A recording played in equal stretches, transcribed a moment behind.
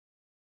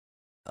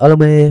အားလုံး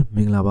ပဲမ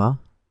င်္ဂလာပါ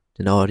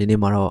ကျွန်တော်ဒီနေ့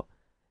မှာတော့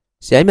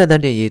ဆရာမြတ်တ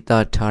န်းတင်ရေး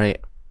သားထားတဲ့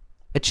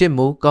အချစ်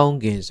မိုးကောင်း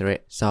ကင်ဆိုတဲ့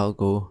စာအုပ်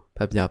ကိုဖ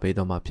တ်ပြပေး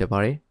တော့မှာဖြစ်ပါ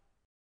တယ်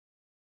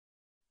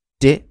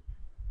၁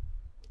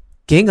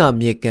ဂင်းက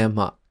မြေကမ်း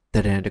မှတ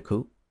ရံတစ်ခု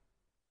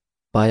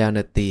ဘာယာန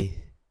တိ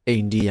အိ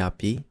န္ဒိယ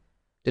ပြည်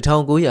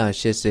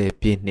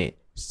1980ပြည့်နှစ်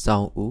စော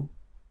င်းဦး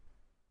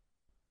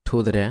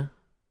ထိုတရံ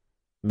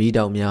မီး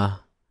တောင်များ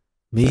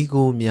မီး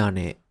ခိုးများ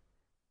နဲ့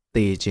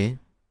တေခြင်း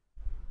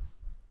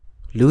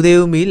လူသေး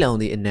ဦးမီးလောင်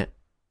သည့်အနက်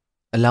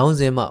အလောင်း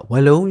စင်းမှဝ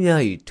လုံး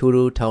များ၏ထိုး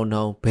ထိုးထောင်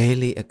ထောင်ဘဲ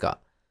လေးအက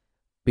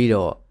ပြီး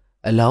တော့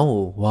အလောင်း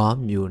ကိုဝါ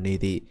မျိုးနေ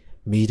သည့်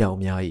မီးတောင်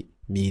များ၏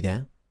မြည်တ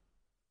မ်း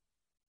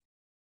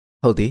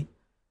ဟုတ်သည်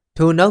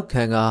ထိုနောက်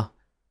ခံက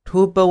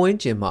ထိုပဝင်း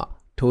ကျင်မှ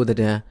ထို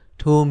တံ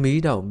ထို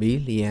မီးတောင်မီး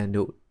လျံ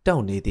တို့တော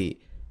က်နေသည့်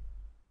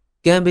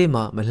ကမ်းဘေး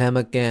မှမလှမ်းမ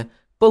ကမ်း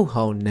ပုတ်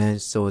ဟောင်နန်း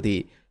ဆိုသ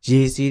ည့်ရေ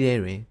စီးထဲ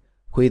တွင်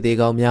ခွေသေး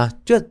ကောင်များ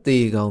ကြွက်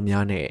သေးကောင်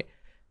များနှင့်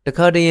တ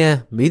ခါတရံ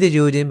မီးတ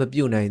ကြိုချင်းမ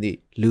ပြုတ်နိုင်သည့်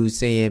လူစ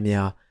င်းရဲ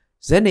များ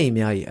ဇက်နေ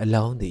များ၏အ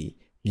လောင်းသည်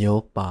မျော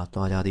ပါ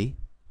သွားကြသည်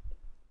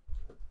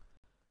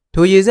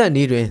ထိုရေစက်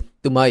နီးတွင်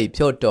သူမ၏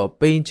ဖြော့တော်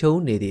ပိန်ချုံ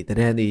နေသည့်တ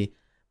ရံသည်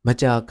မ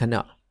ကြာခဏ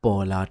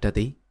ပေါ်လာတတ်သ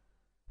ည်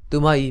သူ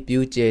မ၏ပြူ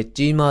ကျဲ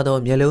ကြီးမားသော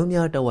မျက်လုံး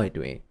များတစ်ဝိုက်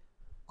တွင်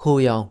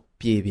ခိုးရောင်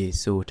ပြေပြေ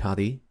ဆိုထား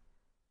သည်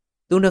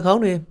သူနှာခေါ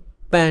င်းတွင်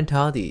ပန်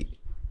ထားသည့်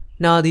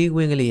နှာသီးဝ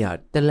င်းကလေးဟာ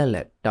တလက်လ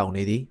က်တောင်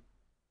နေသည်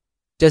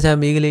ကြက်ဆံ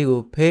မီးကလေး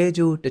ကိုဖဲ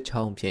ကျိုးတစ်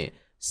ချောင်းဖြင့်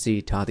စီ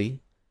ထားသည်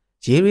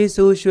ရေရီ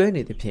ဆိုရွှဲ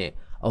နေသဖြင့်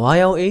အဝါ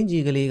ရောင်အင်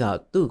ကြီးကလေးက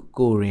သူ့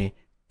ကိုယ်တွင်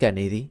ကပ်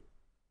နေသည်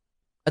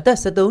အသက်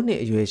73နှစ်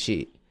အရွယ်ရှိ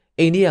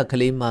အိန္ဒိယက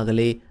လေးမက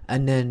လေးအ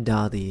နန္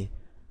ဒာသည်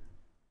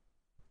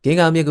ဂင်္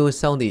ဂါမြစ်ကို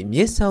စောင်းသည့်မြ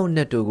စ်ဆောင်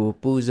နှက်တို့ကို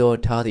ပူဇော်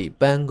ထားသည့်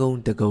ပန်းကုန်း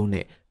တကုန်းနှ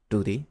င့်တူ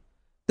သည်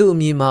သူ့အ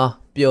မည်မှာ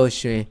ပျော်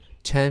ရွှင်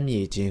ချမ်းမြေ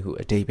ခြင်းဟု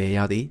အဓိပ္ပာယ်ရ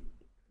သည်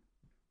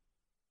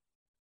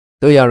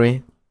တို့ရတွင်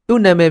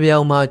သူ့နာမည်ပြော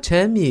င်မှာချ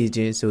မ်းမြေခြ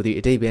င်းဆိုသည့်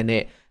အဓိပ္ပာယ်နှ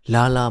င့်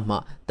လာလာမှ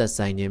သက်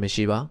ဆိုင်ခြင်းမ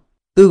ရှိပါ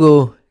သူကို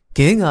ဂ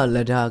င်္ဂါလ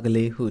က်ဓာက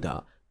လေးဟုသာ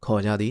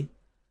ခေါ်ကြသည်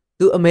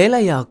သူအမဲ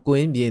လိုက်ရာကွ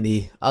င်းပြင်သ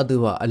ည်အတု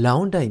ဝအလော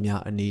င်းတိုင်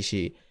များအနီး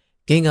ရှိ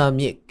ဂင်္ဂါ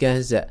မြစ်က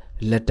မ်းဆက်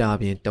လက်တာ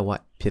ပြင်တဝို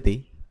က်ဖြစ်သည်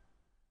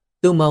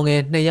သူမောင်င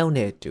ယ်2ယောက်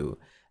နှင့်အတူ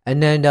အ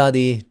နန္ဒာသ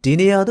ည်ဒီ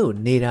နေရာသို့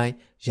နေတိုင်း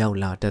ရောက်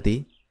လာတတ်သ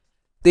ည်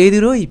တေသူ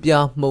တို့၏ပြာ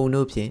မှုန်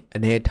တို့ဖြင့်အ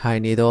နေထို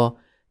င်နေသော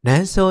န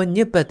န်းစောည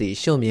စ်ပတ်သည့်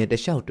ရှုံမြင်တ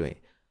လျှောက်တွင်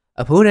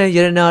အဖိုးရန်ယ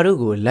ရနာတို့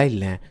ကိုလိုက်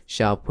လံ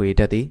ရှာဖွေ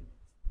တတ်သည်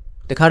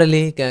တခါတ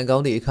လေကံကော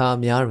င်းသည့်အခါ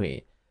များတွင်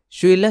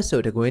ရွှေလက်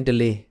ဆိုတကွင်းတ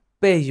လေး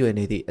ပဲ့ရွက်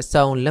နေသည့်အ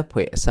ဆောင်လက်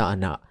ဖွဲ့အစအ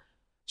န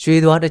ရွှေ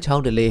သွားတစ်ချော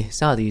င်းတလေးစ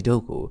သည်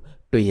တို့ကို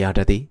တွေ့ရတ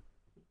တ်သည်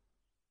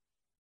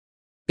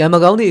ကံမ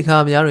ကောင်းသည့်အခါ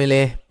များတွင်လ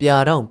ည်းပြာ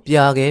တော့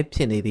ပြာခဲဖြ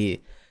စ်နေသည့်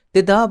တ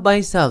စ်သားပို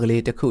င်းစက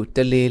လေးတစ်ခုတ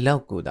လေလော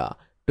က်ကိုသာ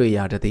တွေ့ရ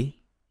တတ်သည်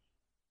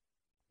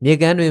မြေ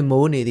ကမ်းတွင်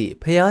မိုးနေသည့်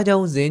ဖျားเจ้า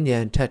ဇင်းညံ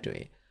ထက်တွ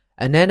င်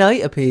အနန္ဒာ၏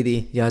အဖေသ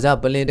ည်ရာဇ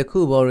ပလင်တစ်ခု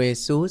ပေါ်တွင်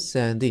စိုး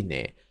စံသည့်နှ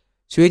င့်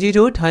ရွှေကြီး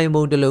ထိုးထိုင်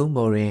ပုံတစ်လုံး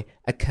ပေါ်တွင်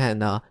အခန့်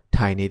သာ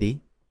ထိုင်နေသည်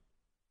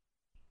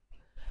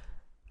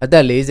အသ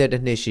က်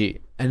42နှစ်ရှိ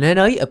အနန္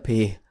ဒာ၏အဖေ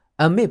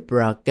အမစ်ပ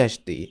ရာကက်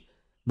ရှ်သည်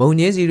မုံ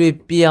ညင်းစီတွေ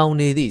ပြောင်း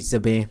နေသည့်သ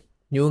ပင်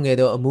ညှိုးငယ်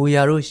သောအမူအ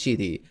ရာတို့ရှိ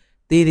သည့်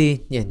သေးသေး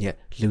ညံ့ညက်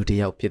လူတစ်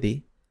ယောက်ဖြစ်သည်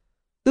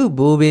သူ့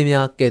ဘိုးဘေး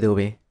များကဲ့သို့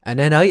ပင်အန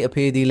န္ဒာ၏အ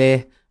ဖေသည်လည်း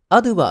အ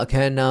တုပအခ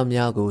မ်းအနား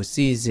များကို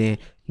စီစဉ်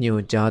ညွှ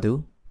န်ကြားသူ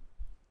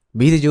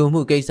မိတကြို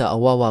မှုကိစ္စအ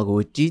ဝဝ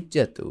ကိုကြီးကြ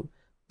ပ်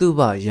သူ့ဘ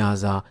ရာ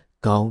ဇာ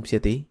ခေါင်းဖြ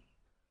စ်သည်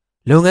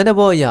လုပ်ငန်းတစ်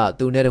ပေါ်အရ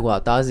သူနှင့်တကွ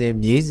သားစဉ်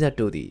မြေးဆက်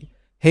တို့သည်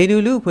ဟိန္ဒူ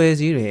လူဖွဲ့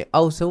စည်းတွင်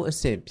အောက်ဆုံးအ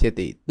ဆင့်ဖြစ်သ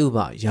ည့်သူ့ဘ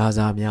ရာ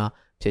ဇာများ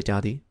ဖြစ်ကြ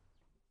သည်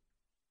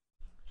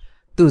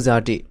သူဇာ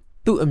တိ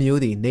သူ့အ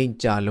မျိုးသည်နှိမ်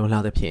ကြလွန်လာ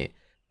သဖြင့်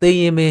သေ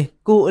ရင်ပင်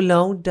ကိုအ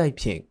လောင်းတိုက်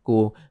ဖြင့်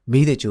ကို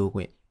မိတကြိုခွ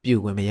င့်ပြု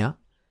ခွင့်မရ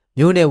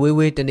မြို့နယ်ဝေး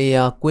ဝေးတနေ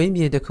ရာကွင်း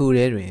ပြင်တစ်ခု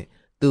ထဲတွင်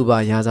သူ့ဘ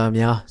ရာဇာ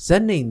များဇ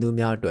က်နှိမ်သူ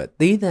များအတွက်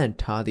သီးသန့်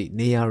ထားသည့်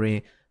နေရာတွင်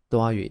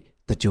သွား၍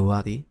တကြိုရ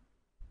သည်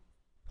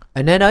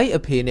အနန္ဒာ၏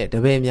အဖေနှင့်တ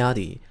ပည့်များ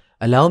သည်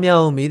အလောင်းများ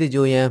ကိုမီးတ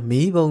ကြိုရန်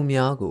မီးပုံ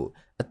များကို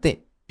အသင့်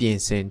ပြင်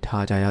ဆင်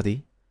ထားကြရသည်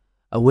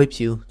အဝတ်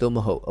ဖြူသို့မ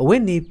ဟုတ်အဝ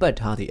တ်နီပတ်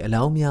ထားသည့်အ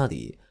လောင်းများသ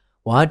ည်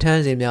ဝါထ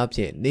န်းစင်များဖြ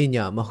င့်နေည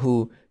မဟု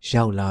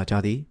ရောက်လာကြ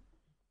သည်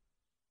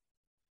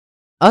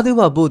အတု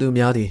ပပို့သူ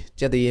များသည်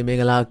ကြက်တရေမင်္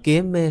ဂလာက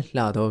င်းမဲ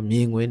လှသောမြ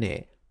င်ကွင်းနှ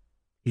င့်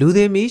လူသ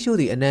ည်မီးရှို့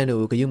သည့်အနံ့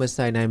တို့ကိုဂရုမ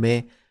စိုက်နိုင်ပဲ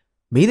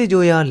မီးတ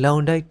ကြိုရာလော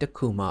င်တိုက်တစ်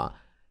ခုမှ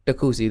တစ်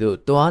ခုစီသို့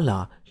တွာလာ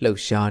လှုပ်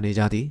ရှားနေ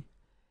ကြသည်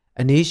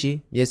အနည်းရှိ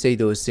မျက်စိ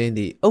သို့ဆင်းသ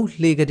ည့်အုတ်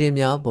လှေကတင်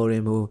များပေါ်တွ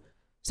င်မူ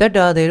စက်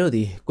တာသည်တို့သ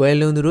ည်ကွယ်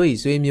လွန်သူတို့၏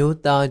ဆွေမျိုး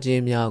သားချ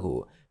င်းများကို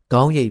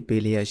ခေါင်းရိပ်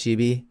ပေးလျက်ရှိ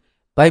ပြီး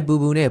ဗိုက်ပူ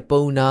ပူနှင့်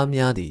ပုံနာ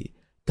များသည်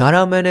ဂါရ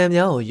မန္တန်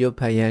များကိုရွတ်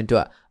ဖတ်ရန်အတွ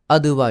က်အ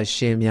တုပ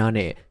ရှင်များ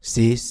နှင့်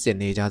ဈေးစစ်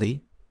နေကြသည်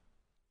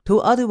ထို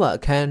အတုပ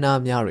အခမ်းအနား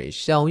များတွင်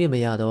ရှောင်ရမ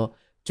ရသော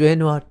ကျွဲ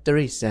နွားတ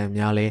ရိษံ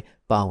များလည်း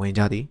ပါဝင်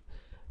ကြသည်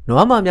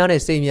နွားမများနှ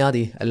င့်စိတ်များသ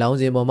ည်အလောင်း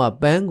စင်ပေါ်မှ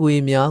ပန်းခွေ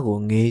များကို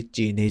ငေးကြ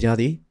ည့်နေကြ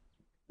သည်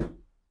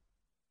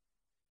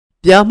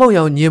ပြာမှုတ်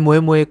ရောင်ညင်မွဲ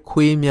မွဲ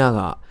ခွေးများက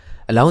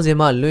အလောင်းစင်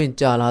မှလွင့်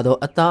ကျလာသော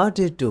အသားအတ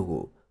စ်တို့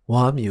ကို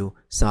ဝါမျိုး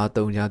စား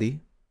သုံးကြသည်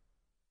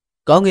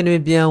ကောင်းကင်တွ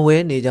င်ပြန်ဝဲ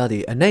နေကြသ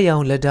ည့်အနက်ရော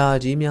င်လက်ဓာ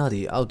ကြီးများသ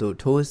ည်အောက်သို့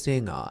ထိုးဆ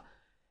င်းက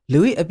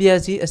Louis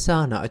Abiasi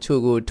Asana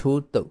Achugo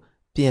Tuto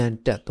Pian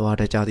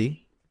Tatwata Jadi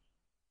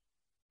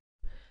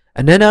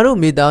Ananaru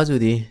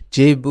Midazudi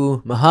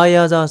Jebu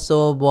Mahayaza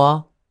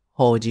Sobwa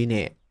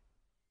Hojine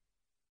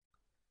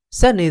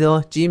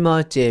Sanido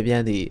Jima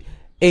Jebiandi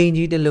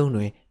Angie de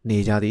Lunwe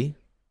Nejadi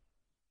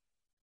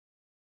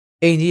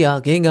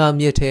Angia Genga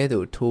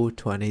Mietedo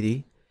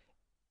 220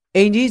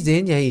 Angie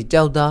Zinya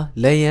Jauda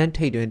Layan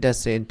Tadun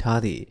Dasin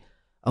Tadi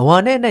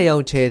Awane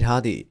Nayo Ched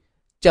Hadi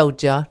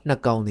Jauja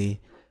Nakaundi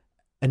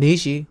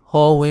Anishi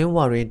Hawin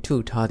Warren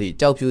 2 Tadi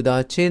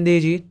Jaupuda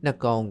Chindeji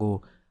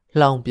Nakongo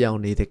Long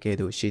beyond the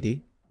Kedo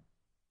Shitty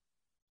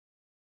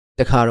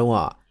The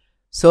Karawa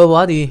So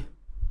Wadi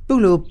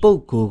Bulu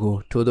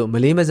Bogogo to the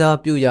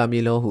Malimaza Puya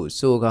Milohu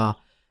Soga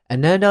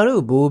and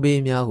Nandaru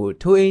Bobi Miahu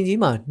to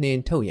Injima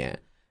Nin Toyan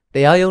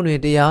They are only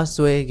they are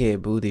swage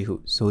Budi Hu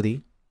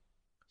Sodi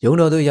You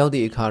know the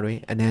Yaudi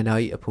Ikari and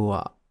Nanai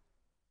Apua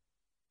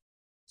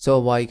So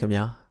why come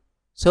ya?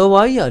 So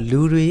why ya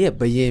Luri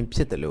Bayem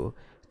Pitalo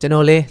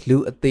Generally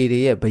Lu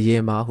Athiri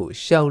Bayema who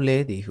shall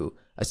lady who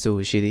a so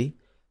shitty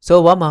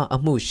So Wama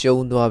Amu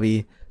shown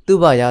Dwabi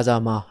Tuba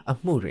Yazama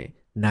Amuri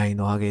Nine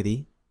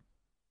Wagedi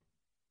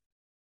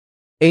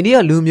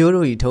India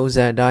Lumuro Itos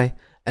and I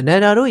and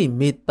Nanarui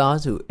meet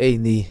Tazu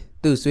Aini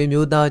to swim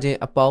you daje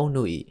a pau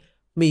nui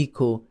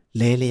Miko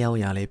Leliao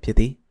Yale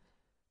Pity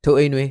To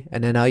Inwe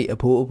and then I a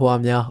po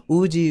Pamia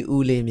Uji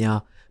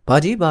Ulemia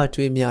Bajiba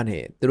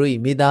Twimiane 3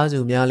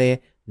 Midazu Miale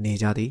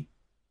Nejadi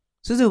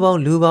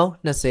Suzubon Lubao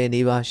Nase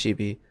Niva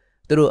Shibi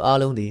Through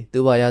Alundi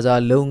Tubayaza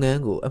Long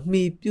Ango of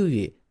me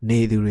Puyi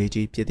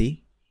Nedureji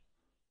Pity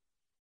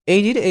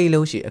Aged A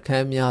Loshi a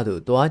Camiado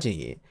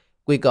Dwaji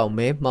Quick out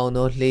me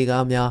Mauno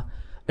Legamia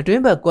A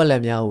dream by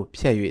Gualamia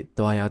Piayu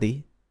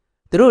Dwayadi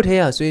The road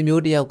here swim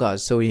you the Alga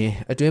so ye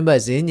a dream by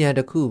Zinia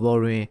the Ku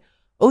Boring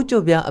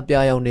Ojobia a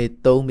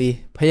Bione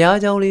Domi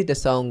Payajoli the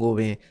sound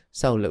going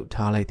Saulo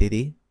Tala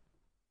Didi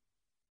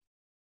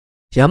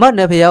Yamat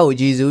Nepia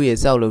Jizu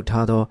is Saulo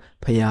Tado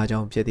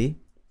Payajon Pity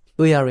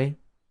Uyare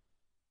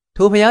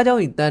To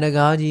Payajo in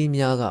Tanagaji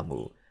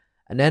Miagamu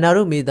and then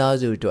Aru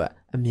Midazu to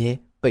a mere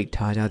big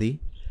Tajadi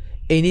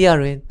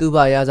Iniarin Tuba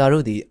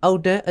Yazarudi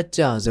out there at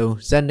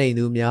Jazo Zane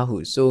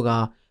Numiahu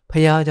Soga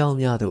Payajon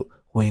Miado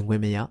Wing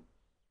Wimia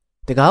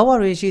The Gawa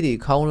Rishidi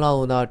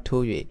Kaula na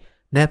Toye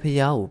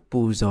Napiao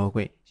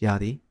Buzo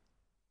Yadi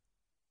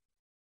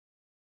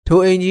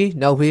To Angie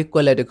now we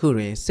quell the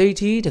Kuri say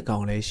tea the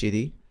Kaule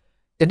Shidi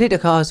The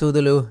Nitaka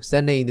Sudulu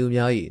Zane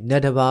Numiai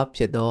Netaba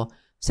Piedo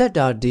Set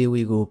our day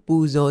we go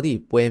Buzo di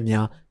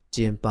Puemia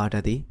Jim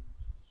Patadi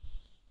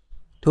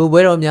To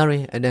where on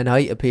Yari and then I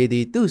appear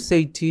the 2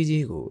 say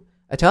TG go.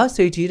 A task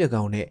say tea the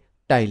gone,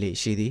 daily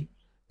shitty.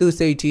 2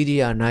 say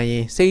TG are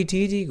 9 say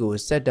TG go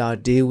set our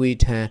day we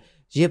turn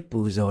yip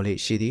boozoli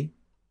shitty.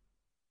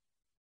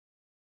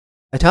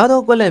 A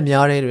tado golem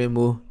yare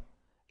remove.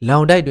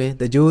 Long died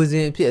the Jews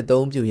in Piet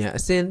Dome Julia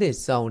ascended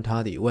sound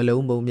hardy,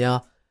 well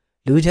mia.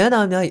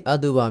 Lujana Mia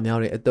Aduba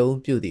Mary a dome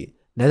beauty,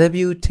 neither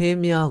view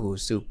 10 miago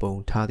soup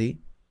bone tardy.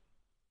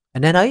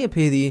 And then I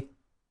appear the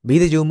be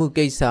the Jomu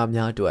gate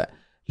Samia to it.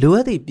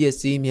 Luadi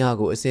Piesi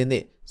Miago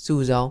ascended,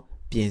 Suzao,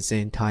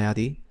 Piensen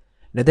Tayadi.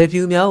 Neither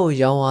few Miao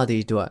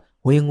Yawadi to a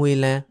wing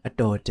wheelan a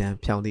door damn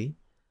poundy.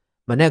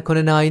 Manet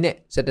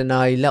Conanine set an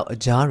eye loud a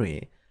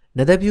jarring.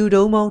 Neither few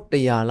domo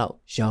the yallow,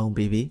 young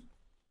baby.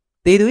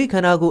 They do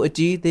canago a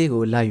G they go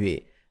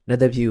live,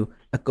 neither few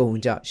a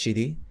gonja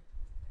shitty.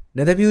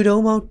 Neither few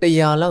domo the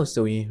yallow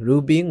sewing,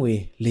 rubing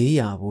we,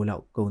 Lia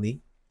wool goni.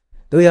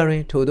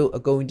 Doyarin todo a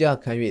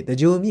gonja carry the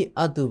Jumi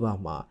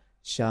Adubama,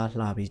 Shah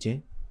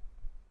Labije.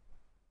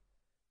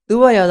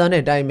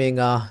 Tubayadane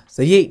Dimenga,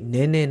 the ye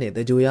nene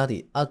the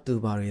Joyadi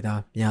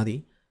Atubarida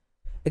Miadi.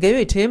 A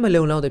gave him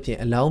alone out the pin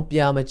along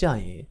Piama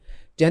Jai.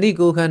 Jenny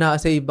go cana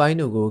say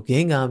Binogo,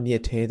 Genga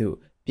Mietedu,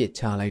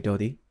 Pietcha like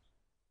Dodi.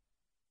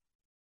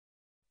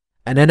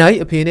 And then I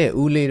appear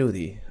Ule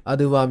Rudi,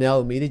 Aduba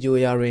Miao Midi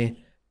Joyare,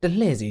 the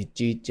lazy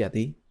G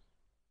Jetty.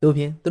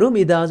 Dopin, through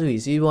me does we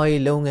see why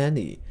long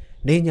Andy,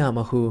 Nenya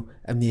Mahu,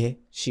 a mere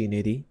she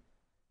niddy.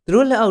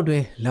 Through out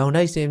way, long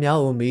I say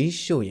Miao me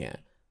shoyan,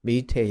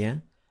 me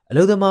tayan. A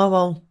little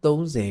marvel,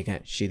 those egg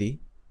shitty.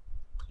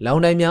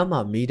 Long name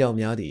yama, me down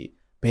yadi,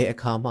 pay a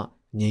karma,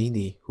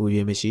 nini, who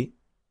you mishi.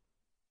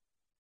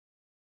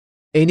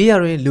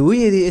 Indiarin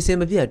Louis is a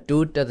mere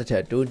 2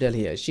 tata 2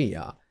 delia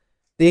shia.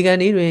 They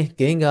can even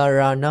Genga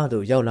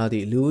Ranado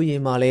Yauladi Louis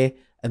Male,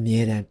 a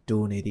mere than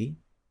 2 niddy.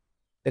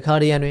 The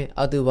cardian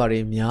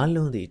Adubari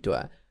Mialundi to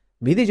a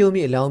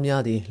Midijomi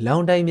Laumiadi,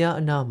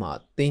 Laundamia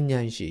Nama,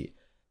 Tinyanshi.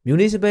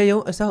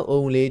 Municipal as our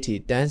own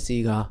lady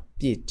danciga,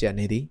 Piet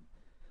Janity.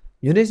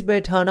 Municipal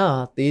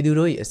Tana, they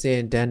do a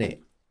saying Danny.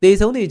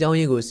 There's only down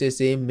you go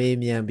say may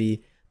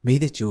be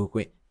made a joke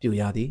with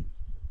Puyadi.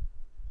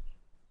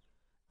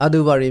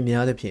 Aduvari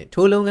Miadapin,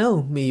 too long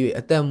out me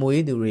at them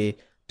way to re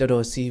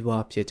Dodo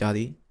Siva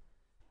Pietadi.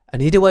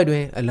 Anita White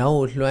way,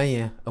 allow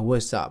Luan, a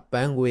worse up,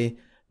 bangway,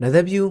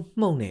 neither view,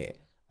 Mone.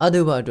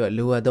 Aduva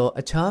Luado,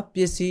 a chap,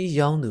 Yesi,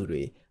 young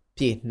Nuri,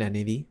 Piet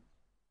Nanivi.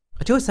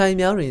 A two sign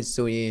Marin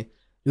so ye,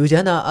 လူချ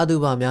မ်းသာအတု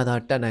ပများသာ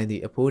တတ်နိုင်သ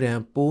ည့်အဖိုးတန်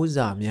ပိုး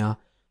စာများ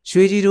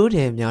ရွှေကြည်တိုးတ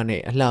ယ်များနှ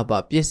င့်အလှပ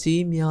ပစ္စ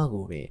ည်းများ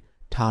ကိုပင်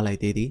ထားလိုက်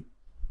သေးသည်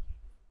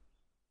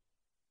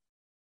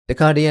တ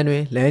ခါတရံတွ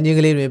င်လမ်းချင်း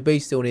ကလေးတွင်ပိ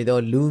တ်ဆို့နေသော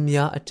လူ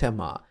များအထက်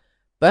မှ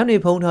ပန်းတွေ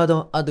ဖုံးထား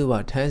သောအတုပ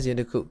ထန်းစင်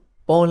တစ်ခု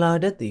ပေါ်လာ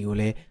တတ်သည်ကို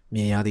လည်းမြ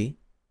င်ရသည်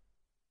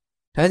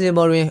ထန်းစင်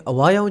ပေါ်တွင်အ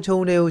ဝါရောင်ခြုံ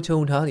တွေကိုခြုံ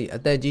ထားသည့်အ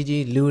သက်ကြီး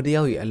ကြီးလူတစ်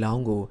ယောက်၏အလော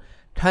င်းကို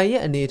ထိုင်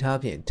ရဲ့အနေထား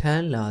ဖြင့်ထ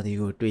မ်းလာသည်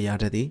ကိုတွေ့ရ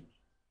တတ်သည်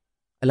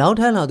အလောင်း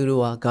ထမ်းလာသူ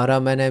တို့ဟာဂါရ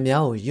မန်နံ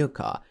များကိုရွတ်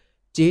ခါ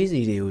ကြေးစီ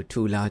တွေကို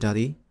ထူလာကြသ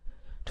ည်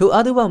ထို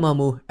အတုပမှ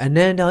မူအန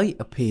န္ဒာ၏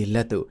အဖေလ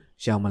က်သို့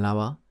ရောက်မလာ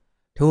ပါ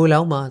ထိုအလော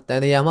င်းမှာတ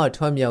န်တရာမှ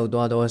ထွက်မြောက်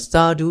သွားသော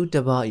စာဓုတ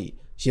စ်ပါး၏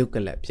ရုပ်က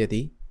လပ်ဖြစ်သ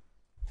ည်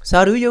စာ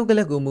ဓုရုပ်ကလ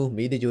ပ်ကိုမူ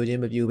မိတကြိုချ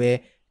င်းမပြူဘဲ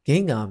ဂ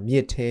င်းကမြ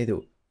စ်ထဲ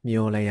သို့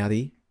မျောလိုက်ရသ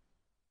ည်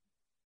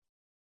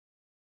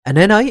အန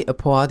န္ဒာ၏အ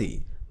ဖွားသည်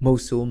မု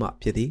တ်ဆိုးမှ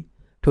ဖြစ်သည်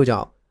ထို့ကြော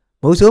င့်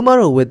မုတ်ဆိုးမ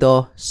တို့ဝတ်သော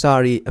စာ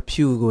ရီအ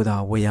ဖြူကိုသာ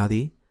ဝယ်ရသ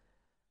ည်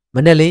မ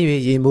နဲ့လင်း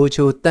၍ရေမိုး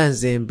ချိုးတန့်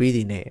စင်ပြီးသ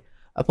ည်နှင့်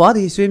အဖွားသ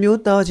ည်ဆွေမျိုး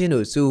သားချင်း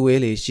တို့စု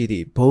ဝေးလေရှိသ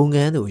ည့်ဘုံင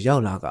န်းသို့ရော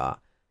က်လာက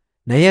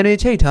နယံတွင်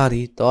ချိတ်ထားသ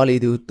ည့်တော်လီ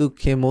သူသူ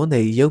ခင်မွန်းသ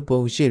ည်ရုပ်ပုံ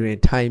ရှိတွင်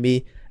ထိုင်ပြီး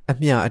အ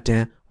မျှအတ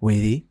န်းဝေ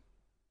သည်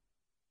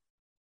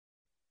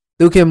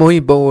သူခင်မွန်း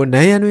၏ပုံကိုန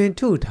ယံတွင်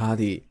ထုထား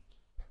သည့်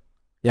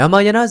ရာမ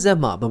ယနာဇက်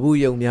မှပပူ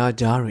ယုံများ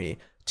ကြားတွင်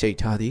ချိတ်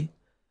ထားသည်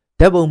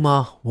ဓာတ်ပုံမှာ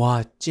ဝါ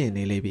ကျင့်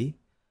နေလေပြီ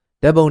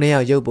ဓာတ်ပုံထဲက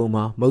ရုပ်ပုံ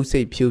မှာမုတ်စိ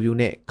တ်ဖြူဖြူ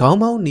နှင့်ခေါင်း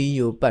ပေါင်းနီး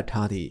ယိုပတ်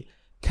ထားသည့်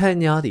ခန့်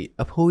ညားသည့်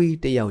အဖိုးကြီး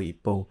တစ်ယောက်၏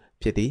ပုံ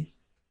ဖြစ်သည်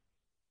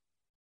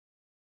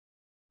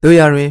တို့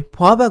ရတွင်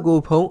ဖွားဘက်ကို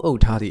ဖုံးအု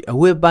ပ်ထားသည့်အ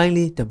ဝတ်ပိုင်း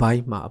လေးတစ်ပို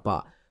င်းမှအပ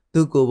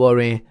သူကိုယ်ပေါ်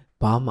တွင်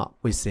ဘာမှ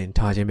ဝစ်စင်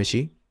ထားခြင်းမ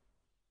ရှိ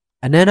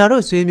အနန္ဒာ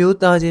တို့ဆွေမျိုး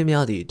သားချင်း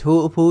များသည့်ထို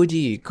အဖိုး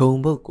ကြီးဂုံ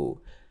ပုတ်ကို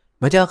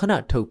မကြာခဏ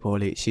ထုတ်ဖော်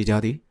လေရှိကြ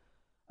သည်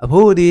အ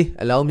ဖိုးသည်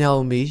အလောင်းများ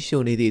မီး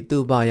ရှို့နေသည့်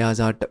သူ့ဘာယာ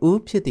စာတဦး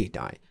ဖြစ်သည့်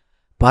တိုင်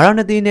ဘာရဏ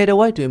သီနယ်တ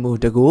ဝိုက်တွင်မူ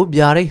တကိုး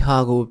ပြာရိတ်ဟာ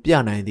ကိုပြ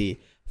နိုင်သည့်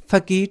ဖ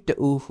က်ကီးတ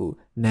ဦးဟု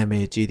နာမ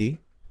ည်ကြီးသည်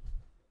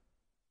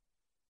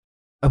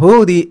အ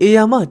ဖိုးသည်အေ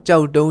ယာမကြော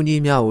က်တုံး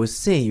ကြီးများကို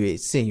ဆင့်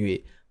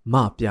၍မ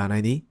ပြနို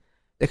င်သည်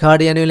တခါ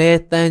တရံတွင်လည်း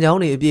တန်ချောင်း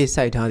တွေအပြည့်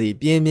စိုက်ထားသည့်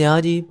ပြင်းများ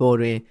ကြီးပေါ်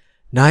တွင်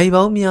နိုင်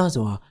ပေါင်းများ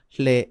စွာ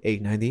လှဲအိ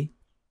တ်နိုင်သည်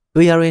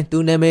တို့ရတွင်သူ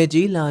နာမည်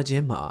ကြီးလာခြ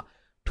င်းမှာ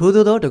ထိုး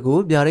သောတ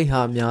ကိုးပြာရိတ်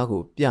ဟာများ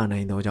ကိုပြနို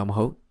င်သောကြောင့်မ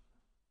ဟုတ်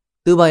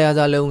သူဘာယာ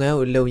စာလုပ်ငန်း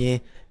ကိုလုပ်ရင်း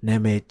နာ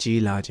မည်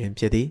ကြီးလာခြင်း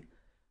ဖြစ်သည်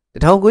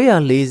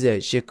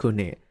1948ခု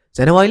နှစ်ဇ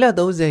န်နဝါရီလ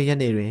30ရက်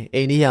နေ့တွင်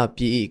အိန္ဒိယ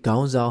ပြည်၏ခေါ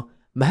င်းဆောင်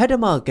မဟတ္တ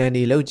မဂန္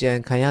ဒီလှုပ်ကြံ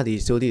ခံရသ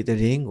ည့်ဆိုသည့်သ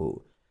တင်းကို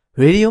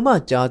ရေဒီယိုမှ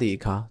ကြားသည့်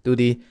အခါသူ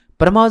သည်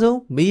ပထမဆုံး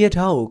မီးရ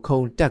ထားကိုခု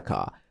န်တက်ခါ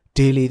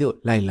ဒေလီသို့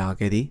လိုက်လာ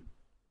ခဲ့သည်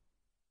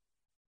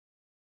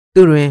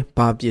သူတွင်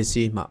ဘာပစ္စ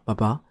ည်းမှမ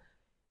ပါ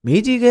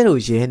မီးကြီးကဲ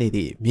သို့ရဲနေသ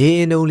ည့်မြေ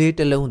အင်ုံလေးတ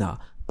စ်လုံးသာ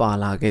ပါ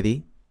လာခဲ့သည်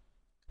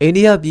အိန္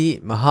ဒိယပြည်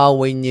မဟာ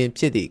ဝိညာဉ်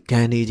ဖြစ်သည့်ဂ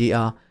န္ဒီကြီး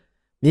အား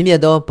မြင့်မြ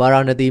တ်သောဗာရာ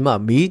ဏသီမှ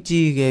မီး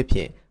ကြီးကဲဖြ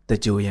င့်တ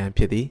ကြိုရန်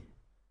ဖြစ်သည်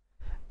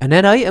အန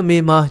န္ဒာ၏အမေ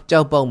မှာ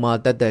ကြောက်ပေါက်မှာ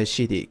တတ်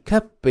ရှိသည့်ခ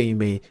ပ်ပိန်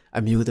ပိန်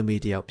အမျိုးသ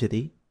မီးတစ်ယောက်ဖြစ်သ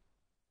ည်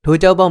ထို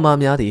ကြောက်ပေါက်မှာ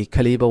များသည့်ခ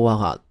လေးဘဝ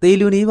ကသေ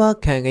လူနီးပါး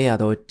ခံခဲ့ရ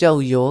သောကြော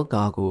က်ရော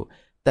ဂါကို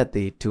တတ်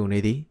သေးထူနေ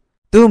သည်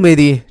သူ့အမေ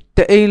သည်တ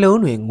အိမ်လုံး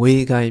တွင်ငွေ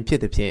ကိုင်ဖြစ်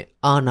သည်ဖြင့်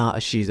အာဏာ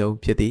အရှိဆုံး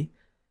ဖြစ်သည်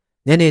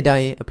ညနေတို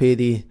င်းအဖေ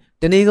သည်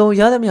တနေကုန်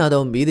ရသမျှ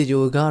သောမိတ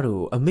ကြိုကား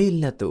တို့အမေ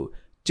လက်သို့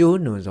ကျိုး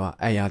နွန်စွာ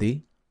အပ်ရသည်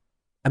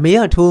အမေက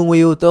ထိုငွေ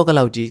ကိုတော့က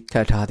လောက်ကြီးခ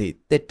တ်ထားသည့်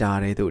တစ်တာ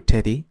ထဲသို့ထ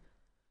ည့်သည်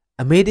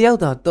အမေတယောက်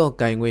သာတော့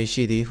ကင်ခွင့်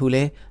ရှိသည်ဟုလ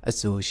ည်းအ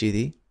ဆိုရှိသ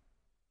ည်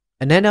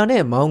အနန္ဒာနှ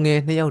င့်မောင်ငယ်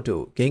နှစ်ယောက်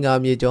တို့ဂင်္ဂါ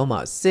မြေကျောမှာ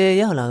10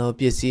ရလာသော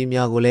ပစ္စည်း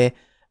များကိုလည်း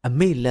အ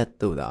မေလက်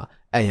သို့သာ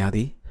အပ်ရသ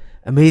ည်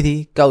အမေသည်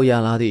ကောက်ရ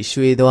လာသည့်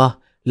ရွှေသွား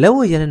လက်ဝ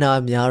တ်ရတနာ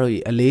များတို့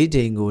၏အလေး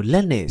ချိန်ကိုလ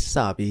က်နှင့်စ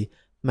ပြီး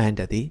မှန်းတ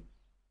တ်သည်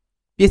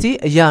ပစ္စည်း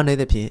အရာနေ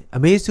သဖြင့်အ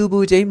မေစုပူ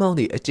ချိန်မောင်း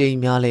သည့်အကြိမ်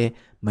များလည်း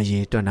မရေ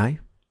တွက်နိုင်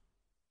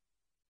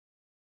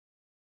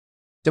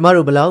ကျမ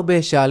တို့ဘလောက်ပဲ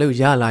ရှာလို့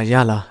ရလာ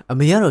အ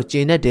မေကတော့ကျ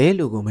င်တတ်တယ်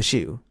လို့ကိုမ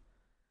ရှိဘူး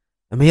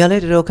အမေကလ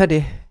ည်းတော်တော်ခက်တ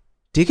ယ်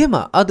ဒီခေတ်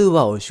မှာအတုပ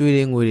ကိုရွှေ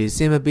တွေငွေတွေစ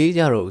င်မပေး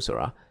ကြတော့ဘူးဆို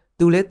တာ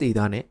သူလည်းသိ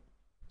သားနဲ့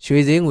ရွှေ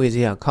စည်းငွေစ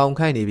ည်းကခေါင်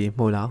ခိုက်နေပြီ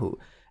မှုလားဟု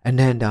အန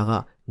န္ဒာက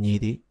ညီ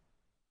သည်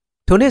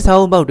ထိုနေ့စာ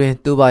အုပ်ပေါက်တွင်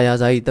သူဘာယာ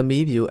စာ၏သ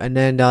မီးပြူအန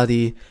န္ဒာသ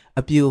ည်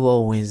အပြူ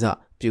ပေါ်ဝင်စ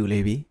ပြူလေ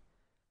ပြီ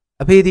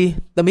အဖေသည်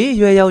သမီး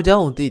ရွယ်ယောက်ျား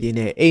အောင်တည်တည်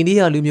နဲ့အိန္ဒိ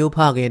ယလူမျိုးဖ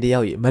ခင်တ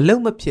ယောက်၏မလုံ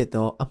မဖြစ်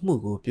သောအမှု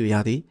ကိုပြုရ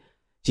သည်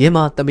ရင်း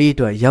မှာသမီးအ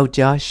တွက်ယော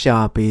က်ျားရှာ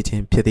ပေးခြ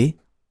င်းဖြစ်သည်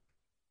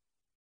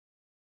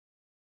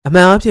အမှ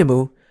န်အဖြစ်မူ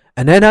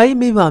အနန္ဒာ၏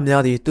မိဘ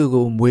များသည်သူ့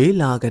ကိုမွေး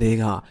လာကလေး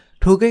က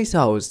ထိုကိစ္စ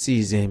ကိုစီ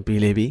စဉ်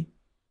ပေးလေပြီ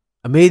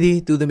အမေသည်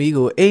သူသမီး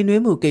ကိုအိမ်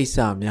နှွေးမှုကိစ္စ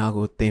များ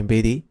ကိုသင်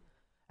ပေးသည်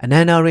အန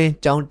န္ဒာတွင်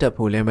ကြောင်းတက်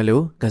ဖို့လည်းမ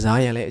လိုကစား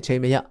ရန်လည်းအချိ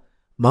န်မရ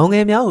မောင်င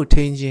ယ်များကို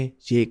ထိန်းခြင်း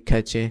ရေခ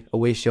တ်ခြင်းအ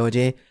ဝတ်လျှော်ခြ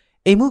င်း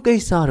အိမ်မှုကိ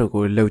စ္စတို့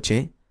ကိုလုပ်ခြ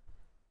င်း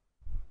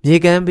မြေ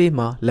ကမ်းဘေး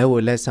မှလက်ဝ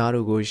တ်လက်စား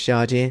တို့ကိုရှာ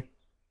ခြင်း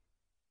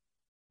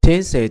ထ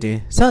င်းဆယ်ခြင်း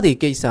စသည့်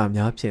ကိစ္စ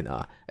များဖြင့်သာ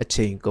အ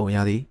ချိန်ကုန်ရ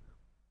သည်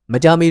မ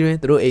ကြာမီတွင်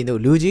သူတို့အိမ်သို့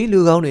လူကြီးလူ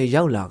ကောင်းတွေ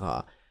ရောက်လာက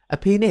အ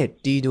ဖေနဲ့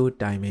တီးတိုး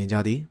တိုင်ပင်ကြ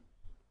သည်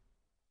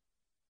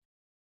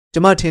ကျ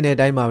မထင်တဲ့အ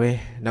တိုင်းပါပဲ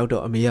နောက်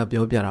တော့အမေက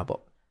ပြောပြတာ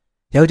ပေါ့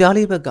ယောက်ျား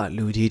လေးဘက်က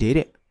လူကြီး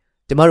တဲ့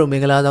ကျမတို့မ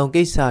င်္ဂလာဆောင်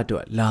ကိစ္စအတွ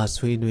က်လာ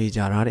ဆွေးနွေးကြ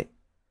တာတဲ့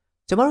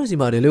ကျမတို့စီ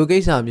မှာဒီလိုကိ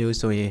စ္စမျိုး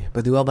ဆိုရင်ဘ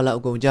ယ်သူကဘလောက်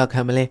အကုန်ကြ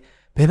ခံမလဲ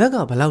ဘယ်ဘက်က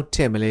ဘလောက်ထ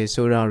ည့်မလဲ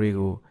ဆိုတာတွေ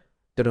ကို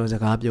တော်တော်စ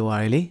ကားပြောရ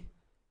တယ်လေ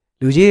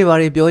လူကြီးတွေဘာ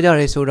တွေပြောကြ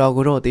ရဲဆိုတာ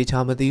ကိုတော့သေချာ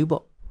မသိဘူး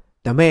ပေါ့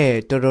ဒါမဲ့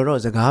တော်တော်တော့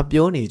စကား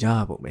ပြောနေကြ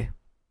ပါမယ်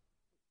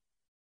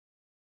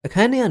အခ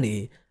န်းထဲကနေ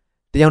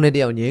တယောက်နဲ့တ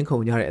ယောက်ငင်းခု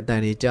န်ကြတဲ့အတ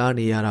န်တွေကြား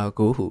နေရတာ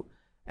ကိုဟု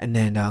အန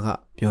န္ဒာက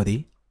ပြောသ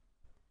ည်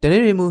တ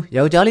နေ့တွေမူ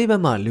ယောက်ျားလေးဘ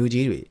က်မှလူ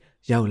ကြီးတွေ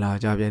ရောက်လာ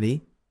ကြပြန်သည်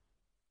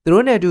သူ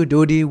တို့နဲ့အတူ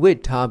ဒိုဒီဝစ်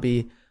ထား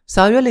ပြီး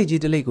စာရွက်လိပ်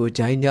ကြီးတစ်လိပ်ကို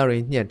ဂျိုင်းကြားတွ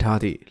င်ညှက်ထား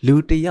သည့်လူ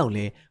တစ်ယောက်လ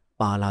ည်း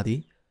ပါလာသည်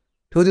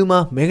ထိုသူမှာ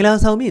မင်္ဂလာ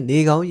ဆောင်မြင့်နေ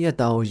ကောင်းရက်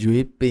တောင်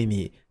ရွေးပေး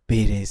မိဘေ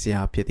ဒင်ဆ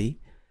ရာဖြစ်သည်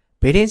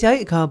ဘေဒင်ဆရာ၏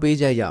အခါပေး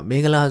ချက်ရမ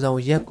င်္ဂလာဆောင်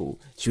ရက်ကို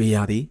ရွေးရ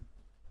သည်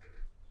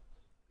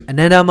အန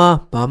န္ဒာမှာ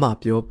ဘာမှ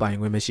ပြောပိုင်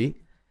ခွင့်မရှိ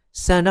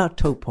စန္ဒ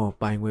ထုတ်ဖော်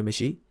ပိုင်ခွင့်မ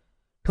ရှိ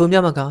ထိုမြ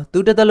တ်မကသူ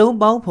တစ်သလုံး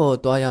ပေါင်းဖော်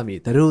သွားရမည်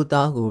သူတို့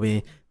သားကိုပင်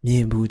မြ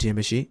င်ဘူးခြင်း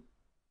မရှိ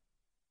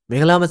မ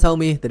င်္ဂလာမဆောင်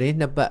မီတရင်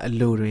နှစ်ပတ်အ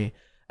လိုတွင်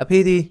အဖေ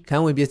သည်ခ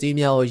န်းဝင်ပစ္စည်း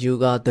များကိုယူ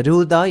ကာသူ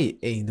တို့သား၏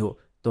အိမ်သို့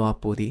သွား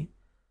ပို့သည်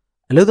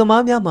အလုသ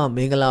မားများမှမ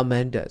င်္ဂလာမ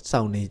န်းတက်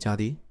စောင့်နေကြ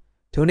သည်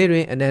ထိုနေ့တွ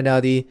င်အနန္ဒာ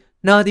သည်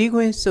နှာသီးခွ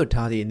င်းစွတ်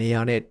ထားသည့်နေရာ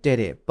နှင့်တဲ့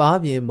တဲ့ပါး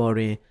ပြင်မော်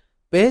တွင်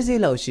ပဲစ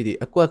ည်းလောက်ရှိသည့်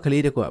အကွက်က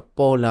လေးတစ်ကွက်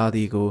ပေါ်လာသ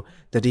ည်ကို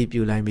သတိ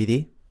ပြုလိုက်မိသ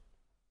ည်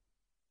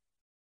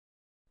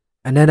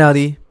အနန္ဒာသ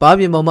ည်ပါး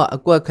ပြင်ပေါ်မှအ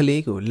ကွက်က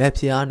လေးကိုလက်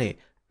ဖျားနှင့်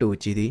တို့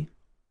ကြည့်သည်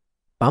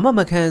ဘာမှမ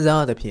ခံ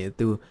စားသဖြင့်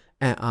သူ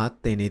အံ့အား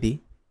သင့်နေသည်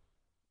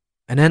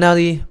အနန္ဒာ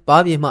သည်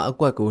ပါးပြင်မှအ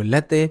ကွက်ကိုလ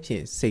က်သေးဖြ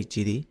င့်စိတ်ကြ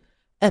ည့်သည်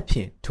အပ်ဖြ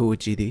င့်ထိုး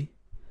ကြည့်သည်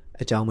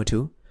အကြောင်းမထူ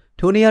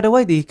ထိုနေရာတစ်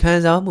ဝိုက်သည်ခံ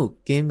စားမှု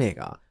ကင်းမဲ့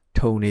က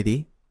ထုံနေသ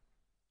ည်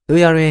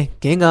တို့ရတွင်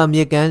ဂင်းက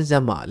မြေကမ်းဇ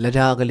က်မှလက်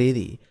ဓာကလေးသ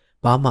ည်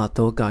ဘာမှ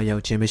သောကရော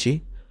က်ခြင်းမရှိ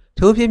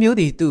ထိုဖြစ်မျိုး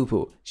သည်သူ့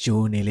ဖို့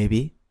ယိုနေလေ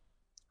ပြီ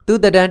သူ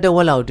တတန်းတဝ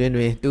က်လောက်တွင်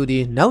သူသ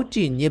ည်နောက်ကြ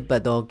ည့်ညစ်ပ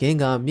တ်သောဂင်း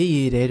ကမြည်ရ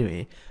ည်ထဲတွင်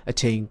အ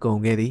ချိန်ကုန်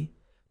ခဲ့သည်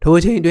ထို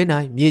အချိန်တွင်၌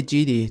မြစ်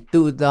ကြီးသည်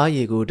သူ့အသားရ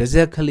ည်ကိုတစ်စ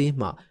က်ကလေး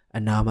မှအ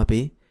နာမ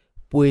ပေး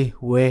ပွေ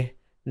ဝဲ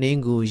နှင်း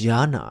ကို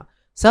ရားနာ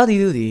စသည်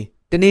တို့သည်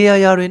တနေရာ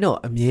ရာတွင်တော့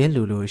အမြဲ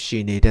လိုရှိ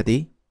နေတတ်သ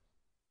ည်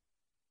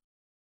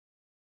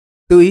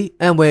သူ၏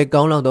အံပွဲ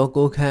ကောင်းလောက်သော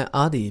ကိုခန့်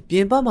အားသည်ပြ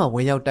င်ပမှဝ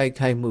င်ရောက်တိုက်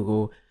ခိုက်မှု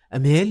ကိုအ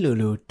မြဲလို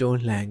တွန်း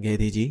လှန်ခဲ့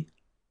သည်ကြီး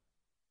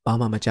ဘာ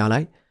မှမကြား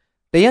လိုက်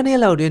တရက်နေ့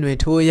လောက်တွင်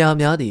ထိုအရာ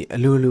များသည်အ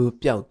လို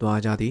ပျောက်သွား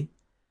ကြသည်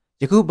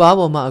ယခုပါး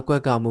ပေါ်မှအကွ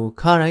က်ကမူ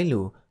ခါတိုင်း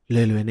လိုလွ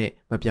ယ်လွယ်နှင့်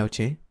မပျောက်ခြ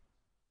င်း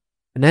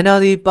အနန္ဒာ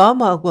သည်ပါး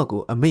မှအကွက်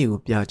ကိုအမေကို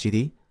ပြကြည့်သ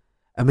ည်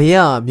အမေက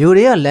မြို့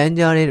ရဲလမ်း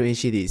ကြားထဲတွင်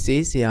ရှိသည့်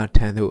ဆေးဆရာ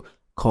ထံသို့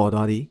ခေါ်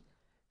သွားသည်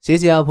ဆေး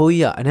ဆရာဘိုး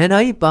ကြီးကအနန္ဒာ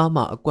၏ပါး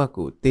မှအကွက်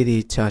ကိုတေး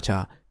သေးချာချာ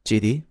ကြ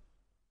ည့်သည်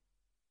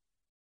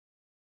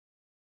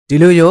ဒီ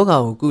လိုယောဂါ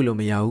ကိုကုလို့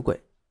မရဘူးကွ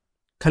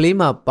ခလေး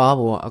မပါး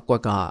ပေါ်အကွ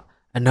က်က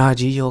အနာ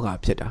ကြီးယောဂါ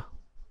ဖြစ်တာ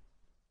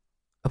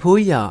အဖိုး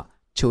ကြီး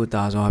ကချို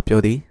တာစွာပြော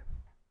သည်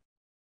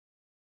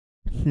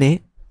နှင့်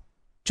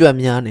ကြွက်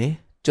များနဲ့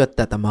ကြွက်သ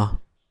က်သမား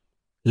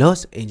Los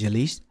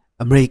Angeles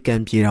အမေရိက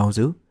န်ပြည်ထောင်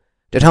စု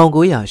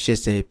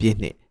1980ပြည့်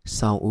နှစ်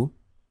ဆောင်းဦး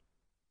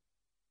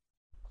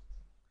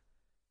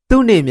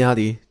သူ့နေများ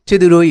သည်ချစ်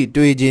သူတို့၏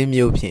တွေ့ချင်း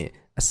မျိုးဖြင့်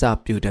အစ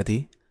ပြုတတ်သ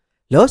ည်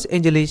Los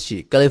Angeles ရှိ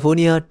ကယ်လီဖိုး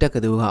နီးယားတက္က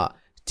သိုလ်က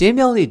ကျင်း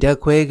မြောင်းသည့်ဓာတ်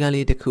ခွဲခန်း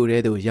လေးတစ်ခုထဲ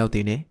သို့ရောက်သ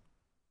ည်နှင့်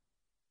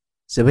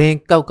သပင်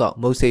ကောက်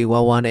မုတ်စိဝါ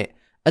ဝါနှင့်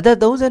အသက်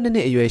32နှ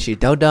စ်အရွယ်ရှိ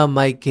ဒေါက်တာ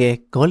မိုက်ကယ်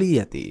ဂေါလီယ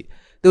က်သည်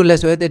သူလက်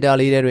ဆွဲတစ်တာ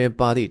လေးထဲတွင်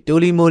ပါသည့်တို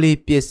လီမိုလီ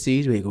ပစ္စ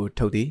ည်းတွေကို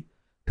ထုတ်သည်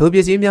ထိုပ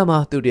စ္စည်းများမှာ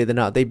သူတေသ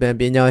နသိပ္ပံ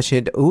ပညာရှ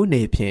င်တဦး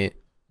နေဖြင့်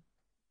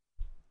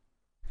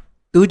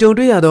သူကြုံ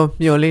တွေ့ရသော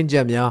မျှော်လင့်ချ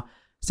က်များ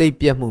စိတ်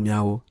ပြတ်မှု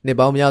များကိုနှစ်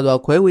ပေါင်းများစွာ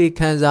ခွဲဝေ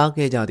ခံစား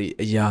ခဲ့ကြသည့်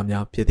အရာ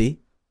များဖြစ်သည်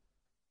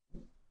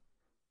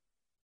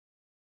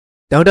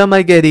ဒေါက်တာ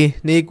မိုက်ကယ်သည်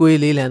နှေးကွေး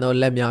လေးလံသော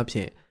လက်များဖြ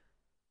င့်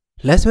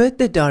လက်ဆွဲ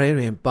တစ်တာထဲ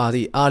တွင်ပါသ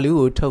ည့်အာလူး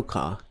ကိုထုတ်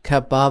ခါခ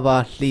ပ်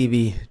ပါးလှီး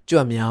ပြီးကြွ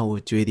က်များကို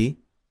ကျွေးသည်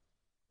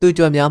သူ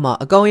ကြွက်များမှာ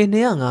အကောင်ရေ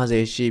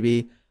250ရှိ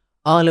ပြီး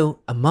အားလုံး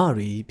အမ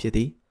ရီဖြစ်သ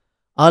ည်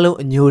အားလုံး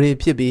အညိုတွေ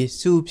ဖြစ်ပြီး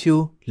စူဖြူ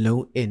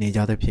လုံးအင်းနေကြ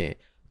သဖြင့်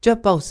ကြွက်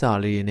ပေါက်စာ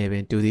လေးတွေနဲ့ပ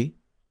င်တူသည်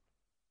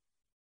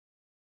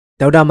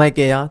ဒေါက်တာမိုက်က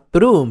ယ်ကသူ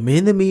တို့ကိုမ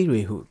င်းသမီး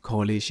တွေဟု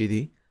ခေါ်လေးရှိသ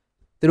ည်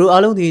သူတို့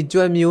အားလုံးသည်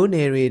ကြွက်မျိုးန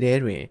ယ်တွေထဲ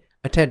တွင်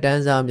အထက်တ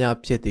န်းစားများ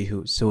ဖြစ်သည်ဟု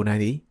ဆိုနို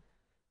င်သည်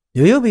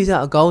မျိုးရိုးဗီဇ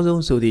အကောင်း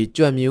ဆုံးဆိုသည့်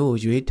ကြွက်မျိုးကို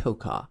ရွေးထုတ်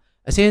ခါ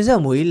အစဉ်ဆက်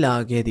မွေးလာ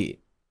ခဲ့သည့်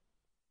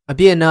အ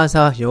ပြည့်အနာ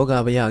စားယောဂ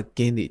ဗျက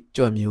င်းသည့်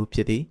ကြွက်မျိုးဖြ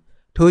စ်သည်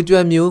ထိုကြွ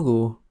က်မျိုး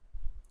ကို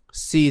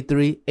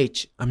C3H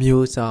အ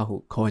မျိုးအစားဟု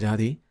ခေါ်ကြ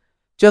သည်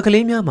ကြွက်က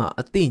လေးများမှာ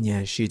အသိဉာ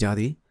ဏ်ရှိကြ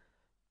သည်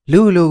လူ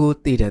လိုကို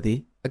သိတတ်သည်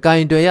အက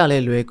င်တွေရလဲ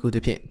လွယ်ကူသ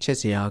ဖြင့်ချစ်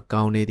စရာ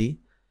ကောင်းနေသည်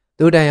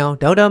တို့တိုင်အောင်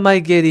ဒေါက်တာမို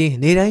က်ကယ်သည်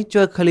နေတိုင်း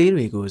ကြွက်ကလေး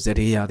တွေကိုဇ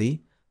ရေရသည်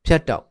ဖြ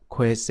တ်တောက်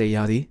ခွဲစေရ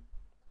သည်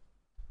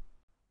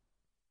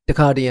တ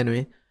ခါတရံတွ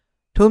င်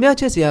ထိုမြ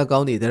ချစ်စရာကော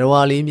င်းသည့်သရ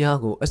ဝါလေးများ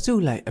ကိုအစု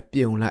လိုက်အ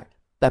ပြုံလိုက်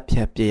တပ်ဖြ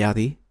တ်ပြရသ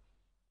ည်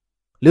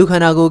လူခ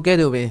န္ဓာကိုယ်ကဲ့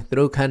သို့ပင်သူ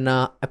တို့ခန္ဓာ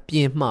အပြ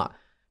င်မှ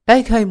တို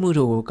က်ခိုက်မှု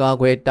တို့ကိုကာ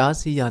ကွယ်တား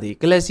ဆီးရသည့်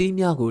ကလပ်စည်း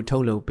များကိုထု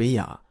တ်လုပ်ပေး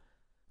ရာ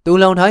တူ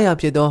လောင်ထားရာ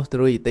ဖြစ်သောသူ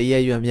တို့၏တရ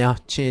က်ရွက်များ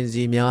ခြင်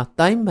စီများ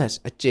တိုင်းမတ်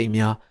အကျိတ်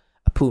များ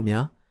အဖု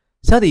များ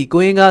စသည့်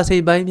ကိုရင်ကားစိ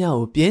တ်ပိုင်းများ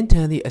ကိုပြင်းထ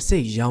န်သည့်အစိ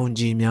တ်ရောင်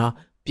ကြီးများ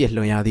ပြစ်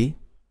လွှတ်ရသည်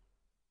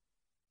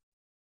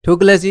ထို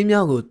ကလပ်စည်း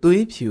များကို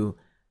သွေးဖြူ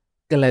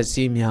ကလပ်စ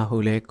ည်းများဟု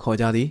လည်းခေါ်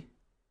ကြသည်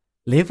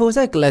လင်ဖို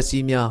ဆိုက်ကလပ်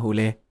စီးများဟု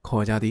လည်း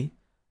ခေါ်ကြသည်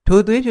ထို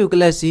သွေးဖြူက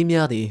လပ်စီး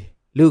များသည်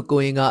လူကို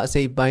ရင်ကအ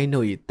စိပ်ပိုင်း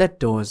တို့၏တက်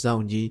တော်ဆော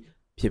င်ကြီး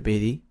ဖြစ်ပေ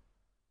သည်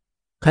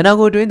ခန္ဓာ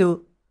ကိုယ်တွင်သို့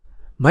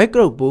မိုက်ခ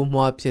ရိုပိုး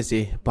မွှားဖြစ်စေ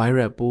ဗိုင်းရ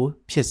ပ်ပိုး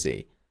ဖြစ်စေ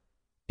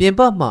ပြင်ပ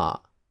မှ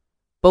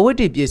ပဝတ္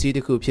တိပစ္စည်းတ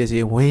စ်ခုဖြစ်စေ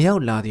ဝင်ရော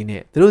က်လာသည်နှ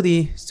င့်သူတို့သ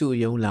ည်စု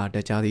ယုံလာတ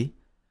တ်ကြသည်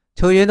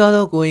ချိုရင်း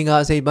သောကိုရင်က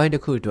အစိပ်ပိုင်းတ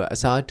စ်ခုအတွက်အ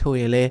စားထိုး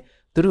ရင်လည်း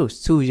သူတို့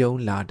စုယုံ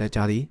လာတတ်ကြ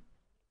သည်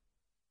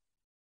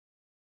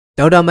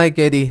ဒေါက်တာမိုက်က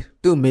ယ်သည်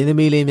သူ့မင်းသ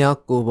မီးလေးများ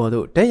ကိုပေါ်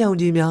သို့တက်ရောင်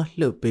ကြီးများ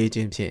လှုပ်ပေးခြ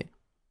င်းဖြင့်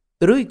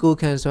သူတို့၏ကို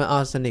ခံစွမ်း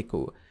အားစနစ်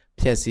ကို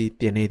ဖျက်ဆီး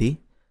ပြနေသည်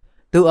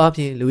တို့အပြ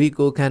င်လူ၏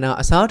ကိုခန္ဓာ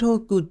အစားထိုး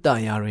ကုသ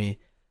ရာတွင်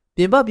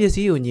ပြင်ပပစ္စ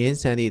ည်းကိုညှင်း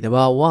ဆန်သည့်တ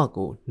ဘာဝ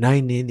ကိုနို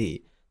င်နှင်းသည့်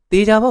တေ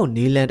ချာပေါက်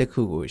နီလန်တစ်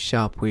ခုကို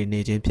ရှာဖွေနေ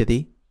ခြင်းဖြစ်သ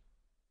ည်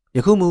ယ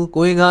ခုမူ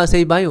ကိုရင်ကအစိ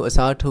ပ်ပိုင်းကိုအ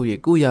စားထိုး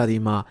၍ကုရသ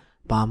ည်မှာ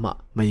ဘာမှ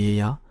မရေ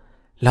ရာ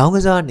လောင်းက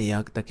စားနေရ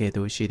တကယ်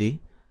သို့ရှိသည်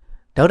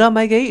ဒေါက်တာ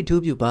မိုက်ကယ်၏အ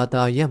ထူးပြုဘာ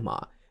သာရပ်မှာ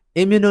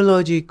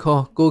immunology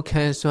ခေါ်ကို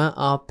ခံစွမ်း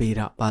အားဗေ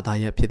ဒဘာသာ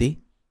ရပ်ဖြစ်သည်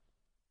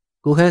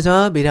ကိုခံစွ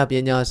မ်းဗေဒပ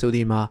ညာဆိုသ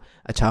ည်မှာ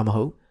အခြားမ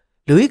ဟုတ်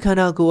လူ၏ခန္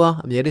ဓာကိုယ်အား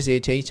အမြဲတစေ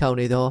ချိန်ချောင်း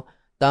နေသော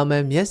တာမ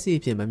န်မျက်စိ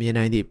ဖြင့်မမြင်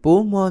နိုင်သည့်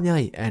ပိုးမွှားများ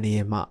၏အန္တရာ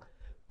ယ်မှ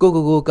ကို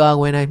ကာ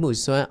ကွယ်နိုင်မှု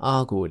စွမ်း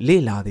အားကို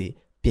လေ့လာသည့်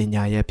ပ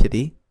ညာရပ်ဖြစ်သ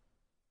ည်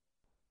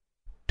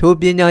ထို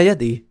ပညာရပ်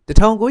သည်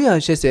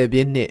1980ပြ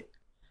ည့်နှစ်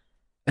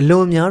အလွ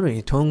န်များတွင်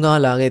ထွန်းကား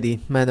လာခဲ့သည်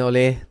မှန်တော်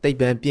လဲသိပ္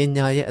ပံပ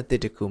ညာရပ်အသ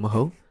စ်တစ်ခုမ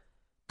ဟုတ်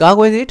ကာ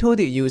ကွယ်ဆေးထိုး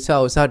သည့်ယူဆ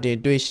ကိုစတင်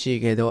တွေ့ရှိ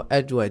ခဲ့သော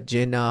Edward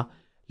Jenner,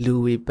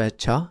 Louis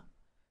Pasteur,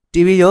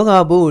 TB ယောဂ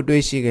ပိုးကို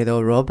တွေ့ရှိခဲ့သော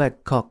Robert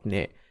Koch နှ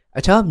င့်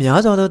အခြားများ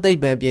စွာသောသိပ္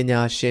ပံပညာ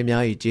ရှင်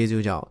များ၏ကျေး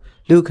ဇူးကြောင့်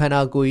လူခန္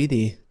ဓာကိုယ်၏သ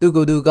ည်သူ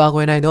ကိုယ်သူကာကွ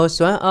ယ်နိုင်သော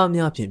စွမ်းအား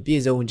များဖြင့်ပြ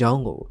ည့်စုံကြော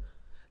င်းကို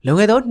လွန်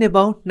ခဲ့သောနှစ်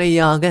ပေါင်း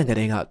200ခန့်က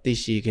တည်းကသိ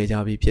ရှိခဲ့ကြ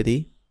ပြီဖြစ်သ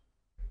ည်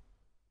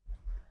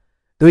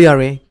တို့ရ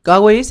တွင်ကာ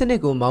ကွယ်ရေးစန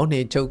စ်ကိုမောင်းနှ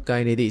င်ချုပ်ကို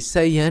င်နေသည့်ဆ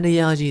က်ရန်တ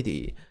ရားကြီးသ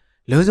ည်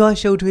လွန်စွာ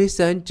ရှုပ်ထွေးစ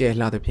မ်းကြယ်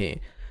လှသဖြင့်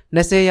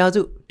20ရာ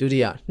စုဒုတိ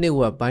ယနှစ်ဝ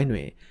က်ပိုင်းတွ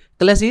င်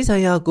ကလပ်စည်းဆို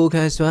င်ရာကို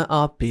ခံစွမ်း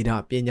အားဗေဒ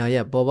ပညာရ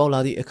ပ်ပေါ်ပေါက်လာ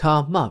သည့်အခါ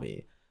မှပင်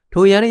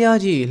ထိုရန်တရား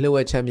ကြီးလှုပ်ဝ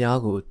က်ချက်များ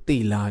ကိုသိ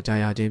လာကြ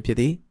ရခြင်းဖြစ်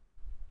သည်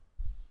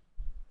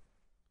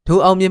ထို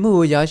အောင်မြင်မှု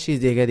ကိုရရှိ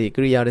စေခဲ့သည့်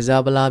ကိရိယာတ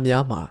စားပလား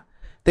များမှာ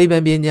သိပ္ပံ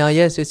ပညာရ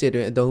ပ်စစ်စစ်တွ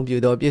င်အသုံးပြု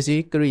သောပစ္စ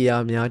ည်းကိရိယာ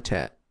များထ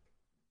က်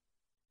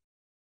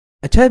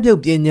အထက်ပြုတ်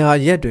ပညာ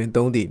ရပ်တွင်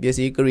သုံးသည့်ပစ္စ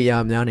ည်းကိရိယာ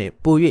များနှင့်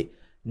ပို၍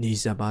နီး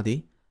စပ်ပါသည်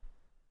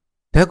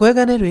ဓာတ်ခွဲခ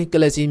န်းထဲတွင်က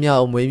လပ်စည်းများ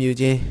အောင်မွေးမြူ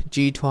ခြင်း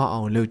ကြီးထွား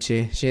အောင်လုပ်ခြ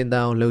င်းရှင်သ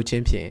န်အောင်လုပ်ခြ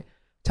င်းဖြင့်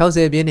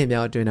60ပြည့်နှစ်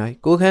များအတွင်း၌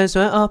ကိုခံစွ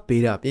မ်းအားဗေ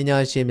ဒပညာ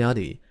ရှင်များ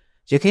သည်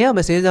ရခိုင်မ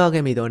စင်းစား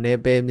ခဲ့မိသောနယ်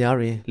ပယ်များ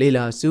တွင်လေ့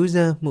လာစူးစ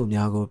မ်းမှု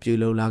များကိုပြု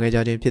လုပ်လာခဲ့ကြ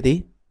ခြင်းဖြစ်သည်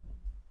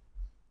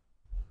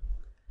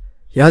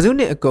ရာစု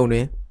နှစ်အကုန်တွ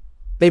င်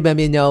သိပ္ပံ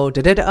ပညာကိုတ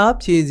ရက်တအား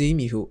ဖြည့်ဆည်း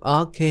မိဟု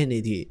အားခဲနေ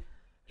သည့်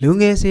လူ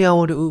ငယ်ဆရာဝ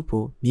န်တို့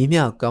ဖို့မြည်မြ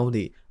ကောင်းသ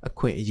ည့်အ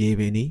ခွင့်အရေး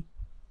ပင်သည်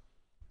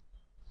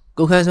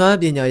ကိုခံစွမ်း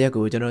ပညာရပ်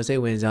ကိုကျွန်တော်စိ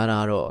တ်ဝင်စားတာ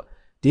တော့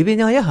ဒီပ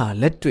ညာရပ်ဟာ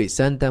လက်တွေ့စ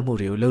မ်းသပ်မှု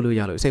တွေကိုလုပ်လို့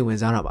ရလို့စိတ်ဝင်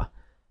စားတာပါ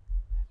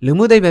လူ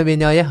မှုသိပ္ပံပ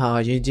ညာရပ်ဟာ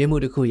ယဉ်ကျေးမှု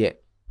တစ်ခုရဲ့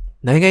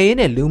နိုင်ငံရေး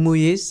နဲ့လူမှု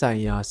ရေးဆို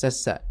င်ရာဆက်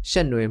ဆက်ရှ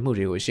က်နွယ်မှု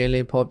တွေကိုရှင်းလ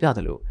င်းဖော်ပြသ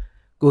လို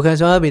ကိုခံ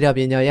စွမ်းဗေဒပ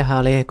ညာရပ်ဟာ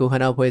လည်းကိုခ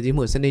န္ဓာဖွဲ့စည်း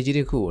မှုစနစ်ကြီးတ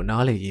စ်ခုကို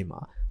နားလည်ရေးမှာ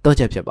တော့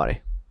ချက်ဖြစ်ပါတယ်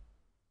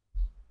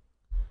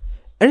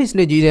အဲ့ဒီစန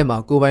စ်ကြီးထဲမှာ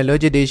ကိုယ်ပိုင်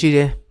logic တွေရှိတ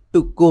ယ်သူ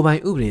ကိုယ်ပိုင်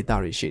ဥပဒေ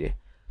သားတွေရှိတယ်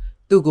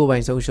သူကိုယ်ပို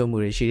င်ဆုံးရှုံးမှု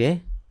တွေရှိတယ်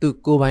သူ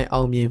ကိုယ်ပိုင်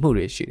အောင်မြင်မှု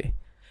တွေရှိတယ်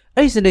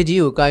အဲ့ဒီစနစ်ကြီး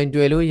ကိုကင်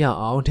တွယ်လို့ရ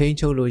အောင်ထိန်း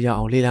ချုပ်လို့ရ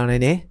အောင်လေ့လာနို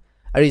င်တယ်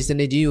အဲ့ဒီစန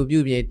စ်ကြီးကိုပြု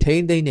ပြင်ထိ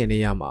န်းသိမ်းတဲ့နေ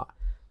ရာမှာ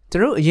ကျွ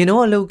န်တော်အရင်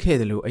တော့လုပ်ခဲ့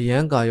တယ်လို့အရ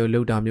န်ကာရောလု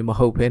ပ်တာမျိုးမ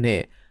ဟုတ်ဘဲ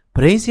နဲ့ဗ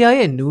ရိန်ဆရာ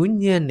ရဲ့နူး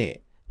ညံ့နဲ့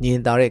ညင်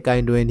သာတဲ့က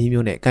င်တွယ်နည်း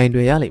မျိုးနဲ့ကင်တွ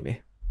ယ်ရလိမ့်မယ်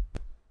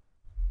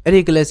အဲ့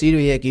ဒီကလပ်စီး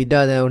တွေရဲ့ဂီတ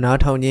သံကိုနား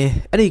ထောင်ခြင်း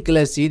အဲ့ဒီကလ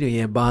ပ်စီးတွေ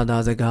ရဲ့ဘာသာ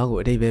စကားကို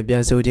အတိတ်ပဲပြ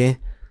န်ဆိုခြင်း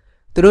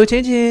သူတို့ချ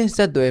င်းဆ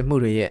က်သွယ်မှု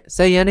တွေရဲ့စ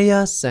ရန်တ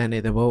ရားဆန်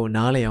တဲ့သဘောကို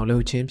နားလည်အောင်လု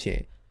ပ်ခြင်းဖြ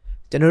င့်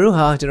ကျွန်တော်တို့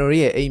ဟာကျွန်တော်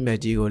ရဲ့အိမ်မက်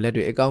ကြီးကိုလက်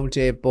တွေအကောင့်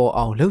ထဲပေါ်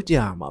အောင်လုပ်ကြ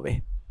ရမှာပဲ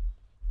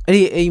အဲ့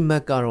ဒီအိမ်မ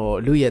က်ကတော့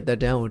လူရဲ့တက်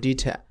တန်းကိုတိ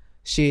ထက်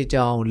ရှေး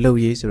ကြောင်လှုပ်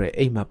ရေးဆိုတဲ့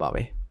အိမ်မက်ပါ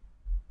ပဲ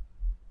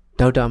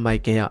ဒေါက်တာမို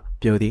က်ကယ်က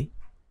ပြောသည်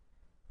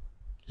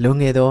လွန်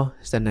ခဲ့သော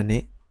12နှ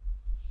စ်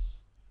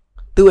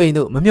သူ့အိမ်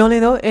သို့မမျှော်လ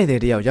င့်သောဧည့်သ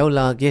ည်တစ်ယောက်ရောက်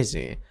လာခဲ့စ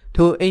ဉ်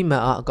ထိုအိမ်မ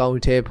က်အားအကောင့်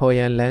ထဲပေါ်ရ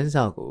န်လမ်း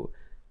စာကို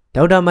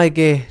ဒေါက်တာမိုက်က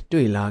ယ်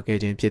တွေ့လာခဲ့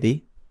ခြင်းဖြစ်သည်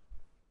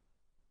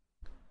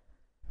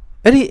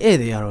အဲ့ဒီဧည့်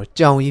သည်ကတော့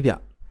ကြောင်ကြီးဗျ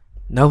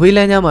နောက်ဘေးလ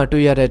မ်းကြားမှာ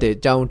တွေ့ရတတ်တဲ့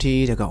ကြောင်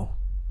ထီးတစ်ကောင်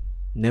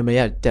နာမည်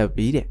ကတက်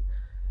ပြီးတဲ့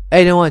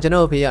အဲ့တုန်းကကျွန်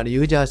တော်အဖေက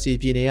ယူဂျာစီ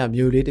ပြည်နယ်က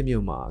မြို့လေးတစ်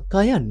မြို့မှာကာ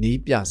ယနီး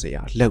ပြစ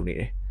ရာလုပ်နေ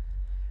တယ်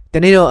တ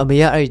နေ့တော့အမေ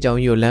ကအဲ့ဒီကြောင်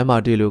ကြီးကိုလမ်းမှာ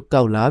တွေ့လို့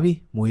ကောက်လာပြီး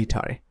မွေး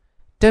ထားတယ်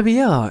တက်ပြီး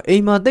ကအိ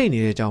မ်မှာတိတ်နေ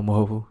တဲ့ကြောင်မ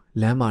ဟုတ်ဘူး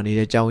လမ်းမှာနေ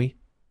တဲ့ကြောင်ကြီး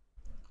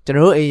ကျွန်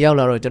တော်တို့အိမ်ရောက်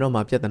လာတော့ကျွန်တော်မှ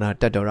ပြဿနာ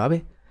တက်တော့တာပဲ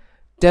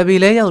တက်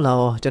ပြီးလဲရောက်လာ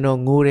တော့ကျွန်တော်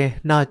ငိုတယ်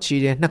နှာချီ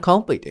တယ်နှာခေါ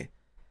င်းပိတ်တယ်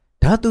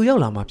ဒါသူရော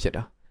က်လာမှဖြစ်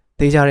တာ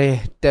တေးကြတယ်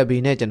တက်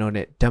ပြီးနဲ့ကျွန်တော်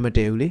နဲ့ဓာတ်မတ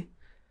ည့်ဘူးလေ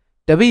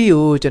တပည့်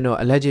ကိုကျွန်တော်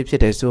အလက်ကြီးဖြ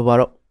စ်တယ်ဆိုပါ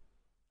တော့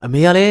အမေ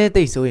ကလည်း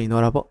တိတ်ဆိုးရင်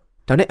သွားတာပေါ့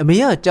ဒါနဲ့အမေ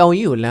ကကြောင်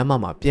ကြီးကိုလမ်း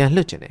မှာပြန်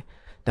လှုပ်ချင်တယ်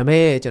ဒါပေ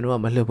မဲ့ကျွန်တော်က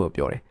မလှုပ်ဖို့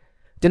ပြောတယ်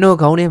ကျွန်တော်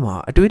ခေါင်းထဲမှာ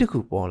အတွေးတစ်ခု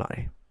ပေါ်လာတ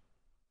ယ်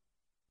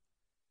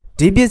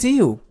ဒီပစ္စည်း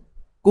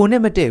ကို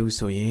နဲ့မတည့်ဘူး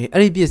ဆိုရင်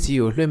အဲ့ဒီပစ္စည်း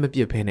ကိုလွှဲမပ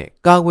စ်ဖဲနဲ့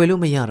ကာကွယ်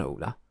လို့မရတော့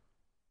ဘူးလား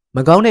မ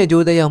ကောင်းတဲ့အ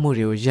ကျိုးသက်ရောက်မှု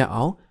တွေကိုရပ်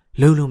အောင်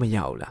လုပ်လို့မရ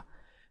ဘူးလား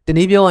တန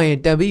ည်းပြောရရင်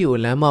တက်ပြီးကို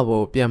လမ်းမ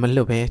ပေါ်ပြန်မ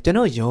လွတ်ပဲကျွန်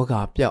တော်ယောဂ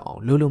ပြောက်အော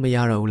င်လုပ်လို့မရ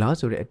တော့ဘူးလား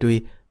ဆိုတဲ့အတွေး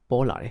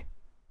ပေါ်လာတယ်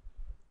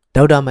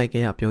ဒေါက်တာမိုက်က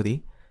ယ်ကပြောသည်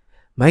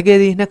မိုက်ကယ်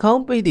သည်နှာခေါ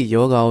င်းပိတ်သည့်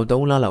ယောဂကို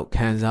3 လလောက်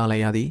ခံစားလို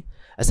က်ရသည်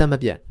အဆက်မ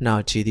ပြတ်နှာ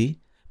ချီသည်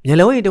မျက်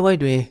လုံး၏တစ်ဝိုက်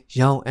တွင်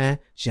ရောင်အန်း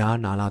ရာ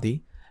နာလာသည်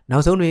နော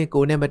က်ဆုံးတွင်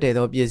ကိုယ်နှင့်မတည့်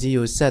သောပစ္စည်း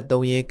ကိုဆက်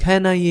သုံးရင်းခံ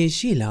နိုင်ရည်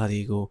ရှိလာသ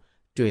ည်ကို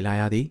တွေ့လာ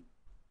ရသည်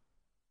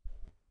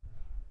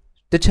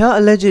တခြား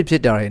allergic ဖြ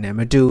စ်တာတွေနဲ့မ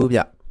တူဘူးဗျ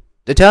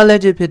တခြား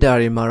allergic ဖြစ်တာ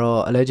တွေမှာ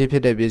တော့ allergic ဖြ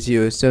စ်တဲ့ပစ္စည်း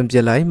ကိုစွန့်ပ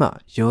စ်လိုက်မှ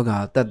ယောဂ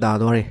တက်တာ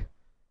သွားတယ်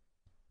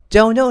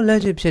ကြောင်ကြောင့်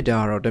allergic ဖြစ်တာ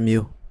တော့တစ်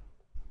မျိုး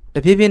တ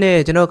ဖြည်းဖြည်းနဲ့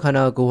ကျွန်တော်ခန္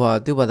ဓာကိုယ်ဟာ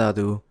သူ့ဘာသာ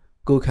သူ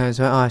ကိုယ်ခံ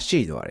စွမ်းအားရှိ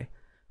သွားတယ်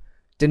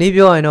တနည်း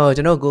ပြောရင်တော့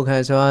ကျွန်တော်ကိုယ်ခံ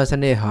စွမ်းအားစ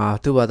နစ်ဟာ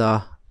သူ့ဘာသာ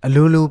အ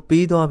လိုလို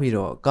ပြီးသွားပြီး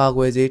တော့ကာ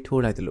ကွယ်ဆေး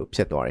ထိုးလိုက်တယ်လို့ဖြ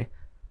စ်သွားတယ်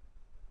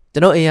ကျွ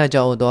န်တော်အိမ်ရ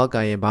ကြောင်သွားကြ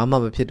ရင်ဘာမှ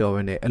မဖြစ်တော့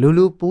ဘဲနဲ့အလို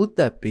လိုပူးသ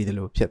က်ပြီးတယ်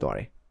လို့ဖြစ်သွားတ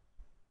ယ်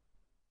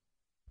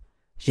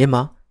ရင်းမ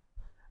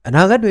အ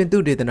နာဂတ်တွင်သူ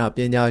တေသနပ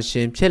ညာရှ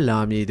င်ဖြစ်လာ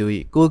မည်သူ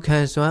၏ကိုယ်ခံ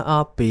စွမ်း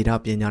အားဗေဒ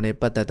ပညာနှင့်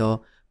ပတ်သက်သော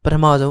ပထ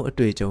မဆုံးအ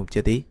တွေ့အကြုံဖြ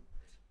စ်သည်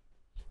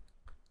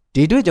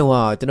ဒီတွေ့ကြုံက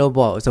ကျွန်တော်ဘ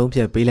ဝအဆုံးဖြ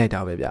တ်ပေးလိုက်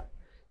တာပဲဗျ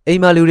အိ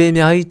မ်မှာလူတွေအ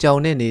များကြီးကြောင်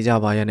နဲ့နေကြ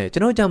ပါရဲ့နဲ့ကျွ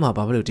န်တော်ကြမှာ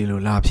ဘာဖြစ်လို့ဒီလို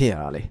လာဖြစ်ရ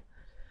တာလဲ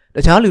တ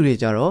ခြားလူတွေ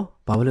ကြတော့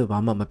ဘာဖြစ်လို့ဘာ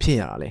မှမဖြစ်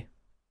ရတာလဲ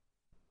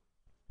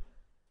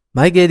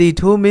မိုက်ကယ်သည်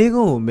ထိုမေး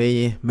ခွန်းကိုမေးရ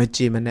င်မကြ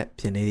ည်မနှက်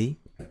ဖြစ်နေသည်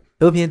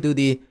တို့ဖြင့်သူ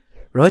သည်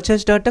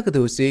Rochester တက္က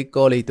သိုလ်ဆေး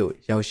ကောလိပ်သို့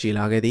ရောက်ရှိ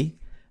လာခဲ့သည်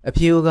အ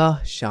ဖြေက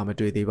ရှာမ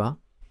တွေ့သေးပါ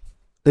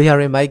တို့ရ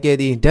ရင်မိုက်ကယ်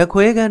သည်ဓာတ်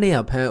ခွဲခန်းထဲက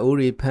ဖန်အိုး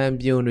တွေဖန်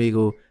ပြုံတွေ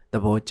ကိုသ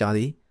ဘောကျသ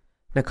ည်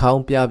နှာခေါ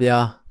င်းပြပြ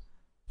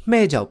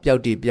မှဲ့ကြောက်ပျော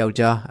က်တီပျောက်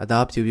ကြားအ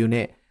သားဖြူဖြူ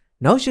နဲ့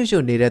နောက်ရွှွှွ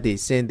နေတတ်သည့်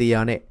စင်တီယာ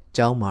နဲ့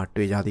ကျောင်းမှာ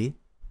တွေ့ကြသည်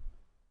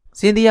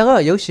စင်တီယာက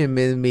ရုပ်ရှင်မ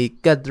င်းသမီး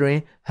ကက်သရ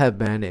င်းဟက်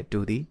ဘန်နဲ့တူ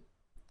သည်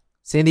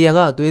စင်တီယာက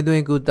သွေးသွ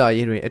င်းကုသ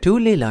ရေးတွင်အ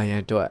ထူးလေ့လာရ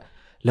န်အတွက်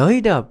လောဟိ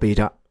တဗေ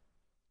ဒ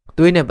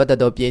သွေးနှင့်ပတ်သက်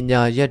သောပ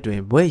ညာရပ်တွင်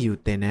ဘွဲ့ယူ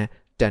သင်တန်း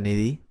တက်နေ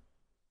သည်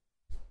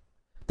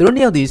သူတို့နှ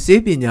စ်ယောက်သည်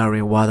ဆေးပညာတွ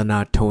င်ဝါသနာ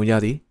ထုံကြ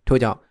သည်ထို့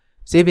ကြောင့်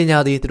ဆေးပညာ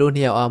သည်သူတို့နှ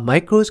စ်ယောက်အားမို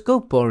က်ခရိုစကု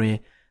ပ်ပေါ်တွင်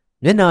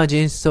မျက်နှာချ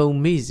င်းစုံ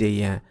မိစေ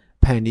ရန်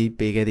ဖန်တီး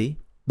ပေးခဲ့သည်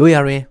တို့ရ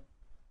တွင်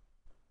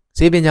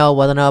ဆေးပညာ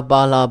ဝါသနာ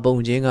ပါလာပုံ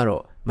ချင်းက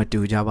တော့မတူ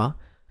ကြပါ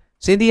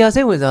စင်တီယာ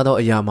စိတ်ဝင်စားသော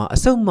အရာမှာအ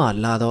ဆုတ်မှ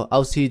လာသော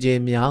အောက်ဆီဂျင်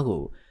များ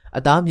ကိုအ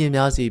သားမြင့်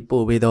များစီ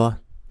ပို့ပေးသော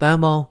တန်း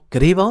ပေါင်းဂ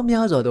ရေပေါင်း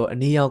များစွာသောအ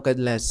နီရောင်ကက်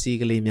လက်စီ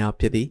ကလေးများ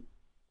ဖြစ်သည်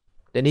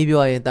တနည်း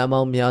ပြောရရင်တန်းပေါ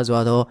င်းများစွာ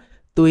သော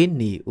သွေး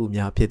နီဥ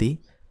များဖြစ်သည်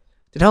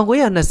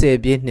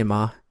1920ပြည့်နှစ်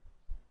မှာ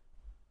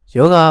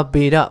ယောဂ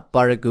ဗေဒ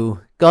ပါရဂူ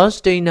ကာစ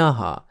တိနာ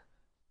ဟာ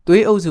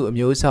သွေးအုပ်စုအ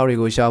မျိုးအစားတွေ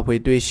ကိုရှာဖွေ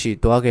တွေ့ရှိ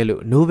သွားခဲ့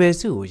လို့နိုဘယ်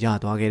ဆုကိုရ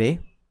သွားခဲ့တယ်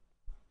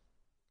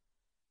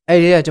အဲ့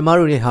ဒီကကျမ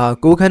တို့တွေဟာ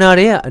ကိုယ်ခန္ဓာ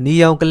တွေကအနီ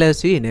ရောင်ကလပ်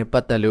စီးတွေနဲ့ပ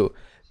တ်သက်လို့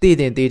သိ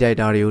တင်သိတိုက်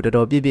တာတွေကိုတော်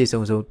တော်ပြည့်ပြည့်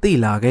စုံစုံသိ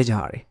လာခဲ့ကြ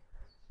ရတယ်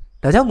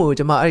ဒါကြောင့်မို့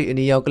ကျမအဲ့ဒီအ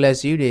နီရောင်ကလပ်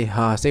စီးတွေ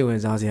ဟာစိတ်ဝင်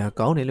စားစရာ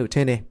ကောင်းတယ်လို့ထ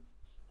င်တယ်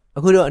အ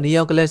ခုတော့အနီ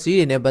ရောင်ကလပ်စီး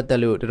တွေနဲ့ပတ်သက်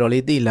လို့တော်တော်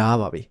လေးသိလာ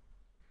ပါပြီ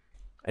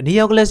အနီ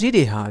ရောင်ကလပ်စီး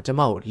တွေဟာကျ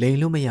မကိုလိန်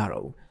လို့မရ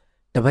တော့ဘူး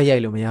တပတ်ရို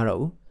က်လို့မရတော့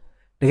ဘူး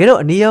တကယ်တော့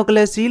အနီရောင်ကလ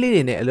ပ်စီးလေး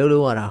တွေနဲ့အလုပ်လု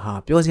ပ်ရတာဟာ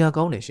ပျော်စရာ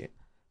ကောင်းတယ်ရှင်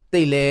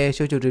သိလဲ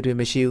ရှုပ်ရှုပ်ထွေးထွေး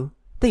မရှိဘူး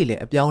သိလဲ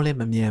အပြောင်းလဲ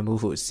မမြန်ဘူး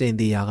ဟုစင်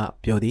တီယာက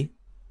ပြောသည်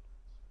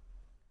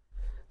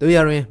တို့ရ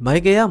ရင်မို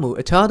က်ကယ်ရမူ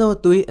အခြားသော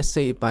သွေးအ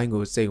စိတ်အပိုင်း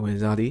ကိုစိတ်ဝင်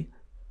စားသည်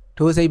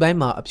ထိုအစိတ်ပိုင်း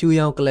မှာအဖြူ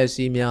ရောင်ကလပ်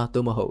စီးများ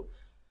သို့မဟုတ်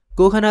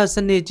ကိုခန္ဓာစ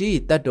နစ်ကြီး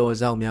တတ်တော်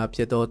ဆောင်များဖြ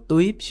စ်သော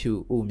သွေးဖြူ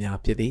ဥများ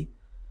ဖြစ်သည်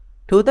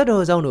ထိုတတ်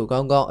တော်ဆောင်တို့ကော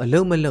င်းကောင်းအ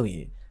လုံးမလုံးရ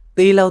င်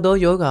သေလောက်သော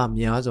ယောဂ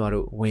များစွာ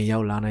တို့ဝင်ရော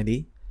က်လာနိုင်သ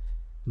ည်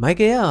မိုက်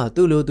ကယ်က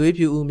သူ့လိုသွေး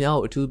ဖြူဥများ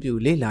ကိုအထူးပြု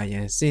လေ့လာရ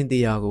န်စင်တီ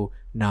ယာကို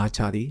နားချ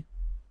သည်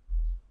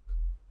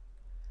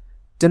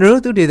ကျွန်တော်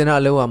တို့သူဒေသနာ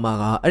အလုပ်အမှာ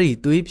ကအဲ့ဒီ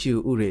သွေးဖြူ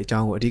ဥတွေအကြော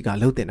င်းကိုအဓိက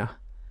လုပ်တင်တာ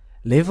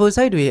လင်ဖို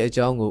ဆိုက်တွေရဲ့အ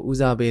ကြောင်းကိုဦး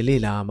စားပေး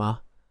လေ့လာမှာ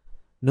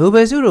နိုဘ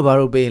ယ်ဆုတို့ဘာ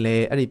လို့ပေးလဲ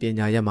အဲ့ဒီပ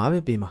ညာရပ်မှာပဲ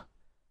ပေးမှာ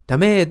ဒါ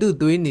မဲ့သူ့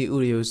သွေးနီဥ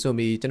တွေကိုစွန့်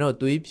ပြီးကျွန်တော်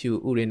သွေးဖြူ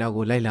ဥတွေနောက်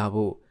ကိုလိုက်လာ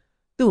ဖို့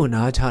သူ့ကို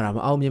နားချတာမ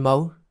အောင်မြင်ပါ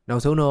ဘူးနော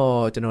က်ဆုံးတော့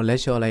ကျွန်တော်လက်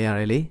လျှော့လိုက်ရ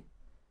တယ်လေ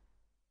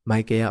မို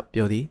က်ကယ်က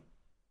ပြောသည်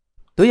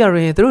တို့ရ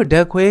ရင်သူတို့ဓာ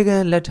တ်ခွဲခ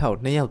န်းလက်ထောက်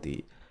2ယောက်သ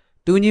ည်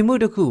တူညီမှု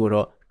တစ်ခုကို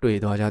တော့တွေ့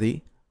သွားကြသည်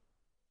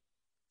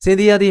စင်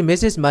တီယာသည်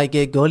Mrs.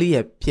 Michael Golly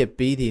ရဲ့ဖြစ်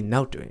ပြီးသည့်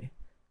နောက်တွင်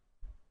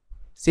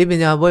စေပ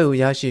ညာဘွဲ့ကို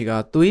ရရှိက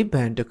သွေးဘ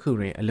ဏ်တစ်ခု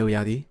တွင်အလုပ်ရ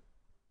သည်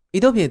ဤ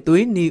သို့ဖြင့်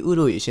သွေးနီဥ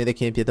တို့၏အရှင်သ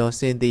ခင်ဖြစ်သော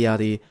စင်တီယာ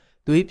သည်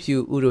သွေးဖြူ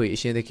ဥတို့၏အ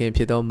ရှင်သခင်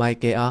ဖြစ်သောမိုက်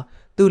ကယ်အား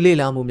သူလေ့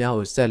လာမှုများ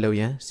ကိုဆက်လုပ်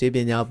ရန်စေပ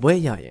ညာဘွဲ့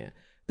ရရန်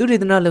သူဒေ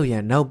သနာလုပ်ရ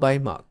န်နောက်ပို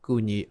င်းမှကူ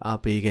ညီအား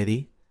ပေးခဲ့သ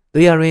ည်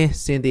တို့ရရင်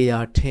စင်တီယာ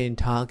ထင်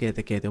ထားခဲ့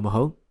တဲ့ကဲ့သို့မ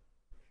ဟုတ်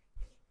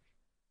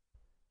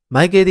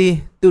မိုက်ကယ်သည်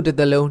သူ့တစ်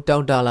သလုံးတော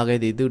င်းတလာခဲ့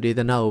သည့်သူဒေသ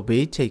နာကို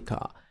ဘေးချိတ်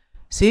ခါ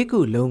ဆေးကု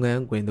လုပ်င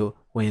န်းခွင်သို့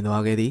ဝင်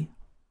သွားခဲ့သည်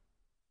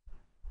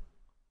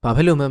ဘာဖြ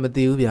စ်လို့မှမ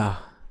သိဘူးဗျာ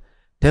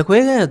ဓာတ်ခွဲ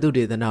ခန်းရဲ့သူ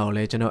ဒေသနာကိုလ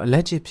ည်းကျွန်တော်အလ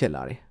က်ချစ်ဖြစ်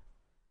လာတယ်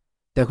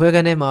ဓာတ်ခွဲခ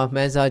န်းထဲမှာ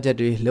မှန်းစားချက်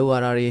တွေလိုရ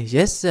တာတွေရ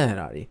က်ဆက်ရ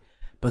တာတွေ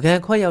ပကံ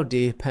ခွက်ရောက်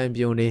တွေဖန်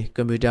ပြုံတွေ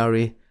ကွန်ပျူတာ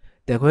တွေ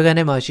ဓာတ်ခွဲခန်း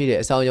ထဲမှာရှိတဲ့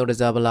အဆောင်ရောက်တ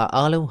စားပလာ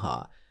အားလုံးဟာ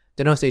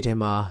ကျွန်တော်စိတ်ထဲ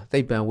မှာသိ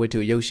ပ္ပံဝတ္ထု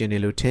ရုပ်ရှင်တွေ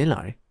လိုထင်လာ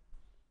တယ်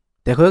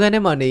ဓာတ်ခွဲခန်းထဲ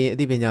မှာနေရင်အ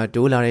သိပညာ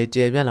တိုးလာတယ်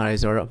ကျေပြန့်လာတယ်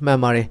ဆိုတော့မှန်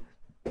ပါတယ်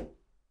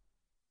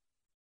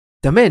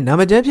ဒါမဲ့နာ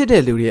မကျန်းဖြစ်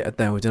တဲ့လူတွေရဲ့အ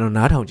တန်ကိုကျွန်တော်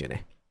နားထောင်ခြင်းတ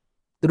ယ်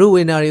သူတို့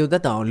ဝေနာတွေကို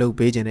သက်တောင်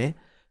လှုပ်ပေးခြင်းနဲ့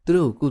သူ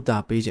တို့ကိုကုသ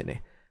ပေးခြင်း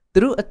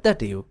နဲ့သူတို့အ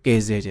သက်တွေကိုက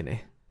ယ်ဆယ်ခြင်း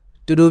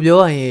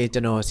နဲ့တူတူပြောရရင်ကျွ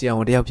န်တော်ဆရာဝ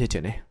န်တယောက်ဖြစ်ခြ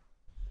င်းနဲ့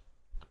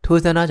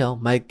ထိုဆန္ဒကြောင့်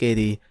မိုက်ကယ်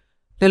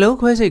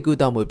သည်နှလုံးခွဲစိတ်ကု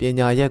သမှု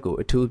ပညာရပ်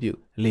ကိုအထူးပြု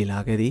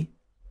လေ့လာခဲ့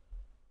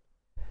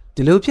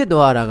သည်ဒီလိုဖြစ်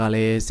သွားတာကလ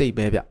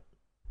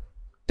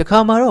ည်းစိတ်ပဲဗျတ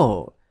ခါမှတော့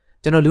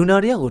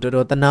ကျွန်တော်လူနာတယောက်ကိုတော်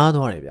တော်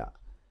တနာသွားတယ်ဗျ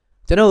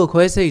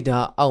ကျွန်တော်ခွဲစိတ်ဓာ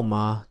တ်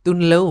အောက်မှာ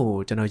သူ့နှလုံးကို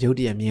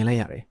ကျွန်တော်ရုတ်တရက်မြင်လိုက်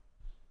ရတယ်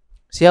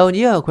ဆရာဝန်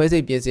ကြီးကခွဲစိ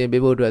တ်ပြင်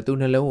ဆင်ပေးဖို့အတွက်သူ့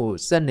နှလုံး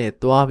ကိုစက်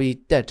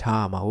နဲ့သွားပြီးတက်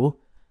ထားမှာဟုတ်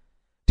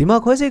ဒီ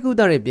မှာခွဲစိတ်ကု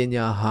သတဲ့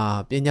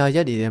ပညာဟာပညာ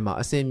ရပ်တွေထဲ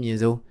မှာအဆင့်မြ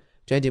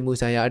င့်ဆုံးကျွမ်းကျင်မှု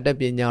ဆိုင်ရာအ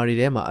တတ်ပညာ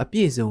တွေထဲမှာ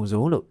အပြည့်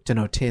စုံဆုံးလို့ကျွန်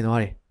တော်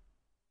ထင်သွားတယ်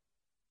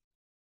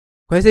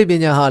ခွဲစိတ်ပ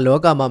ညာဟာ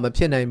လောကမှာမ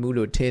ဖြစ်နိုင်ဘူး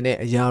လို့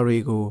ထင်တဲ့အရာတွေ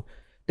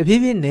ကိုတဖြ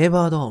ည်းဖြည်း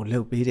နှဲပါတော့အောင်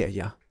လုပ်ပေးတဲ့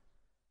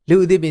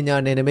အရာလူအသိ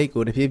ပညာနယ်နိမိတ်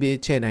ကိုတဖြည်းဖြည်း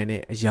ချဲ့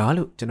နိုင်တဲ့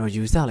အရာလို့ကျွန်တော်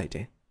ယူဆလိုက်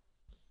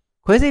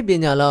တယ်ခွဲစိတ်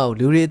ပညာလောက်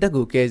လူတွေအ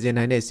သက်ကိုကယ်ဆယ်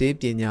နိုင်တဲ့စေ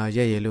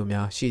ပညာရဲ့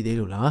ရလို့များရှိ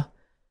သေးလို့လား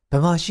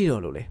ဘယ်မှာ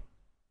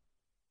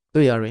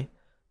ရှိတော့လို့လဲတွေ့ရ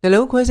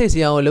ရင်နှလုံးခွဲစိတ်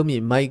ဆရာဝန်လုံးမြ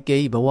င့်မိုက်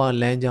ကယ်ဘ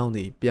ဝလမ်းကြောင်း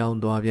သည်ပြောင်း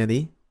သွားပြန်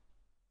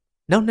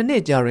သည်နောက်နှစ်နှ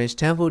စ်ကြာရင်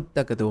စတန်ဖို့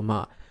တက္က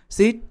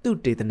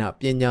သိုလ်မှစေတုတေသ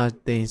နပညာ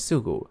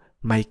သင်ဆုကို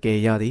မိုက်ကယ်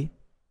ရသည်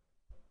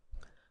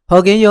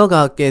ဟော်ကင်းယောဂ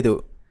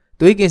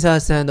ကဲ့သို့သွေးကင်ဆာ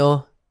ဆန်သော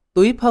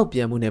သွေး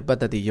ဖောက်ပြန်မှုနှင့်ပတ်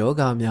သက်သည့်ယော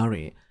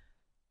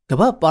ဂများတွင်ကမ္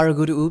ဘာပါ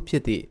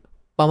ရဂူတူဖြစ်သ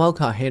ည့်ပါမောက္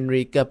ခဟင်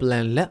နရီကပလ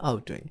န်လက်အော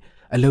က်တွင်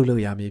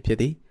အလုပ်လုပ်ရ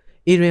မည်ဖြစ်သည်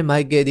ဤတွင်မို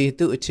က်ကယ်သည်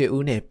သူ့အ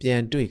ခြေဦးနှင့်ပြ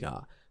န်တွေ့ကာ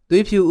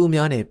သွေး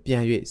ဖြူဦးများနှင့်ပြ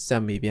န်၍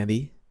ဆက်မိပြန်သ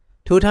ည်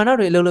ထိုဌာန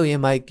တွင်အလုပ်လုပ်ရ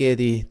င်းမိုက်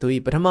ကယ်သည်သူ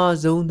၏ပထ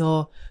မဆုံးသော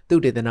သု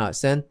တေသန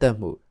စမ်း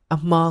သပ်မှု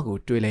အမှားကို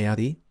တွေ့လိုက်ရ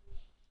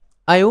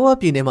သည်အိုင်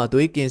အိုဝါပြည်နယ်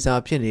မှာသွေးကင်ဆာ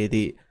ဖြစ်နေ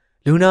သည့်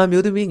လူနာ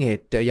မျိုးသမီးငယ်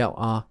တစ်ယောက်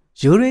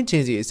အားရိုးရ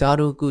င်းချင်းစီအစား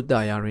ထိုးကု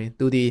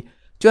သရာတွင်သူသည်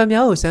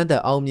ကြွက်များကိုစမ်း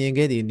သပ်အောင်မြင်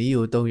ခဲ့သည့်န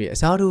ည်းကိုသုံး၍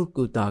အစားထိုး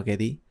ကုသခဲ့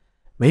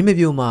သည်မိမ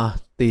ပြို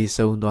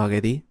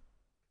မှာသေဆုံးသွားခဲ့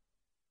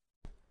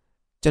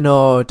သည်ကျွန်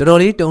တော်တော်တော်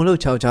လေးတုန်လှုပ်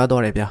ခြောက်ခြား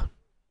သွားတယ်ဗျာ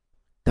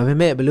ဒါပေ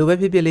မဲ့ဘယ်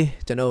လိုပဲဖြစ်ဖြစ်လေး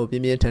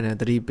ကျွန်တော်ပြင်းပြင်းထန်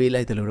ထန်သတိ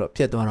ပေးလိုက်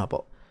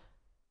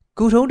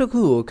တယ်လို့တော့ဖြစ်သွားတာပေါ့ကုထုံးတစ်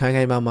ခုကိုခိုင်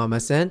ခိုင်မာမာမ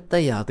စမ်း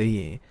တက်ရသေးရ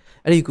င်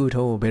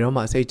အဲ့ဒီကုထုံးကို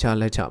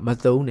ဘယ်တော့မှစိတ်ချလက်ချ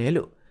မသုံးနဲ့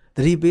လို့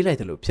သတိပေး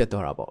လိုက်တယ်လို့ဖြစ်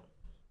သွားတာပေါ့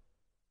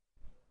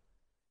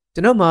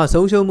ကျွန်တော်မှာ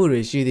ဆုံးရှုံးမှု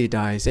တွေရှိသည့်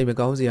တိုင်စိတ်မ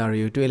ကောင်း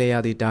စရာတွေကိုတွေ့လိုက်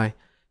ရသည့်တိုင်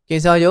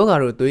ကင်ဆာယောဂါ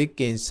တို့သွေး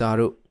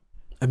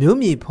ကင်ဆာတို့အ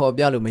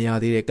မျိုးမြည်ဖော်ပြလို့မ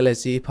ရသေးတဲ့က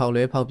လပ်စီဖောက်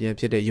လွဲဖောက်ပြန်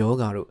ဖြစ်တဲ့ယော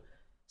ဂါတို့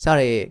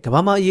စတဲ့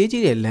ကမ္ဘာမှာအရေး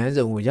ကြီးတဲ့လ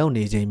မ်းစုံကိုရောက်နေ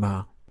ချိန်မှာ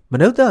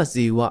မနုဿ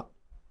ဇီ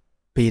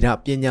ဝဗေဒ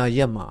ပညာရ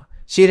ပ်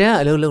မှာရှေ့တ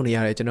န်းအလုပ်လုပ်နေ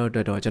ရတဲ့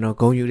ကျွန်တော်တို့တော့ကျွန်တော်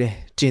ဂုဏ်ယူ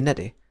တယ်ကျင့်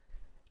တတ်တယ်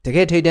တက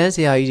ယ်ထိတ်တန်း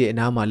ဆရာကြီးတွေ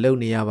အနား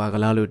မှာလုပ်နေရပါ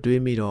ကလားလို့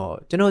တွေးမိတော့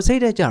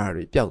ကျွန်တော်စိတ်သက်ကြတာ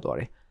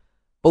တွေပျောက်သွားတယ်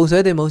ပုံဆွဲ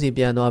တဲ့မုံစီ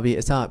ပြန်သွားပြီး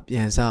အစပြ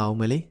န်စအောင်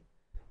မလေး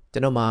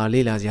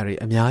ကျွန်တော်မှလေ့လာစရာတွေ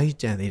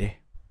အများကြီးကြံသေးတယ်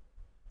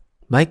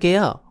မိုက်ကယ်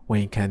ကဝ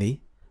န်ခံ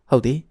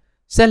သည်ဟုတ်သည်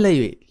ဆက်လက်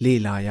၍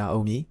လေ့လာရ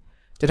အောင်မည်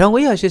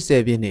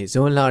1980ပြ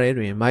ည့်နှစ်ဇွန်လထဲ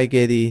တွင်မိုက်က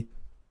ယ်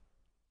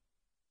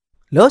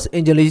သည်လော့စ်အ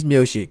န်ဂျလိစ်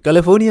မြို့ရှိ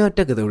ကယ်လီဖိုးနီးယားတ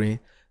က္ကသိုလ်တွင်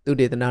သူ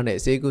တေသနနှ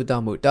င့်ဆေးကု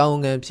သမှုတာ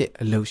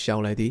ဝန်ခံဖြစ်အလုပ်ရှော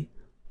င်လိုက်သည်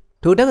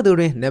ထိုတက္ကသိုလ်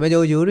တွင်နာ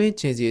မည်ကျော်ရိုးရင်း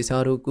ချင်းစီအ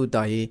စားထိုးကုသ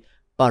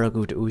ရေးပါရ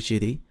ဂူတူ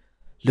ရှိသည်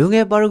လူ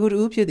ငယ်ပါရဂူတူ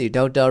ဖြစ်သည့်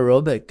ဒေါက်တာရော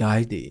ဘတ်ဂို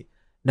င်းသည်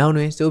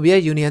နောက်တွင်ဆိုဗီ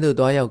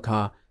ယက်ယူနီယံသို့တွားရောက်ခါ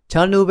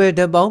ချာနို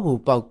ဘယ်ဓာတ်ပေါင်းမှု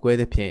ပောက်ကွဲ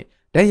သဖြင့်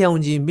ဓာတ်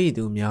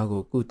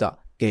ရောင်ကြီးမိသူများကိုကု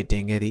သကယ်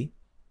တင်ခဲ့သည်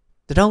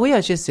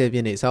1980ပြ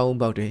ည့်နှစ်ဆော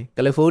င်းဦးပေါက်တွင်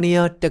ကယ်လီဖိုးနီး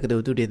ယားတက္ကသို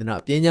လ်သုတေသန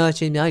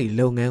ပညာရှင်များ၏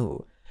လုပ်ငန်း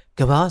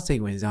ကိုကမ္ဘာစိ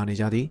တ်ဝင်စားနေ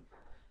ကြသည်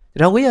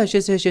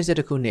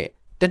1980ခုနှစ်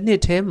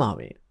တစ်နှစ်ထဲမှာ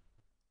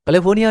ပင်ကယ်လီ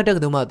ဖိုးနီးယားတက္က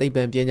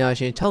သိုလ်မှသိပ္ပံပညာ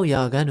ရှင်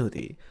600ခန်းတို့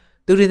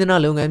သည်သုတေသ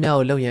နလုပ်င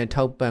န်းများကိုလုပ်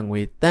ရန်ထောက်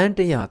ပံ့ငွေတန်း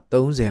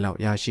130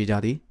လောက်ရ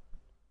ရှိကြသည်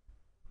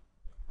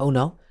။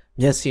အုံနောက်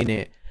မျက်စိနှ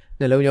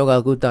င့်နှလုံးရောဂါ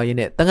ကုသရေး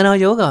နှင့်တန်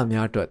ခါးရောဂါ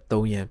များ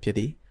အတွက်သုံးရန်ဖြစ်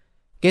သည်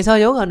။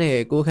ကင်ဆာရောဂါနှ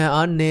င့်ကိုယ်ခံ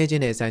အားန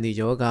ည်းခြင်းနှင့်ဆိုင်သည့်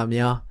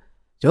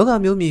ရောဂါများယော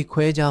ဂမျိုးမီ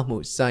ခွဲခြားမှု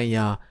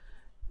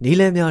ဆိုင်ရာန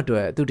ည်းလမ်းများအတွ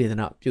က်သုတေ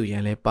သနပြုရ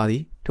န်လည်းပါ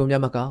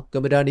သည်ထို့များမ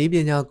ကကွန်ပျူတာနည်း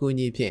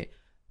ပညာကူညီဖြင့်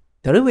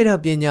ဓာတုဗေ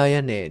ဒပညာ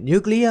ရပ်နှင့်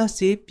နျူကလ িয়ার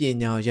ဆေးပ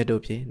ညာ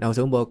ရပ်တို့ဖြင့်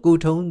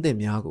နောက်ဆုံးပေါ်ကုထုံးသစ်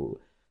များ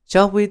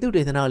ကိုရှာ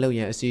ဖွေသုတေသနလုပ်ရ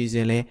န်အစီအ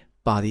စဉ်လ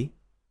ည်းပါသည်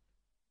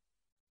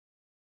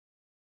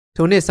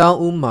ထိုနှစ်ဆော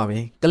င်းဦးမှာ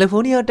ပင်ကယ်လီ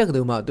ဖိုးနီးယားတက္က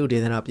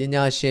သိုလ်မှသုတေသနပ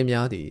ညာရှင်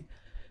များ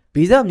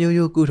သည်ဗီဇ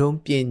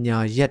မျိုးရိုးကုထုံးပညာ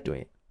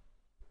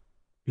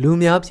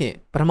ရပ်တွင်လူများဖြင့်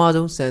ပထ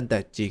မဆုံးစမ်းသ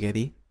ပ်ကြည့်ခဲ့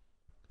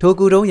သည်ထို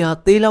ကုထုံးရာ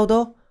သေ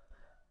လောက်သော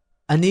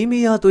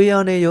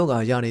အနီမီယာသွေးအားနည်း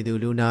ယောဂါရနေသူ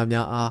လူနာ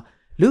များ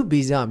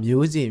အားလူဗီဇ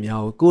မျိုးစေ့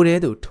များကိုကိုယ်ထဲ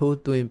သို့ထိုး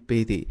သွ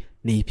င်းပေးသည့်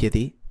နည်းဖြစ်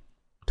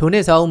သည်ထိုနှ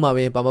စ်ဆောင်းဦးမှာပ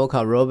င်ပါမောက္ခ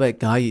ရောဘတ်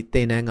ဂိုင်း၏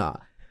သင်တန်းက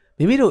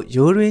မိမိတို့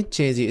ရိုးရင်းချ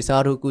င်းစီအ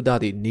စားထိုးကုသ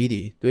သည့်နည်း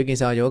သည်သွေးကင်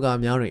ဆာ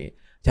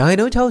ယောဂါများတွင်ရာခိုင်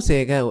နှုန်း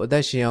60ခန့်ကိုအ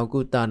သက်ရှင်အောင်ကု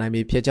သနိုင်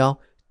မည်ဖြစ်ကြောင်း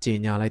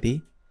ကြေညာလိုက်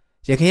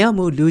သည်ရခိုင်ရ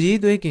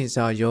မှုလူကြီးသွေးကင်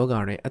ဆာ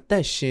ယောဂါတွင်အ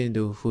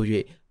သက်ရှင်သူဟူ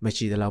၍မရှိ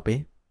သလောက်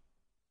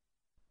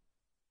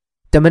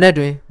ပင်တမနက်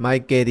တွင်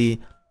မိုက်ကယ်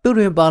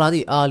သည်သူတွင်ပါလာသ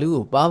ည့်အာလူး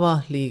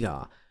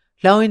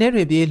ကိုပါပါလှီးကာလှောင်ရင်ထဲတွ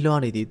င်ပြေး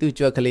လွှားနေသည့်သူ့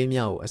ကြွက်က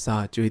လေးများကို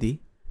အစာကျွေး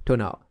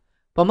သည်ထို့နောက်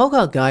ပမောက္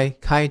ခဂို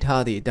င်းခို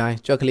င်းထားသည့်အတို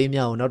င်းကြွက်ကလေး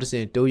များကိုနောက်တစ်ဆ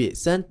င့်တိုး၍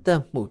စမ်း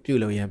သပ်မှု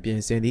ပြုလုပ်ရန်ပြင်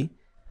ဆင်သည်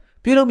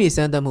ပြုလုပ်မည့်စ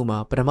မ်းသပ်မှုမှာ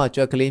ပထ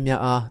မကြွက်ကလေးများ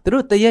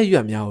အားသူတို့တ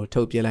ရက်ရွက်များကို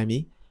ထုတ်ပြလိုက်မ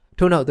ည်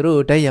ထို့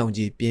နောက်သူတို့ဓာတ်ရောင်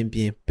ကြီးပြ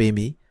င်းပေး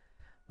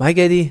မည်မ မိုက်က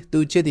ယ်သည်သူ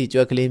ချစ်သည့်ကြွ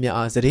က်ကလေးများ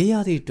အားစရေရ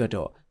သည့်အတွက်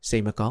တော့စိ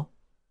တ်မကောင်း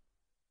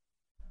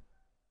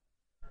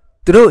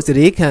သူတို့စ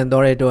ရေခံ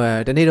တော်တဲ့အတွက်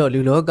တနေ့တော့လူ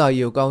လောက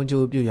ကြီးကိုကောင်း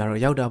ကျိုးပြုရတော့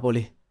ရောက်တာပေါ့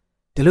လေ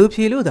ဒီလို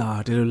ဖြေလို့သာ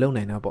ဒီလိုလုပ်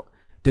နိုင်တာပေါ့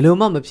ဒီလို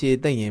မှမဖြေ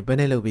သိမ့်ရင်ဘယ်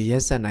နဲ့လုပ်ပြီးရ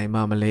က်ဆက်နိုင်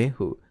မှာမလဲ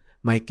ဟု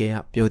မိုက်ကယ်က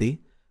ပြောသည်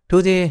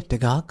ထို့ချင်းတ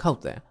ကားခောက်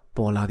တံ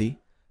ပေါ်လာသည်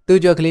သူ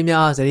ကြွက်ကလေး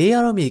များစရေရ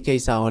တော့မည်ကိ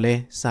စ္စကိုလ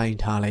ည်းစိုင်း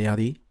ထားလိုက်ရ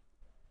သည်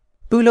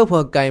သူ့လုပ်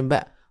ဖို့ကင်ဘ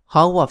တ်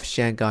ဟောင်းဝတ်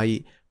ရှန်ကာ၏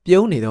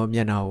ပြုံးနေသောမျ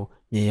က်နှာကို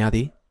မြင်ရသ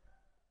ည်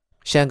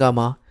ရှန်ကာ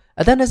မှာ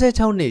အသက်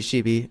26နှစ်ရှိ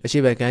ပြီးအရှိ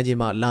ဘကန်းကြီး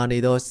မှလာနေ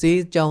သော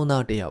စေးကျောင်း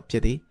သားတစ်ယောက်ဖြ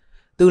စ်သည်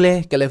သူလ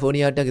ည်းကယ်လီဖိုး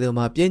နီးယားတက္ကသိုလ်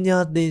မှပညာ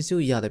သင်ဆု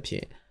ရသဖြ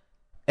င့်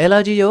အလာ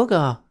ဂျီယော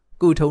ဂါ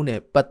ကုထုံးနှ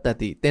င့်ပတ်သက်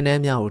သည့်သင်တ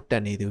န်းများကိုတ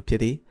က်နေသူဖြ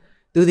စ်သည်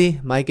သူသည်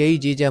မိုက်ကယ်၏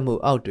ကြီးကြပ်မှု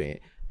အောက်တွင်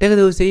တက္က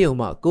သိုလ်ဆေးရုံ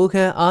မှကို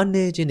ခံအားန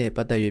ည်းခြင်းနှင့်ပ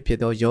တ်သက်၍ဖြစ်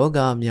သောယော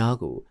ဂါများ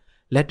ကို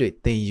လက်တွေ့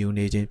သင်ယူ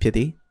နေခြင်းဖြစ်သ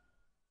ည်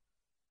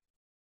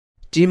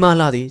ကြီးမား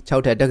လာသည့်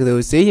6ထပ်တက္ကသို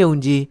လ်ဆေးရုံ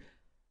ကြီး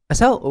အ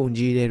ဆောက်အုံ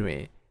ကြီးထဲတွ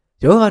င်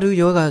ယောဂါထု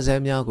ယောဂါဇ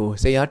မ်းများကို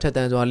ဆရာထက်သ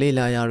န်စွာလေ့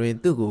လာရာတွင်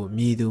သူ့ကို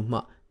မြည်သူမှ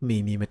မိ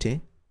မိမထင်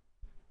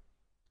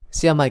ဆ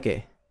ရာမိုက်ကယ်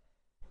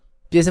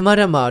ပြင်စမ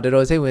တက်မှာတော်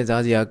တော်စိတ်ဝင်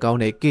စားစရာကောင်း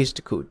တဲ့ case တ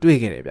စ်ခုတွေ့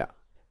ခဲ့တယ်ဗျ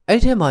အဲ့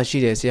ထက်မှရှိ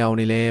တဲ့ဆရာဝန်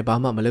တွေလည်းဘာ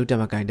မှမလုပ်တတ်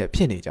မကိုင်းတဲ့ဖြ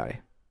စ်နေကြတယ်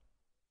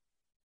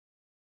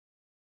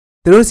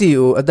သူတို့စီ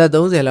ကိုအသက်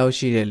30လောက်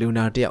ရှိတဲ့လူ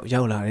နာတစ်ယောက်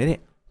ရောက်လာတယ်တဲ့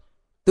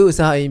သူ့အ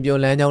စာအိမ်ပြုံ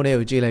လမ်းကြောင်းထဲ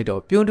ကိုကြည့်လိုက်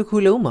တော့ပြုံတစ်ခု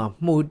လုံးမှာ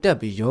မှုတက်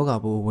ပြီးယောဂါ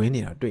ပိုးဝင်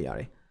နေတာတွေ့ရ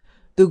တယ်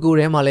သူ့ကိုယ်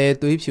ထဲမှာလည်း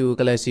သွေးဖြူ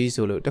ကလပ်စီ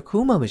ဆိုလို့တခု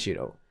မှမရှိ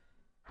တော့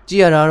ကြ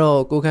ည့်ရတာတော့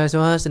ကိုခံစွ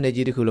မ်းစနစ်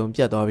ကြီးတစ်ခုလုံး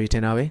ပြတ်သွားပြီထ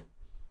င်တာပဲ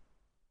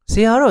ဆ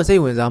ရာတော့စိ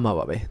တ်ဝင်စားမှာ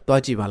ပါပဲ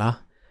သွားကြည့်ပါလား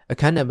အ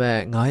ခန်းနံပါတ်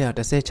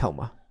916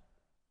မှာ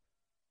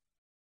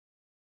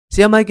ဆ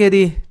ရာမိုက်ကယ်သ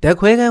ည်ဓာတ်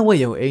ခွဲခန်းဝတ်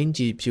ရုံအင်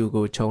ဂျီဖြူ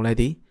ကိုခြုံလိုက်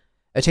သည်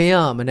အချိန်က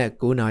မနက်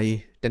9နာရီ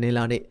တနင်္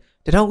လာနေ့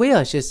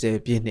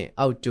1980ပြည့်နှစ်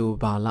အောက်တို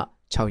ဘာလ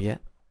6ရက်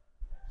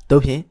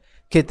တို့ဖြင့်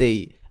ခေတ်သ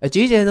ည့်အ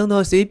ကြီးကျယ်ဆုံး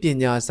သောဆေးပ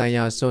ညာဆိုင်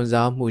ရာစွန့်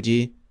စားမှု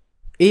ကြီး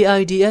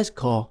AIDS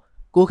ခေါ်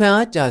ကိုခံ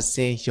အားကျဆ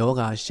င်းယော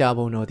ဂါရှာ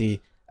ပုံတော်သည်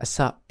အစ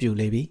ပြု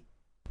လေပြီ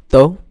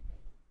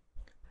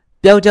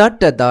3ပျောက်ကြား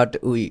တက်သား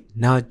တူ၏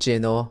နာကျင်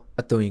သော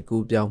အသွင်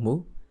ကူးပြောင်းမှု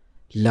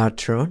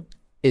Latron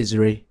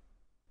Israel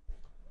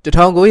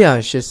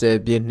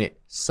 1980ပြည့်နှစ်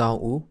စောင်း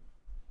ဦး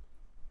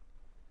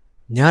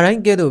ညတို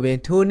င်းကဲ့သို့ပင်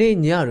ထိုနေ့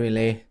ညတွင်လ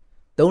ည်း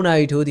3နာ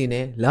ရီထိုးသည်နှ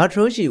င့်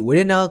Latron ရှိဝေ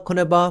ဒနာ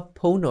9ပါး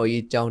ဖုံးတော်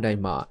၏ကြောင်းတို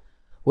င်းမှ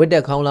ဝတ်တ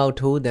က်ခေါင်းလောက်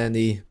ထိုးတန်သ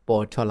ည်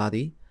ပေါ်ထွက်လာသ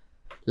ည်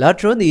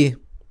Latron သည်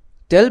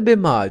တယ်ဘစ်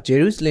မှဂျေ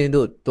ရုဆလင်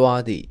သို့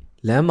တွားသည့်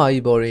လမ်းမ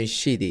ကြီးပေါ်တွင်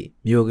ရှိသည့်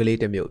မြို့ကလေး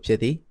တစ်မြို့ဖြစ်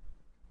သည်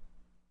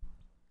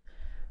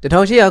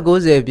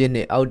1890ပြည့်နှ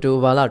စ်အောက်တို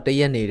ဘာလ1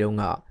ရက်နေ့တုန်း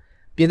က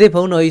ပြင်သစ်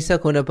ဘုံတော်၏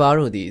18ပါး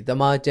တို့သည်တ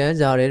မန်ကျမ်း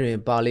စာထဲတွင်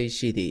ပါလိ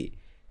ရှိသည့်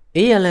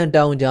အေးရလန်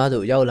တောင်ကြား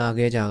သို့ရောက်လာ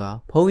ခဲ့ကြက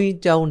ဘုံကြီး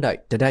ကျောင်းတိုက်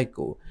တတိုက်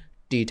ကို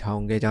တီထော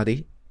င်ခဲ့ကြသ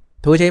ည်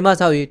ထိုချိန်မှ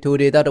ဆောက်၍ထို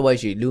ဒေသတစ်ဝိုက်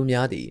ရှိလူ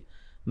များသည်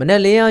မန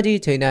က်လင်းအားကြီး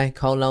ချိန်တိုင်း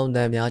ခေါင်းလောင်းတ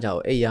န်းများကြော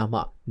င့်အိယာမှ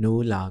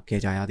နိုးလာ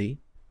ခဲ့ကြရသည်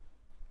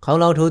ခေါ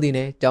င်းလောင်းထိုးသည်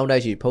နှင့်ကျောင်းတို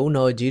က်ရှိဘုံ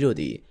တော်ကြီးတို့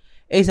သည်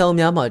အိမ်ဆောင်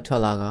များမှထွ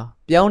က်လာက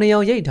ပြောင်းနေအော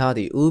င်ရိတ်ထားသ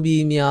ည့်ဦး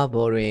ပြီးများ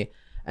ပေါ်တွင်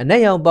အန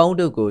က်ရောင်ပေါင်း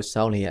တို့ကို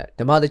စောင်းလျက်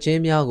ဓမ္မသချ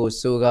င်းများကို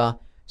ဆိုကာ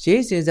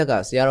ရှေးစင်ဆက်က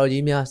ဆရာတော်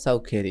ကြီးများစော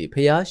က်ခဲ့သည့်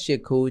ဖျားရှိ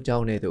ခိုးကျော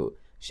င်းထဲသို့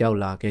ရောက်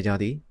လာခဲ့ကြ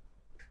သည်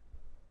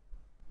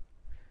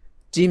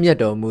ကြီးမြတ်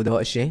တော်မူသော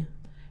အရှင်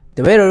တ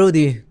ပည့်တော်တို့သ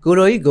ည်ကို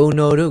တော်၏ဂုဏ်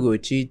တော်တို့ကို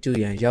ချီးကျူး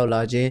ရန်ရောက်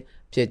လာခြင်း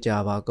ဖြစ်ကြ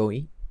ပါကုန်၏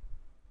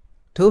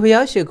ထို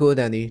ဖျားရှိခိုး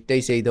တန်သည်တိ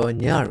တ်ဆိတ်သော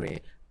ညတွင်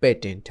ပဲ့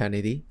တင်ထန်နေ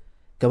သည်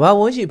ကဘာဝ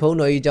န်းရှိဘုံ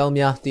တော်၏ကျောင်း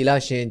များသီလ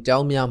ရှင်ကျော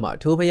င်းများမှ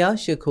ထိုဖျား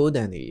ရှိခိုးတ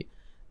န်သည်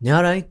ည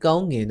တိုင်းကော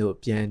င်းငင်သို့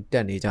ပြန်တ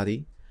က်နေကြသ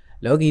ည်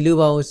လောကီလူ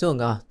ပေါင်းစွန့်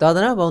ကာသာသ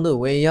နာပေါင်းသို့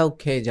ဝင်ရောက်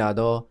ခဲ့ကြ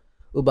သော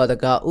ဥပါဒ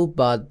ကဥ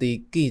ပါတိ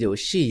ကိတို့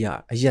ရှိရာ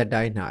အရက်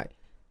တိုင်း၌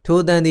ထို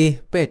တန်သည်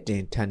ပဲ့တ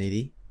င်ထန်နေသ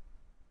ည်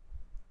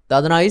သာ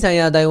သနာရေးဆိုင်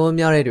ရာတိုင်ဝန်း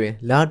များတွင်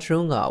လာထရွ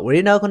န်းကဝေ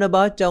ဒနာ9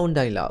ပါးကျောင်း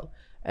တိုင်းလောက်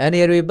အန်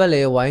ရတွေပတ်လ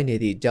ည်ဝိုင်းနေ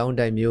သည့်ကျောင်း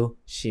တိုင်းမျိုး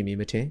ရှိမည်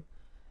မထင်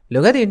လွ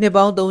န်ခဲ့သည့်နှစ်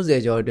ပေါင်း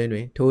30ကျော်အတွင်းတွ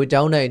င်ထို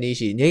ကျောင်းတိုင်းနည်း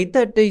ရှိငြိမ်သ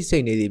က်တိတ်ဆိ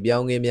တ်နေသည့်ပြော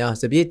င်းငင်းများ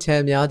စပြည့်ချ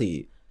မ်းများသည်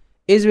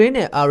အစ္စရေး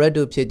နှင့်အာရက်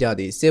တို့ဖြစ်ကြ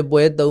သည့်စစ်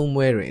ပွဲ3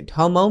ပွဲတွင်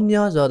ထောင်ပေါင်း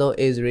များစွာသော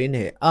အစ္စရေး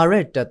နှင့်အာရ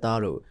က်တပ်သား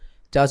တို့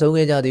ကြာဆုံး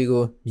ခဲ့ကြသည်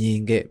ကိုမြ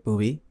င်ခဲ့ပူ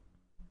ပြီ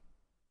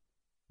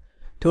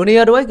ထိုနေ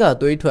ရာတစ်ဝိုက်က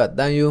သွေးထွက်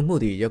တန်ယိုမှု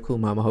သည်ယခု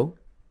မှမဟုတ်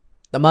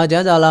တမန်ကျ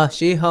မ်းစာလာ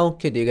ရှေးဟောင်း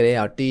ခေတ်တွေကလေး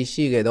ဟာတည်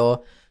ရှိခဲ့သော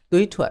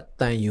သွေးထွက်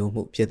တန်ယို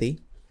မှုဖြစ်သည်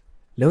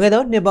လွန်ခဲ့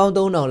သောနှစ်ပေါင်း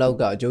3000လောက်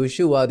ကဂျို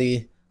ရှုဝါသည်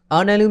အာ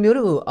နယ်လူမျိုး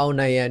တို့ကိုအောင်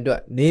နိုင်ရန်အတွ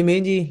က်နေမ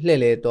င်းကြီးလှ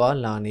ည့်လည်သွား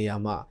လာနေရ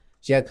မှ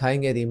ရက်ခိုင်း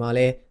ခဲ့သည်မှာလ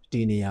ည်း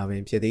ဒီနေရာပ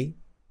င်ဖြစ်သည်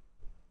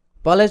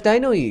ပါလက်စတို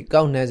င်းတို့၏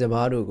ကောက်နှံစ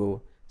ပါးတို့ကို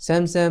ဆ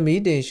မ်ဆန်မီ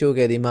တင်ရှို့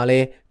ခဲ့သည်မှာလ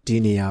ည်းဒီ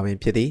နေရာပင်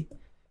ဖြစ်သည်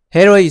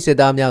ဟဲရို၏စစ်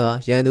သားများက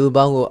ရန်သူ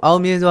ပေါင်းကိုအော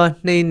င်မြင်စွာ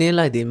နှိမ်နင်း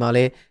လိုက်သည်မှာလ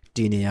ည်း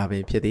ဒီနေရာပ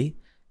င်ဖြစ်သည်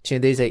ချ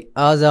င်းသေးစိတ်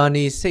အာဇာ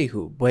နီစိတ်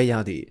ဟုဘွဲရ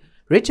သည့်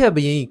ရစ်ချက်ဘ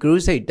ရင်က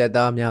ရူးစိတ်တပ်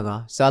သားများက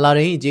ဆာလာဒ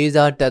င်၏ဂျေ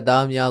ဇာတပ်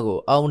သားများကို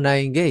အောင်နို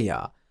င်ခဲ့ရာ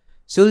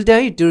ဆူလတ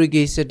န်၏တူရ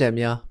ကီစစ်တပ်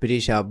များဗြိတိ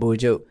ရှားဗိုလ်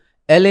ချုပ်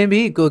အလင်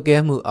ဘီကိုကဲ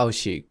မှုအောက်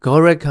ရှိ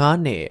ဂေါ်ရခါ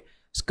နှင့်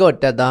စကော့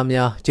တပ်သား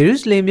များဂျေရု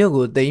ဆလင်မြို့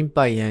ကိုသိမ်း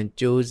ပိုက်ရန်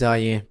ကြိုးစား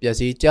ရင်းပျက်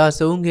စီးကြ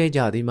ဆုံးခဲ့ကြ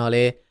သည်မှာလ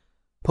ည်း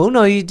ဖုံး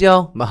တော်ကြီးကျော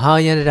င်းမဟာ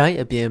ယန္တတိုင်း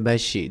အပြင်ဘ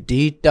က်ရှိ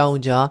ဒီတောင်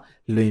ကြား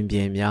လွင်ပြ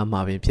င်များမှာ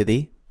ပင်ဖြစ်သ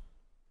ည်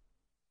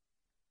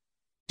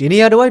ဒီနေ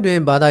ရာတစ်ဝိုက်တွင်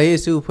ဘာသာရေး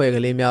စုအဖွဲ့က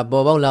လေးများ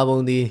ပေါ်ပေါက်လာပုံ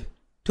သည်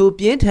ထို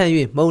ပြင်းထန်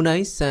၍မုန်တို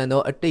င်းဆန်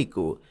သောအတိတ်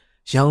ကို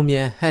ရောင်မြ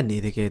န်ဟပ်နေ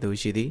တဲ့ကဲ့သို့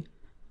ရှိသည်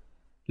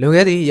လွန်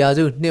ခဲ့သည့်ရာ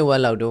စုနှစ်ဝ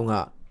က်လောက်တုန်းက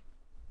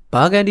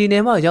ဘာဂန်ဒီန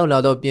ယ်မှရောက်လာ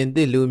သောပြင်သ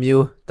စ်လူ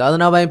မျိုးသာသ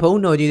နာပိုင်ဘု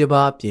န်းတော်ကြီးတစ်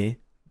ပါးအပြင်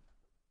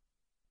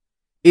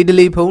အီတ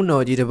လီဘုန်း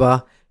တော်ကြီးတစ်ပါး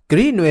ဂ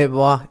ရိနွယ်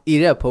ဘွားအီ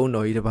ရက်ဘုန်း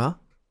တော်ကြီးတစ်ပါး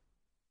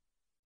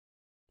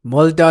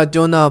မော်လတာ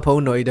ကျွန်းသားဘု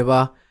န်းတော်ကြီးတစ်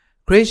ပါး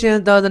ခရစ်ယာန်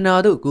သာသနာ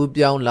သို့ကူး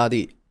ပြောင်းလာသ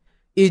ည့်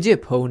အီဂျစ်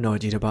ဘုန်းတော်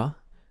ကြီးတစ်ပါး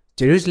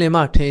ဂျေရုဆလင်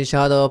မှထင်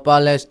ရှားသောပါ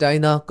လက်စတို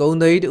င်းသားဂုံ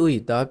သည်တို့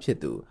၏သားဖြစ်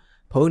သူ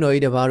ဘုန်းတော်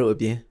ကြီးတစ်ပါးတို့အ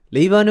ပြင်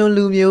လီဗန်နွန်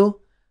လူမျိုး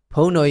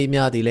ဘုန်းတော်ကြီး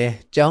များသည်လည်း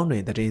ကျောင်းတွ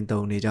င်တည်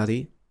တုံနေကြသ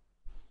ည်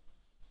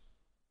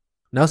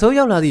နောက်ဆုံး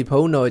ရောက်လာသည့်ဘု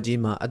န်းတော်ကြီး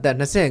မှာအသက်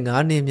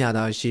25နှစ်မြ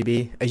သာရှိ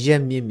ပြီးအရ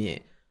က်မြင့်မြင့်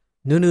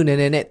နုနုနယ်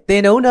နယ်နဲ့တ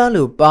င်တုံးသား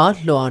လိုပါ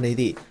လွှာနေ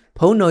သည့်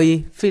ဘုန်းတော်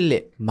ကြီးဖိလ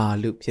စ်မာ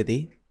လူဖြစ်သ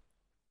ည်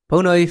ဘု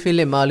န်းတော်ကြီးဖိလ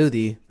စ်မာလူသ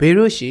ည်ဘေ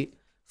ရွတ်ရှိ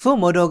ဖွတ်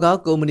မော်တော်ကား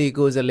ကုမ္ပဏီ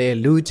ကိုယ်စားလှယ်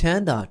လူချ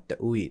မ်းသာတ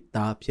ဦး၏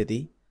သားဖြစ်သ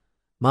ည်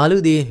မာလူ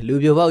သည်လူ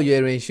ပြိုပေါက်ရွ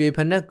ယ်တွင်ရွှေဖ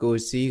နက်ကို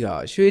စီးက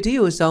ရွှေထီး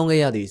ကိုစောင်းခဲ့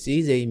ရသည့်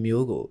စီးစိမ်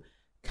မျိုးကို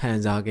ခံ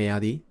စားခဲ့ရ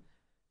သည်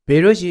ဘေ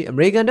ရွတ်ရှိအ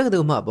မေရိကန်တက္က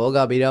သိုလ်မှဘောဂ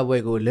ဗေဒဘွဲ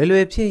ကိုလွယ်လွ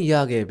ယ်ဖြင့်ရ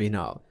ခဲ့ပြီး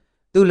နောက်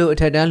သူ့လိုအ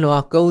ထက်တန်းလွှာ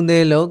ကုံ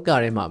သေးလောက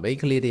ထဲမှမိန်း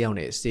ကလေးတစ်ယောက်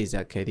နဲ့စေစ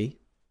ပ်ခဲ့သည်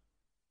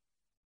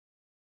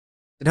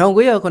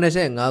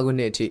1985ခု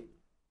နှစ်အထိ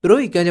သူ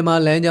တို့၏ကံကြမ္မာ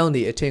လမ်းကြောင်းသ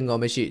ည်အထင်ကော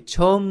မရှိ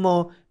ချောမော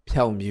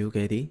ဖြောင့်မြူ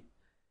ခဲ့သည်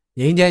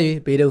ငြိမ်းချမ်း၍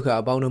ဘေးဒုက္ခ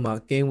အပေါင်းတို့မှ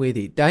ကင်းဝေးသ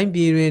ည့်တိုင်းပြ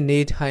ည်တွင်နေ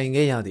ထိုင်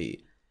ခဲ့ရသည့်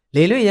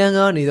လေလွင့်ရန်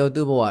ကားနေသော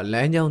သူ့ဘဝလ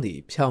မ်းကြောင်းသည်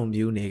ဖြောင့်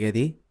မြူနေခဲ့သ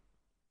ည်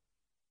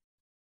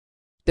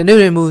တနေ့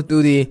တွင်မူသူ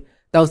သည်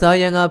တောက်စား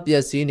ရန်ကားပျ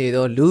က်စီးနေ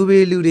သောလူပေ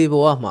လူတွေဘ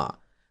ဝမှ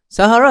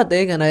ဆာဟာရသဲ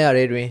ကန္နာရ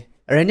ထဲတွင်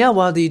အရည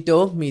ဝါဒီ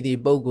တောမိသည့်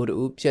ပုဂ္ဂိုလ်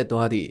တို့ဖြစ်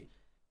သွားသည့်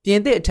ပြ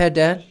င်သစ်အထက်တ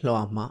န်း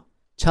လွှာမှ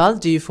ချားလ်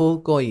ဂျီဖို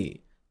ကော၏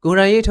ကို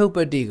ရိုင်းရေးထုတ်ပ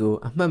တိကို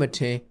အမှတ်မထ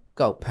င်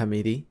ကောက်ဖမ်းမိ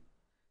သည်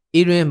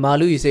ဤတွင်မာ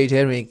လူ၏စိတ်ထဲ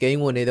တွင်ကိန်း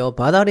ဝင်နေသော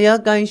ဘာသာတရား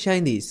ကိုင်းဆို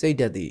င်သည့်စိတ်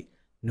ဓာတ်သည်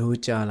နိုး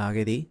ကြလာ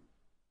ခဲ့သည်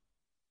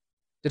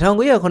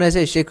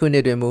1988ခုနှ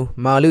စ်တွင်မူ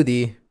မာလူသ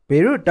ည်ဘေ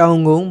ရွတ်တောင်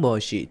ကုန်း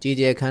ပေါ်ရှိကြီး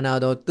ကျယ်ခမ်းနား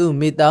သောသူ့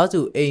မိသား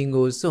စုအိမ်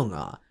ကိုစွန့်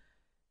ကာ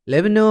လေ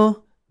ဘနွန်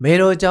မေ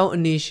တော်ကျောင်းအ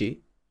နီးရှိ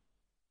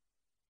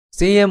စ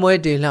င်းရဲမွဲ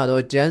တင်လှ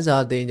သောကျန်းစာ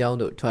သင်ကျောင်း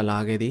သို့ထွက်လာ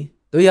ခဲ့သည်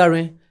တို့ရတွ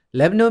င်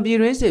လေဘနွန်ပြည်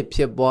တွင်းစစ်ဖြ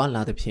စ်ပွား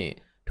လာသဖြင့်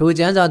ထို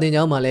ကျန်းစာသင်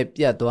ကျောင်းမှလည်း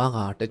ပြတ်သွား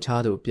ကာတ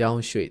ခြားသို့ပြော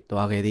င်းရွှေ့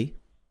သွားခဲ့သည်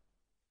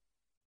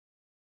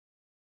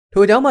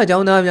ထိုကျောင်းမှကျော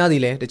င်းသားများသ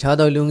ည်လည်းတခြား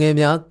သောလူငယ်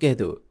များကဲ့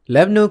သို့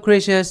လေဘနွန်ခရ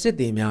စ်ယာန်စစ်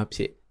သည်များဖြ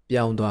စ်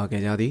ပြောင်းသွား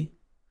ခဲ့ကြသည်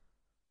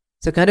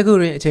စခန်းတစ်ခု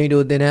တွင်အချိန်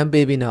တိုသင်တန်း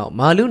ပေးပြီးနောက်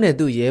မာလူနှင့်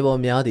သူ့ရဲဘော်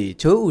များသည်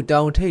ချိုးဥ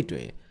တောင်ထိပ်တွ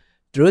င်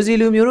ဒရိုစီ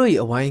လူမျိုးတို့၏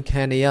အဝိုင်း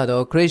ခံနေရ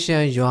သောခရစ်ယာ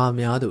န်ရွာ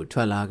များသို့ထွ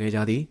က်လာခဲ့ကြ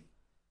သည်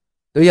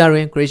တို့ရတွ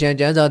င်ခရစ်ယာန်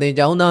ကျမ်းစာသင်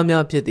ကျောင်းသား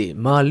များဖြစ်သည့်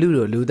မာလူ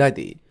တို့လူတိုက်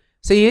သည်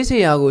စည်ရေးဆ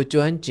ရာကို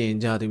ကျွမ်းကျင်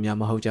ကြသူများ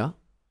မဟုတ်ကြ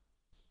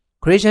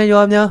ခရစ်ယာန်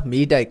ရွာများမိ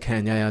တိုက်ခံ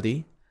ကြရသည်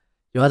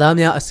ရွာသား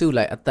များအစု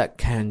လိုက်အသက်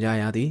ခံကြ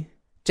ရသည်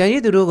ကြံရ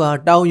ည်သူတို့က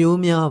တောင်ရိုး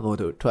များပေါ်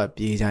သို့ထွက်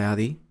ပြေးကြရ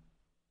သည်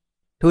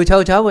ထိုခြော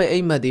က်ချားဝဲအိ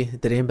မ်မက်သည်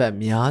သတင်းပတ်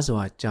များ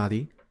စွာကြာသ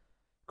ည်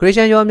ခရစ်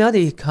ယာန်ရွာများသ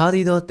ည်ခါး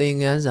သီးသောသင်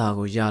ခန်းစာ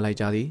ကိုရလိုက်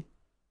ကြသည်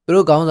သူ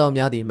တို့ကောင်းဆောင်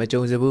များသည်မ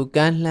ကြုံစဘူးက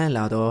မ်းလှမ်း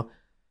လာသော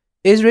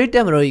အစ္စရေးတ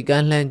ပ်မတော်၏က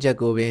မ်းလှမ်းချက်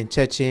ကိုပင်ချ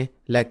က်ချင်း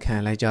လက်ခံ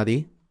လိုက်ကြသ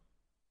ည်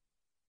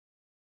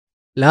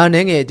လာ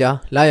နေငယ်ကြာ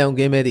လာရောင်က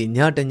င်းမဲ့သည့်ည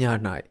တည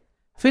၌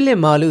ဖိလစ်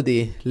မာလူသ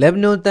ည်လေဘ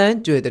နွန်တန်း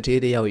ကျွေတ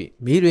ထေးတစ်ယောက်၏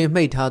မိတွင်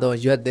မှိတ်ထားသော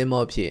ရွက်သင်း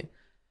မောဖြင့်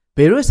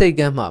ဘေရွတ်စိတ်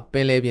ကမ်းမှပ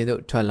င်လယ်ပြင်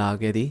သို့ထွက်လာ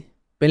ခဲ့သည်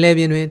ပင်လယ်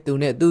ပြင်တွင်သူ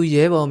နှင့်သူ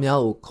ရဲဘော်များ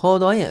ကိုခေါ်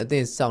သွားရန်အသ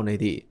င့်စောင့်နေ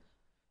သည့်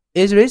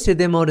အစ္စရေးစစ်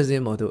သင်းမောတစ်စ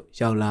င်းပေါ်သို့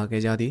ရောက်လာ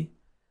ခဲ့ကြသည်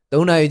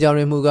၃နာရီကြာ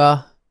တွင်မူကား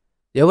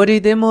ယဝတီ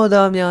သင်းမော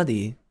သားများသ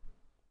ည်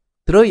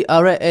သူတို့၏အာ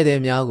ရက်ဧည့်သည်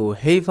များကို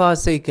ဟေဖာ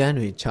စိတ်ကမ်း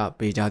တွင်ချ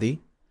ပေးကြသည်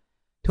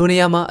ထိုနေ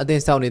ရာမှာအသ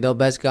င့်စောင့်နေသော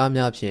ဘတ်စကား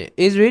များဖြင့်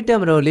အစ္စရေးတပ်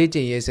မတော်လေ့ကျ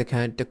င့်ရေးစခ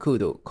န်းတစ်ခု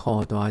သို့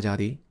ခေါ်သွားကြ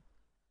သည်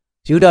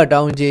ယူဒ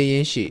တောင်ကျေးရ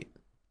င်းရှိ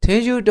ထ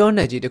င်းယူတောန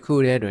ယ်ကြီးတစ်ခု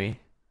ထဲတွင်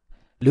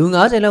လူ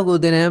90လောက်ကို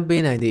သင်တန်း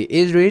ပေးနိုင်သည့်အ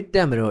စ္စရေးတ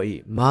ပ်မတော်၏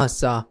မာ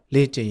ဆာ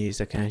လေ့ကျင့်ရေး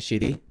စခန်းရှိ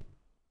သည်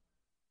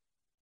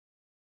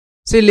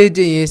စစ်လေ့ကျ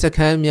င့်ရေးစခ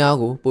န်းများ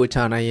ကိုပို့ချ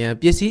နိုင်ရန်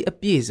ပစ္စည်းအ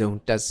ပြည့်စုံ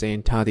တပ်ဆင်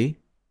ထားသည်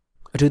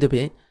အထူးသဖြ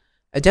င့်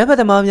အကြမ်းဖက်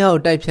သမားများ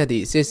ကိုတိုက်ဖြတ်သ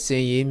ည့်စစ်စ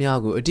င်ရေးများ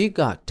ကိုအဓိက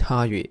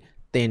ထား၍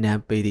သင်တ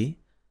န်းပေးသည်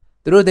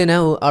သူတို့သင်တ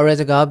န်းကိုအာရ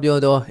စကားပြော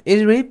သောအစ္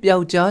စရေးပျော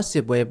က်ကြားစ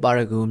စ်ပွဲပါရ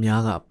ဂူ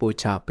များကပို့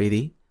ချပေးသ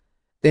ည်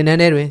သင်တန်း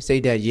ထဲတွင်စိ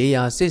တ်ဓာတ်ရေး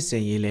ရာစစ်စ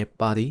င်ရေးလည်း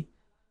ပါသည်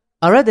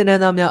အာရသင်တ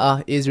န်းသားများအား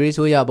အစ္စရေး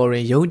ဆိုရပေါ်တွ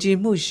င်ယုံကြည်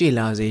မှုရှိ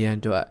လာစေရန်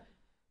အတွက်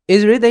အ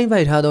စ္စရေးသိမ်း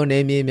ပိုက်ထားသောန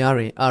ယ်မြေများ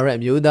တွင်အာရ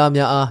မျိုးသား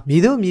များအားမြ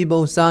ည်သူမြည်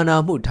ပုံစာနာ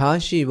မှုထား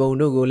ရှိပုံ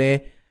တို့ကိုလည်း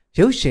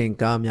ရုပ်ရှင်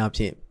ကားများဖြ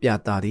င့်ပြ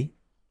သသည်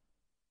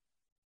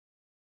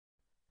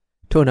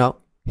ထို့နောက်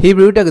ဟီဘ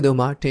ရုတက္ကသိုလ်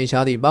မှထင်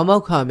ရှားသည့်ပါမော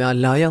က္ခများ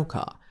လာရောက်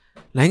ခါ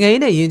နိုင်ငံ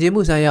ရေးနှင့်ယဉ်ကျေး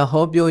မှုဆိုင်ရာ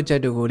ဟောပြောချ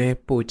က်တို့ကိုလည်း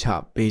ပို့ချ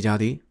ပေးကြ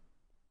သည်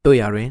တို့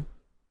ရာတွင်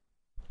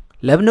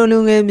လေဘနွန်လူ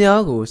ငယ်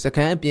များကိုစခ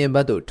န်းအပြင်ဘ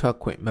က်သို့ထွက်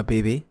ခွင့်မ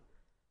ပေးပေ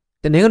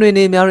တနင်္ဂနွေ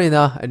နေ့များတွင်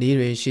သာအနီး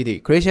တွင်ရှိသည့်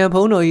ခရစ်ယာန်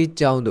ဘုန်းတော်၏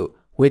ကျောင်းသို့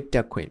ဝတ်တ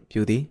က်ခွင့်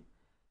ပြုသည်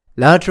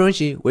လာထရွန်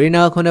ရှိဝေ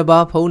နာ9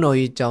ပါးဘုန်းတော်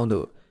၏ကျောင်း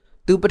သို့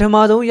သူပထမ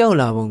ဆုံးရောက်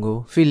လာပုံကို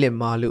ဖိလစ်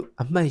မာလူ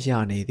အမှတ်ရ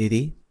နေသ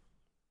ည်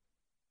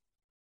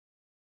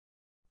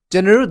ကျွ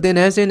န်တော်တို့သင်တ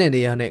န်းဆင်းတဲ့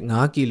နေရာနဲ့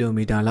9ကီလို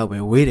မီတာလောက်ပဲ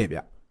ဝေးတယ်ဗျ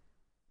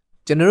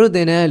ကျွန်တော်တို့သ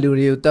င်တန်းလူ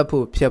တွေကိုတတ်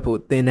ဖို့ဖြတ်ဖို့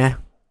သင်တန်း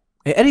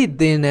အဲ့ဒီ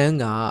သင်တန်း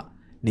က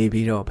နေ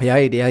ပြီးတော့ဖရား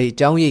ရည်တရားကြီးအ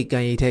ကြောင်းရိပ်ကံ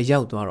ရိပ်ထဲရော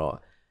က်သွားတော့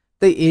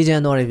သိအေးချ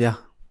မ်းသွားတယ်ဗျ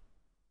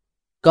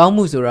ကောင်း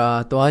မှုဆိုတာ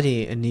သွားခြ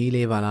င်းအနည်း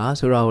လေးပါလား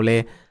ဆိုတော့လ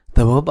ည်းသ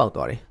ဘောပေါက်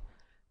သွားတယ်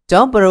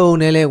ကျောင်းပရုံ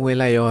နဲ့လည်းဝင်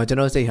လိုက်ရောကျွန်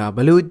တော်စိတ်ဟာဘ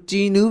လို့ကြ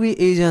ည်နူးပြီး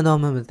အေးချမ်းသွား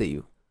မှမသိ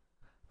ဘူး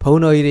ဘုံ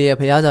တော်ကြီးရဲ့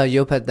ဖရားစာ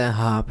ရုပ်ဖတ်တန်း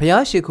ဟာဖ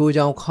ရားရှိခိုး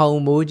ကြောင်းခေါင်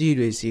မိုးကြီး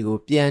တွေစီကို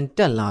ပြန်တ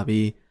က်လာ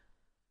ပြီး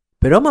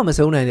ဘယ်တော့မှမ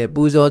ဆုံးနိုင်တဲ့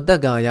ပူဇော်တ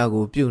က်ကာရ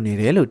ကိုပြုနေ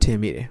တယ်လို့ထင်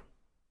မိတယ်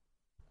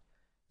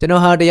ကျွန်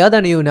တော်ဟာတရားတ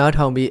န်တွေကိုနား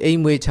ထောင်ပြီးအိမ်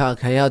မွေးချ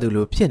ခံရသူ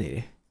လိုဖြစ်နေတ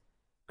ယ်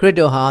ခရစ်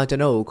တော်ဟာကျွ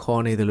န်တော်ကို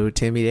ခေါ်နေတယ်လို့ထ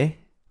င်မိတယ်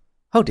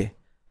ဟုတ်တယ်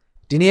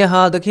ဒီနေရာ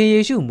ဟာသခင်ယေ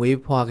ရှုမွေး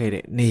ဖွားခဲ့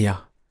တဲ့နေရာ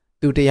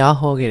သူတရား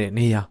ဟောခဲ့တဲ့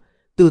နေရာ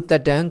သူတ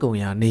က်တန်းကုန်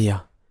ရာနေရာ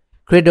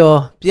ခရစ်တော်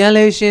ပြန်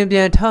လဲရှင်ပြ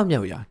န်ထ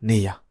မြောက်ရာနေ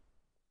ရာ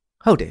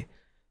ဟုတ်တယ်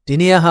ဒီ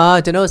နေရာဟာ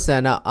ကျွန်တော်ဆ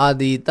န္ဒအာ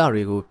ဒီတ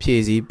တွေကိုဖြ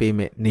ည့်ဆည်းပေး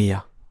မဲ့နေရာ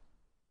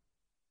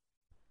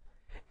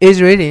ဣသ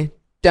ရေလ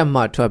တက်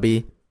မှထွက်ပြီး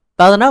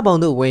သာသနာပေါ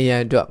င်းတို့ဝင်ရ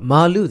န်အတွက်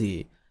မာလူသ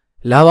ည်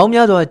လာပေါင်း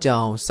များစွာကြော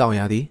င်ဆောင်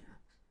ရသည်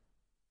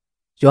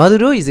ရွာသူ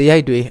တို့၏ဇယို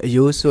က်တွေအ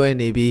ယိုးဆွဲ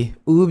နေပြီး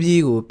ဦး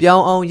ပြီးကိုပြော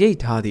င်းအောင်ရိတ်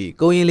ထားသည့်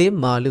ကိုရင်လေး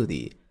မာလူသ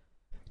ည်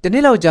တန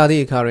ည်းလောက်ကြာသ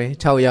ည့်အခါတွင်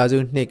6ရာစု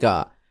နှစ်က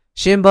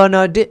ရှင်ဘာ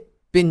နာဒစ်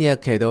ပညတ်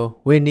ခဲ့သော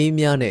ဝင်းနီး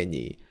များနှင့်အ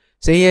ညီ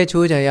ဇင်ရဲ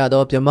ချိုးချံရ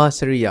သောဗြဟ္မစ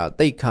ရိယ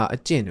တိတ်ခါအ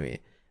ကျင့်တွင်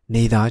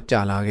နေသားကြ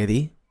လာခဲ့သ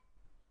ည်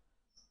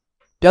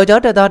ပျောက်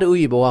ကြားတက်သားတို့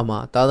၏ဘဝမှာ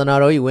သာသနာ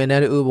တော်၏ဝန်ထ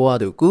မ်းတို့ဘဝ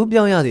သို့ကူး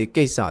ပြောင်းရသည့်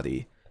ကိစ္စသ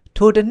ည်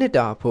ထိုတစ်နှစ်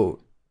တာဖို့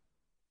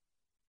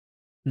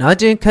နာ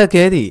ကျင်ခက်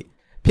ခဲသည့်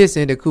ဖြစ်စ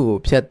ဉ်တစ်ခုကို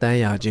ဖျက်ဆီး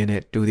ရခြင်း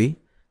နဲ့တူသည်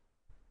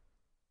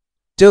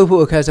ကျုပ်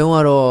ဖို့အခက်ဆုံးက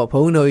တော့ဘု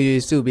န်းတော်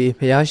ကြီးစုပြီး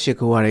ဖျားရှိ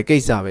ခိုးရတဲ့ကိ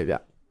စ္စပဲဗျ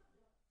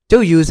ကျု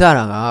ပ်ယူဆ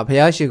တာက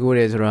ဖျားရှိခိုးတ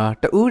ယ်ဆိုတာ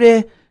တူးတဲ့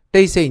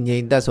တိတ်ဆိတ်ငြိ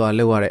မ်သက်စွာ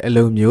လုပ်ရတဲ့အ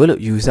လုပ်မျိုး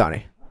လို့ယူဆတ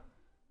ယ်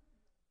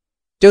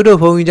ကျုပ်တို့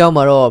ဘုန်းကြီးเจ้า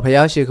မှာတော့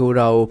ဖျားရှိခိုး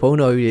တာကိုဘုန်း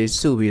တော်ကြီး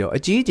စုပြီးတော့အ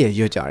ကြီးအကျယ်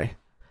ရွတ်ကြတယ်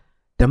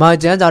ဓမ္မ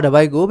ကျမ်းစာတစ်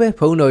ပိုက်ကိုပဲ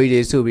ဘုန်းတော်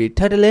ကြီးစုပြီးထ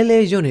ပ်တလဲလဲ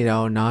ရွတ်နေတာ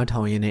ကိုနား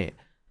ထောင်ရင်းနဲ့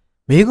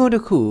မိကုန်းတ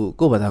စ်ခု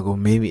ကိုယ့်ဘာသာကို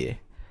မေးမိတယ်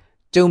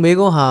ကျုံမိ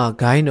ကုန်းဟာ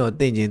ဂိုင်းတော်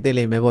သိမ့်ကျင်သိ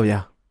လိမ့်မယ်ပေါ့ဗျာ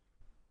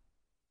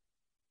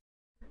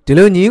ဒီ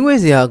လိုညီးငွေ့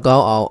စရာကော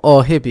င်းအောင်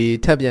အော်ဟစ်ပြီး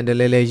ထပ်ပြန်တ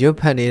လဲလဲရွတ်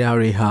ဖတ်နေတာ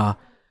တွေဟာ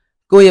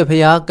ကိုယ့်ရဲ့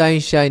ဖျားကို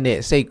င်းဆိုင်တဲ့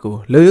စိတ်ကို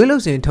လူရိုးလု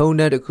စဉ်ထုံး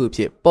တဲ့တစ်ခုဖြ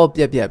စ်ပေါ့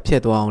ပြက်ပြက်ဖြ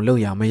စ်သွားအောင်လု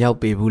ပ်ရမရောက်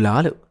ပေဘူး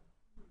လားလို့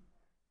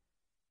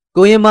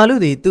ကိုရင်မာလူ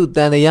သည်သူ့တ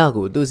န်တရား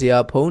ကိုသူ့ဆရာ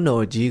ဖုံး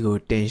တော်ကြီးကို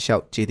တင်လျှော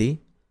က်ကြည့်သည်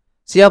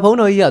ဆရာဖုံး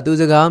တော်ကြီးကသူ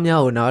စကား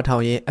များကိုနားထော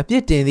င်ရင်းအပြ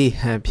စ်တင်သည့်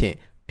ဟန်ဖြင့်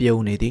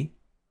ပြုံးနေသည်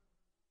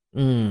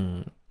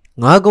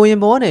ငါကိုရင်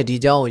ဘောနဲ့ဒီ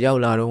เจ้าကိုရော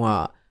က်လာတော့က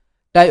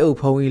တိုက်အုပ်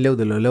ဖုံးကြီးလှုပ်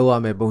တယ်လို့လောက်ရ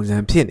မယ့်ပုံစံ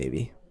ဖြစ်နေ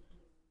ပြီ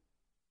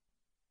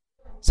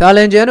စာလ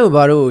င်ကျန်းတို့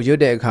ဘာလို့ရွ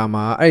တ်တဲ့အခါ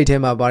မှာအဲ့ဒီထဲ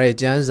မှာပါတဲ့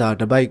ကျန်းစာ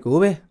တစ်ပိုက်ကို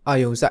ပဲအာ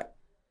ယုံဆိုင်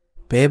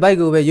ဘယ်ပိုက်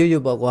ကိုပဲရွ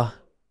တ်ပေါ့ကွာ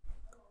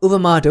ဥပ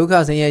မာဒုက္ခ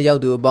ဆင်းရဲရော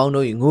က်သူအပေါင်း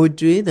တို့ငို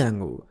ကြွေးတံ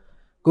ကို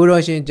ကိုရော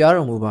ရှင်ကြား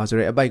တော်မူပါဆို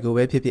တဲ့အပိုက်ကို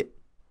ပဲဖြစ်ဖြစ်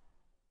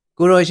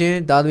ကိုရောရှင်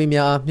သာသမီ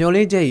များမျှော်လ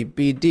င့်ချက်ဤ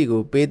ပီတိ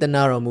ကိုပေးသ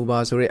နာတော်မူပါ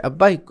ဆိုတဲ့အ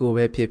ပိုက်ကို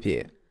ပဲဖြစ်ဖြ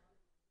စ်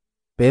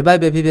ဘယ်ပိုက်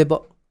ပဲဖြစ်ဖြစ်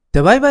ပေါ့တ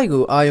ပိုက်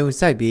ကိုအာယုံ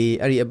ဆိုင်ပြီး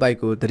အဲ့ဒီအပိုက်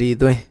ကိုသတိ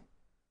သွင်း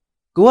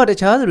ကိုကတ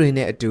ခြားသူတွေ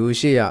နဲ့အတူ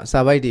ရှေ့ရစာ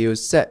ပိုက်တွေကို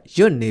ဆက်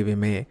ရွတ်နေပေ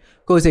မဲ့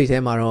ကိုယ်စိတ်ထဲ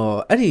မှာတော့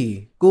အဲ့ဒီ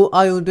ကို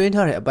အာယုံသွင်း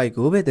ထားတဲ့အပိုက်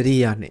ကိုပဲသတိ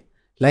ရနဲ့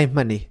လိုက်မှ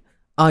တ်နေ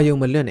အာယုံ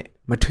မလွတ်နဲ့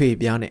မထွေ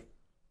ပြားနဲ့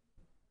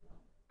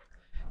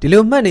ဒီ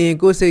လိုမှတ်နေရင်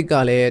ကိုယ်စိတ်က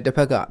လည်းတစ်ဖ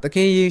က်ကသခ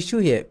င်ယေရှု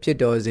ရဲ့ဖြစ်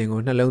တော်စဉ်ကို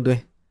နှလုံးသွ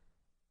င်း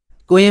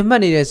ကိုရင်မှ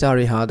တ်နေတဲ့စာ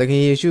တွေဟာသခ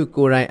င်ယေရှု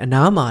ကိုယ်တိုင်အ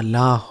နားမှာ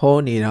လာဟော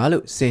နေတာ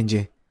လို့ဆင်ခြ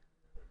င်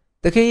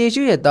သခင်ယေ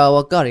ရှုရဲ့တာဝ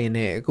ကတွေ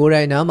နဲ့ကိုယ်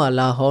တိုင်နားမှာ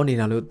လာဟောနေ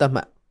တာလို့သတ်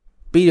မှတ်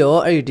ပြီး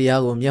တော့အဲ့ဒီတ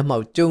ရားကိုမျက်မှော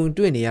က်ကြုံ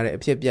တွေ့နေရတဲ့အ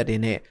ဖြစ်အပျက်တွေ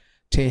နဲ့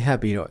ထင်ဟပ်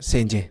ပြီးတော့ဆ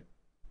င်ခြင်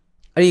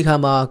အဲ့ဒီခါ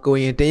မှာကို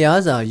ရင်တ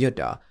ရားစာရွတ်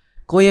တာ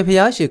ကိုရင်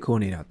ဖျားရှိခိုး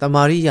နေတာတ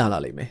မာရီရလာ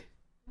လိမ့်မယ်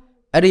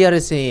အဲ့ဒီရ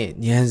တဲ့ဆင်း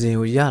ဉာဏ်စဉ်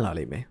ကိုရလာ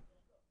လိမ့်မယ်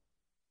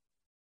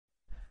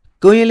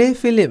ကိုရင်လေး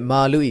ဖိလစ်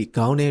မာလူ၏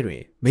ခေါင်းထဲတွ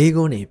င်မိ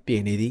ကုန်းနေပြ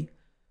င်နေသည်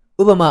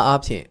ဥပမာ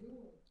အားဖြင့်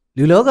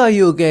လူလောက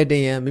ကြီးကိုကယ်တ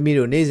င်ရန်မိမိ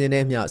တို့နေ့စဉ်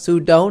နဲ့မျှဆူ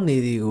တောင်းနေ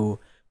သည်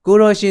ကို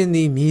ရောရှင်သ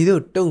ည်မြည်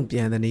တို့တုံ့ပြ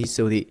န်သည်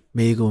ဆိုသည့်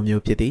မိကုန်း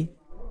မျိုးဖြစ်သည်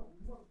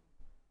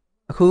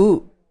အခု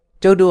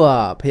ကျုပ်တို့က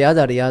ဖျား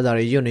စာတရားစာ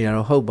တွေရွတ်နေတာ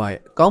တော့ဟုတ်ပါရဲ့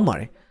ကောင်းပါ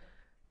တယ်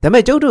ဒါပေ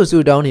မဲ့ကျုပ်တို့ဆူ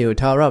တောင်းတွေကို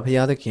ထာဝရဘု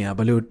ရားသခင်က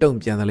ဘလို့တုံ့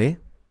ပြန်တယ်လဲ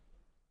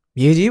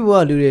မြေကြီးဘဝ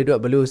လူတွေအတွက်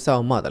ဘလို့စော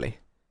င့်မတယ်လဲ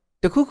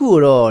တခုခု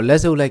တော့လ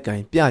က်စုပ်လိုက်ကင်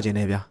ပြကျင်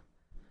နေဗျာ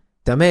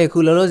ဒါမဲ့အခု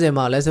လောလောဆယ်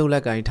မှာလက်စုပ်လ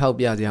က်ကင်ထောက်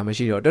ပြစရာမ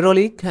ရှိတော့တော်တော်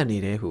လေးခန့်နေ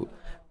တယ်ဟု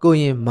ကို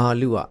ရင်မာ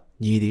လူက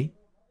ညီးသည်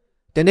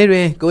တနေ့တွ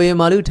င်ကိုရင်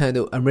မာလူထံ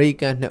သို့အမေရိ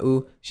ကန်2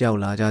ဦးရောက်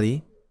လာကြသည်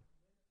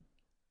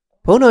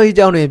ဘုန်းတော်ကြီး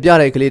ကျောင်းတွင်ပြ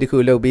တဲ့ကလေးတစ်ခု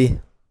လှုပ်ပြီး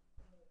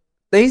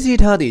သိမ်းဆည်း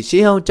ထားသည့်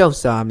ရှေးဟောင်းကြောက်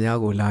စာများ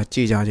ကိုလာကြ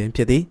ည့်ကြခြင်းဖြ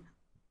စ်သည်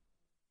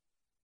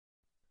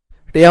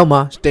တယောက်မှာ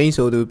စတိန်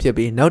ဆိုသူဖြစ်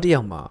ပြီးနောက်တစ်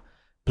ယောက်မှာ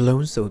ဘ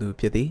လုံးဆိုသူ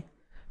ဖြစ်သည်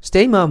စ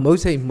တိန်မှာမုတ်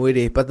စိတ်မွေး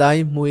တွေပတို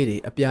င်းမွေးတွေ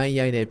အပြိုင်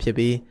ရိုက်နေဖြစ်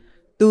ပြီး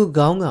သူ့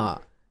ခေါင်းက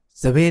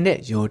သပင်နဲ့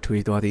ရောထွေ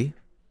သွားသည်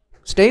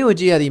စတိန်ကို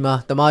ကြည့်ရသည်မှာ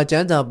တမန်ကျ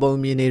မ်းစာပုံ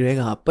မြင်နေတွေ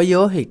ကပ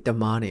ယောဟိတ်တ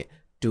မားနဲ့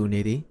တူ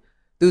နေသည်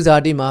သူဇာ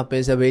တိမှာပ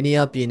င်ဆယ်ဗေးနီး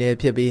ယားပြည်နယ်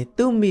ဖြစ်ပြီး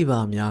သူ့မိဘ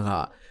များက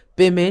ပ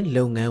င်မင်း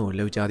လုပ်ငန်းကို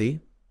လုပ်ကြသည်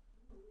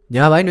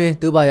ညာပိုင်းတွင်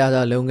သူ့ဘာယာ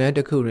သာလုပ်ငန်းတ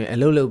စ်ခုတွင်အ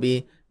လုပ်လုပ်ပြီး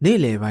နေ့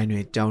လယ်ပိုင်းတွ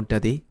င်ကြောင်းတ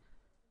က်သည်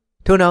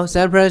ထို့နောက်ဆ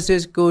န်ဖရန်စ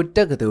စ္စကိုတ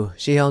က္ကသိုလ်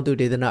ရှေးဟောင်းသု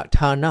တေသန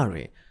ဌာနတွ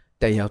င်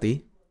တက်ရောက်သည်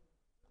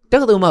တ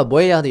က္ကသိုလ်မှ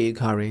ဘွဲရသည့်အ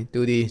ခါတွင်သူ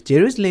သည်ဂျေ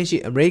ရုဆလင်ရှိ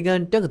အမေရိကန်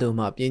တက္ကသိုလ်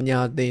မှပညာ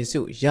သင်ဆု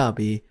ရ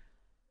ပြီး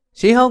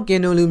ရှေးဟောင်းက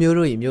င်နိုလူမျိုး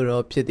တို့၏မြို့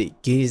တော်ဖြစ်သည့်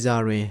ဂီဇာ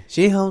တွင်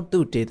ရှေးဟောင်းသု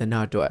တေသန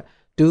အတွက်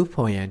တူး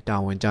ဖော်ရန်တာ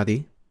ဝန်ကျသ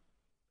ည်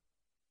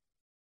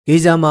ဂီ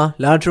ဇာမှာ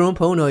လာထရွန်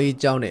ဖုံးတော်၏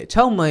ကျောင်းနှင့်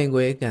6မိုင်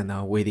ခွဲခန့်သာ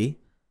ဝေးသည်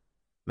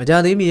မကြ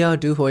သေးမီအောင်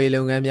တူးဖော်ရေး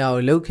လုပ်ငန်းများ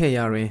ကိုလုပ်ခဲ့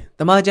ရာတွင်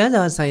တမန်ကျန်း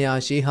စာဆိုင်ရာ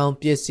ရှေးဟောင်း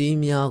ပစ္စည်း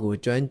များကို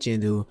ကျွမ်းကျင်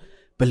သူ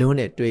ဘလုံး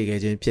နှင့်တွေ့ခဲ့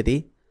ခြင်းဖြစ်သ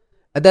ည်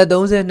အသက်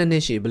32နှ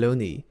စ်ရှိဘလုံး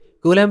သည်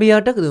ကိုလံဘီယာ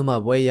တက္ကသိုလ်မှ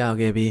ဘွဲရ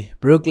ခဲ့ပြီး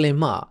ဘရုကလင်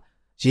မှ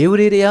ရေဝ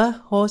တီတရား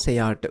ဟောဆ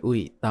ရာတဦး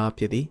၏သား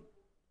ဖြစ်သည်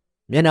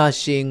မျက်နှာ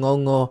ရှည်ငေါ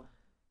ငေါ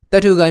တ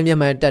က်ထုကိုင်းမျက်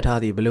မှန်တက်ထား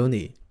သည့်ဘလုံးသ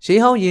ည်ရှေး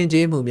ဟောင်းယဉ်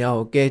ကျေးမှုများ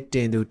ကိုကဲတ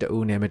င်သူတ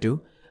ဦးနှင့်မတူ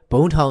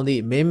ဘုံထောင်သ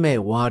ည့်မင်းမဲ့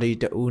ဝါဒီ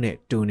တဦးနှင့်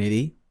တူနေသ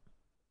ည်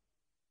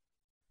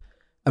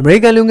အမေရိ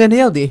ကန်လူငယ်နှ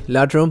စ်ယောက်သည်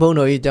လာထရွန်ဘုံ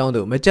တော်၏ကျောင်း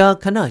သို့မကြာ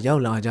ခဏရော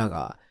က်လာကြက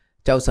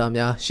ကြောက်စာ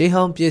များရှေး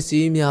ဟောင်းပစ္စ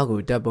ည်းများ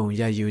ကိုတပ်ပုံ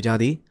ရိုက်ယူကြ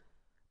သည်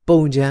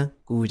ပုံချမ်း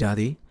ကူကြ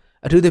သည်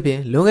အထူးသဖြ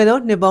င့်လွန်ခဲ့သော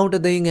နှစ်ပေါင်း3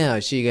သိန်းခန့်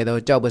ရှိခဲ့သော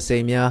ကြောက်ပစိ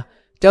မ်များ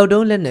ကြောက်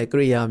တုံးလက်နက်ကိ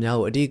ရိယာများ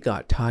ကိုအဓိက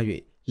ထား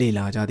၍လေ့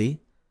လာကြသည်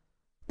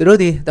သူတို့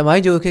သည်တမို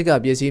င်းကျိုခေတ်က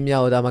ပစ္စည်း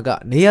များကိုသာမက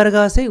နေရာတ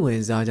ကာစိတ်ဝ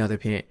င်စားကြသ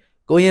ဖြင့်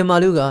ကိုရင်မာ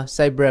လူက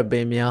စိုက်ဘရက်ပ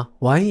င်များ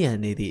ဝိုင်းရန်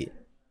နေသည့်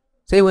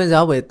စိတ်ဝင်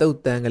စားဖွယ်တုတ်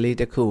တန်ကလေး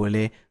တစ်ခုကိုလ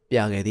ည်းပြ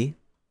ခဲ့သည်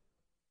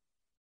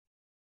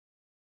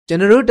ကျွန်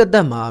တော်တို့တသ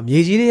က်မှာမြေ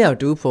ကြီးတွေရောက်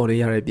တူးဖော်ရ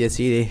ရတဲ့ပစ္စ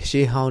ည်းတွေ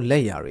ရှေးဟောင်းလ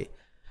က်ရာတွေ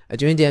အ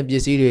ကျွင်းကျန်ပ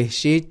စ္စည်းတွေ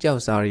ရှေးကြော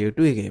က်စာတွေကို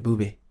တွေ့ခဲ့ဘူး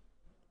ပဲ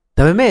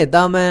ဒါပေမဲ့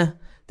တာမန်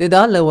တေ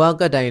သားလဝါ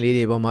ကတိုင်လေး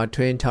တွေပေါ်မှာ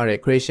ထွင်းထားတဲ့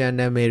ခရစ်ယာန်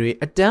နာမည်တွေ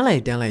အတန်းလို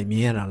က်မြ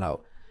င်ရတာလောက်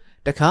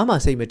တခါမှ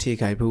စိတ်မထိ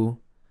ခိုက်ဘူး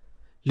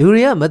လူ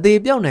တွေကမသေး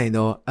ပြောက်နိုင်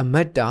သောအမ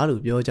တ်တာ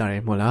လို့ပြောကြတ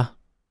ယ်မို့လား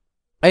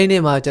အဲ့ဒီ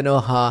နေ့မှာကျွန်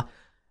တော်ဟာ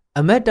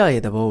အမတ်တာ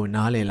ရဲ့သဘောကို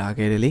နားလည်လာ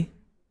ခဲ့တယ်လေ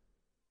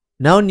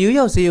နောက်နယူး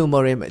ယောက်စီယုံ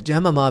မော်ရင်အကျ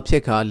မ်းမမာဖြ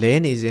စ်ခါလဲ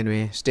နေစဉ်တွ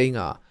င်စတိန်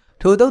က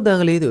ထိုတုတ်တန်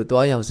ကလေးသို့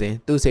တွားရောက်စဉ်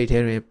သူ့စိတ်ထဲ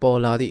တွင်ပေါ်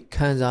လာသည့်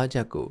ခံစားချ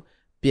က်ကို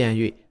ပြန်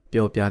၍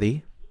ပြောပြသည်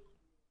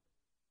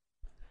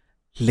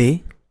လေ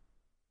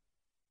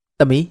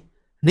သမီး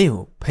နင့်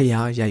ကို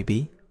ဖျားရိုက်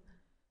ပြီး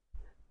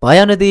ဘာ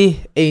ယာနသည်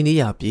အိန္ဒိ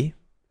ယပြည်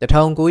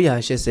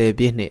1980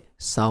ပြည့်နှစ်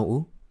ဆောင်း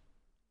ဦး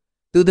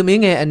သူသ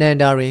မီးငယ်အနန္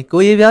ဒာတွင်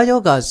ကိုရီပြားယော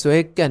ဂဆွဲ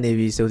ကပ်နေ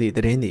ပြီဆိုသည့်သ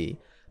တင်းသည်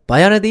ဘာ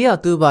ယာနသည်က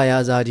သူ့ဘာယာ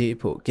စာကြီးအ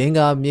ဖို့ဂင်္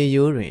ဂါမြေ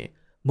ရိုးတွင်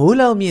မိုး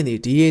လောက်မြင့်သ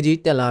ည့်ဒီရေကြီး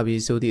တက်လာပြီ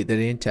ဆိုသည့်သ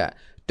တင်းထက်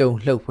တုံ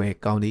လှုပ်ဖွယ်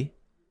ကောင်းသည်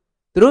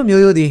သူတို့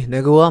မျိုးရိုးသည်င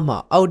ကောမှ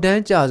အောက်တ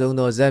န်းကျဆုံး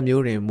သောဇက်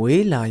မျိုးတွင်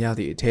မွေးလာရ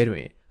သည့်အထဲတွ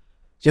င်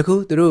ယခု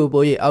သူတို့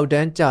ပို၍အောက်တ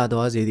န်းကျ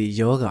သွားစေသည့်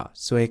ယောဂ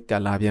ဆွဲက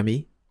ပ်လာပြန်ပြီ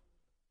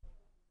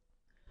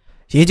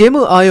ရည်ကျင်း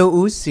မှုအာယုံ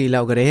ဦးစီ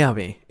လောက်ကလေးရပ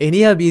င်အိန္ဒိ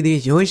ယပြည်သည်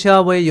ယွန်ရှာ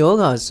ပွဲယော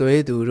ဂဆွဲ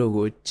သူတို့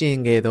ကိုကျင့်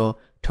ခဲ့သော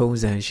ထုံး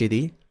စံရှိသ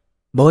ည်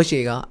မောရှေ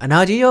ကအနာ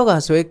ကြီးယောဂ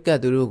ဆွဲကပ်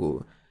သူတို့ကို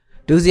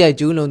ဒုစရိုက်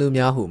ကျူးလွန်သူ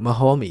များဟုမ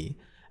ဟောမီ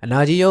အနာ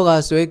ကြီးယောဂ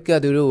ဆွဲကပ်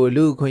သူတို့ကို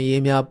လူခွင့်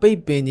ရေးများပိတ်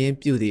ပင်ခြင်း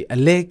ပြုသည့်အ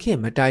လေခေတ်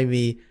မတိုင်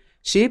မီ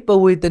ရှေးပ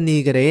ဝေတနီ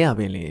ကလေးရပ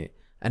င်လင်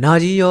အနာ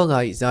ကြီးယောဂ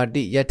၏ဇာ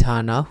တိယထာ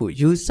နာဟု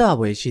ယူဆ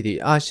ပွဲရှိသည့်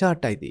အာရှ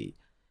တိုက်သည်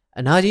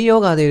အနာကြီးယော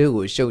ဂတွေ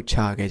ကိုရှုတ်ချ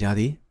ခဲ့ကြ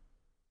သည်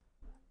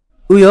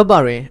ဥရောပ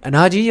တွင်အ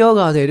နာကြီးယော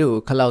ဂတွေကို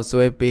ခလောက်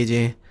ဆွဲပေးခြ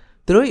င်း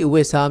သူတို့၏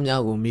ဝိစား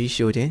များကိုမီး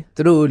ရှို့ခြင်း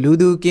သူတို့လူ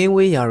သူကင်း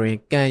ဝေးရာတွင်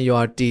ကံ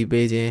ရွာတီ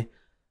ပေးခြင်း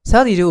စ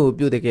သည်တို့ကို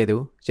ပြုတဲ့ကဲ့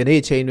သို့ယ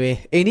နေ့ချိန်တွင်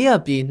အိန္ဒိယ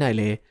ပြည်၌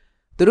လည်း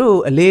သူတို့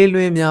အလေးလွ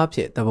င်များဖြ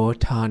င့်သဘော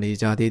ထားနေ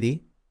ကြသေးသည်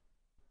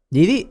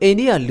ညီသည့်အိန္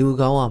ဒိယလူ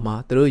ကောင်းအားမှာ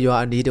သူတို့ရွာ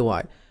အနီးတစ်ဝို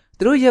က်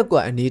သူတို့ရက်ကွ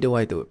က်အနီးတစ်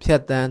ဝိုက်သို့ဖြ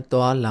တ်တန်း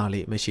သွားလာ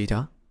လေမရှိကြ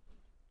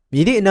မြ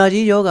ည်သည့်အနာ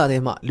ကြီးယောဂတွေ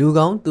မှလူ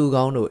ကောင်းသူ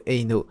ကောင်းတို့အိ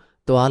မ်တို့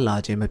သွားလာ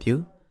ခြင်းမပြု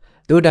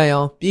တို့တိုင်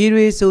အောင်ပြည်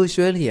တွေဆူ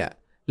ရွှဲလျက်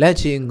လက်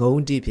ချေငုံ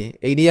တိဖြင့်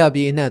အိန္ဒိယပြ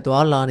ည်နှံ့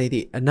သွားလာနေသ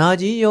ည့်အနာ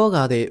ကြီးယောဂ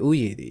တွေဥ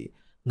ယျာဉ်သည်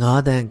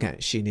9 သန်းခန့်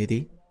ရှိနေသ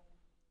ည်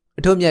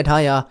အထုံးမြတ်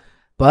ထားရာ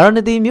ဗာရာဏ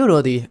သီမြို့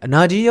တော်သည်အ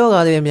နာကြီးယောဂ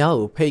တွေများ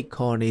ကိုဖိတ်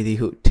ခေါ်နေသည်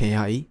ဟုထင်ရ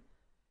၏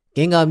ဂ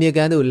င်္ဂါမြေက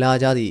မ်းသို့လာ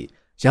ကြသည့်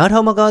ရာထော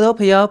င်မကသော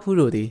ဖျားဖူး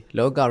တို့သည်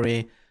လောကတွ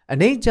င်အ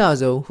နှိမ့်ကြ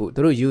ဆုံးဟုသူ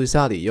တို့ယူဆ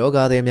သည့်ယောဂ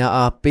တွေများ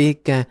အားပေး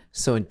ကမ်း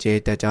စွန့်ကြဲ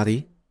တတ်ကြသ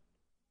ည်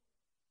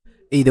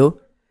ဤသို့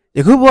ယ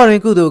ခုဘဝတွ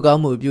င်ကုသိုလ်ကော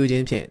င်းမှုပြုခြ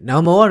င်းဖြင့်နော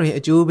က်ဘဝတွင်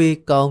အကျိုးပေး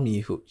ကောင်းမ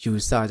ည်ဟုယူ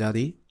ဆကြသ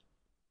ည်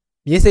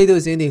မြေစိတ်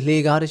သို့ဆင်းသည့်လှေ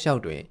ကားတစ်လျှော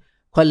က်တွင်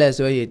ခွက်လက်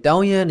ဆွဲ၍တော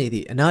င်းရမ်းနေသ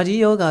ည့်အနာကြီး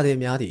ယောဂတွေ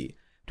များသည်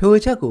ထို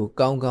အချက်ကို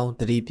ကောင်းကောင်း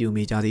သတိပြု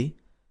မိကြသည်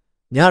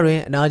ညတွင်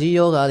အနာကြီး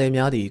ယောဂတွေ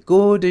များသည်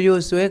ကိုယ်တရွ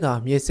ဆွဲကာ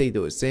မြေစိတ်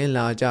သို့ဆင်း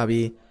လာကြ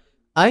ပြီး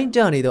အိုင်းကြ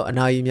နေသောအ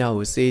နာကြီးများ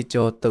ကိုစေ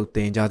ကြောတုတ်တ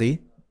င်ကြသည်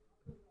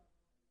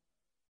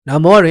နော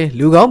က်မောတွင်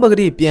လူကောင်းပဂ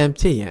တိပြန်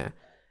ဖြစ်ရန်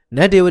န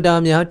တ်ဒေဝတာ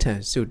များထံ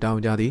ဆုတော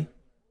င်းကြသည်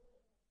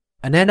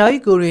အနန္တ၏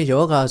ကိုရင်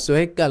ယောဂ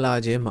ဆွဲကပ်လာ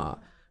ခြင်းမှာ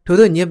ထို့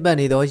သောညစ်ပတ်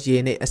နေသောရေ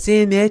နှင့်အစ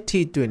င်မြဲထိ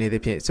တွေ့နေသ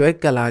ဖြင့်ဆွဲ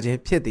ကပ်လာခြင်း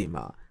ဖြစ်သည်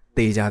မှာ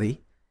သေကြသည်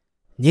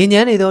ညဉ့်ည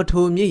မ်းနေသော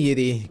ထိုမြစ်ရည်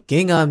သည်ဂ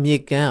င်္ဂါမြ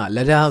စ်ကမ်းအားလ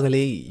က်ဓာက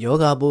လေးယော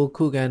ဂဘိုး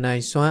ခုခံနို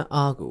င်စွမ်း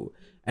အားကို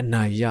အ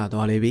နိုင်ရ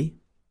သွားလေပြီ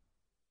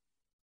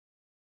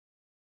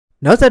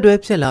နောက်ဆက်တွဲ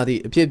ဖြစ်လာသ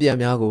ည့်အဖြစ်အပျက်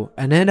များကို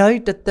အနန္တ၏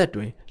တသက်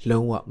တွင်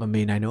လုံးဝမ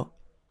မေ့နိုင်တော့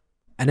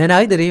အနန္တ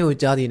၏တရင်ကို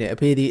ကြားသည်နှင့်အ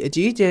ဖေသည်အ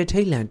ကြီးကျယ်ထိ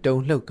တ်လန့်တု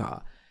န်လှုပ်ကာ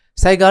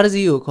စိုက်ကားတစ်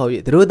စီးကိုခေါ်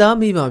၍သူတို့သား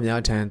မိဘ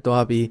များထံ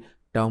သွားပြီး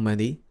တောင်းပန်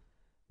သည်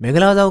မင်္ဂ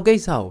လာဆောင်ကိ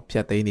စ္စကိုဖျ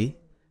က်သိမ်းသည်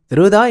သူ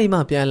တို့သားအိမ်မှ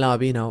ပြန်လာ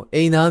ပြီးနောက်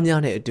အိမ်သား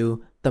များနှင့်အတူ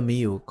သ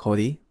မီးကိုခေါ်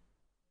သည်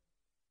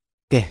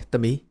ကဲသ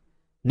မီး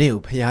နင့်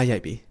ကိုဖျားရို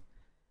က်ပြီ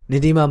နေ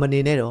ဒီမှာမနေ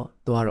နဲ့တော့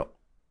သွားတော့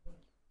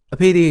အ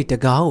ဖေသည်တ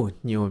ကားကို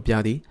ညွန်ပြ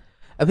သည်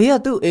အဖေက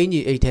သူ့အင်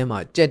ကြီးအိတ်ထဲမှ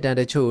ကြက်တန်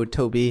တချို့ကို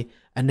ထုတ်ပြီး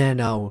အနန္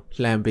ဒာကို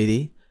လှမ်းပေးသ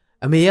ည်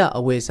အမေက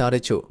အဝယ်စားတ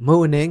ချို့မုံ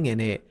အနေငယ်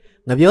နဲ့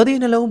ငပြောသည့်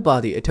နှလုံးပါ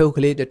သည့်အထုပ်က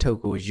လေးတစ်ထုပ်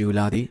ကိုယူ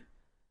လာသည်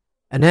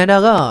အနန္ဒာ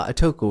ကအ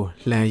ထုပ်ကို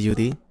လှမ်းယူ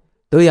သည်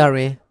တို့ရရ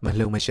င်မ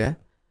လှုပ်မရှက်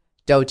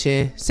ကြောက်ချ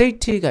င်းစိတ်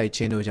ထိခိုက်ခြ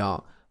င်းတို့ကြောင့်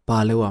ဘာ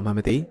လို့မှမ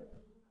သိ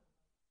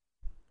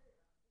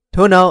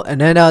ထို့နောက်အ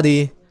နန္ဒာသ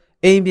ည်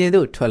အိမ်ပြင်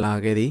သို့ထွက်လာ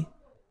ခဲ့သည်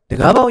တ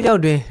ကားပေါက်ရော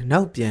က်တွင်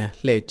နောက်ပြန်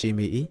လှည့်ကြည့်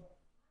မိ၏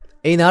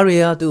အိမ်သားတွေ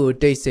ကသူ့ကို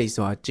တိတ်ဆိတ်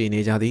စွာကြည်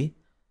နေကြသည်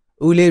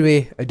ဦးလေးတွေ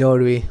အတော်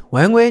တွေဝ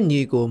မ်းခွဲညီ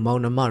ကိုမော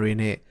င်နှမတွေ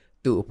နဲ့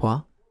သူ့အဖွာ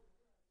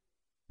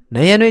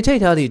နေရန်တွေချိ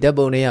တ်ထားသည့်ဓာတ်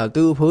ပုံတွေက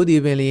သူ့အဖိုးသ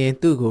ည်ပင်လျင်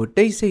သူ့ကို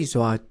တိတ်ဆိတ်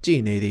စွာကြ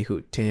ည်နေသည်ဟု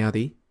ထင်ရသ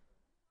ည်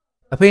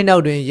အဖေနော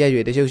က်တွင်ရက်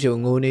၍တရှုပ်ရှုပ်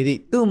ငိုနေသည့်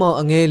သူ့မောင်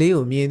အငယ်လေး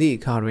ကိုမြင်သည့်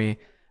အခါတွင်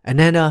အ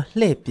နန္ဒာ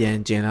လှည့်ပြန်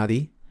ကျင်လာသ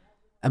ည်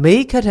အမေ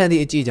ခတ်ထန်သ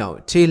ည့်အကြည့်ကြောင့်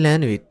ခြေလ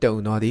မ်းတွေတု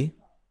န်သွားသည်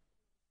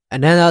အ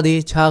နန္ဒာသည်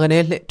ခြာကနေ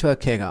လှည့်ထွက်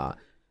ခဲ့က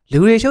လူ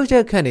တွေရှုပ်ချ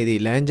က်ခတ်နေသ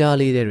ည့်လမ်းကြား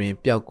လေးတွင်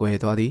ပျောက်ကွယ်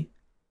သွားသည်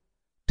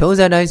ထုံး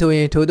စံတိုင်းဆိုရ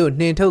င်ထို့သို့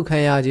နှင်ထုတ်ခံ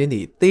ရခြင်းသ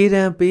ည်သေဒ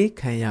ဏ်ပေး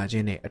ခံရခြ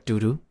င်းနှင့်အတူ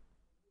တူ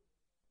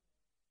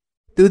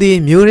သူသည်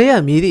မြို့ရဲရ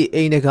မြည်သည့်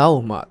အိမ်တကား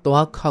ကိုမှ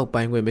သွားခောက်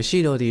ပိုင်ခွင့်မရှိ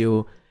တော့သည်ကို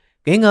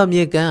ဂင်းက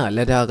မြေကန်းကလ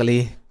က်ထားက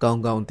လေးကော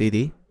င်းကောင်းသေးသ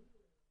ည်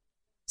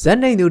ဇက်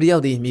နိုင်သူတယော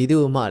က်သည်မြည်သူ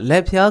မှလ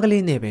က်ဖျားက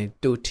လေးနှင့်ပင်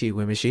တူထီဝ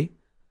င်မရှိ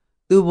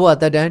သူ့ဘဝ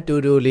တက်တန်းတူ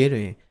တူလေးတွ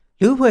င်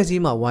လူဖွဲ့စ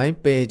ည်းမှဝိုင်း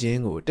ပယ်ခြင်း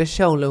ကိုတ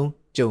လျှောက်လုံး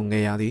ကြုံ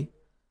ခဲ့ရသည်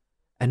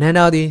အနန္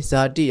ဒာသည်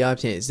ဇာတိအား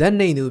ဖြင့်ဇက်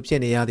နိုင်သူဖြ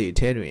စ်နေရသည့်အ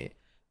ထဲတွင်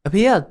အ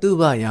ဖေကသူ့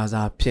ဘရာ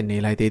စာဖြစ်နေ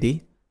လိုက်သေးသည်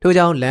ထို့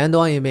ကြောင့်လမ်း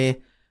သွားရင်ပင်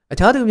အ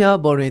ခြားသူများ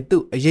ပေါ်တွင်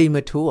သူ့အရေးမ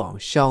ထိုးအောင်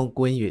ရှောင်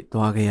ကွင်း၍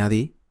သွားခဲ့ရသ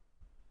ည်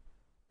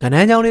ကန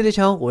န်းချောင်းလေးတစ်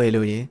ချောင်းဝယ်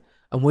လို့ရင်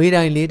အမွေး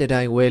တိုင်းလေးတစ်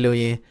တိုင်းဝယ်လို့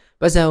ရင်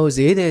ပတ်စံကို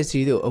ဈေးတဲ့စီ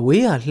သို့အ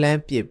ဝေးဟာလှမ်း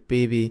ပစ်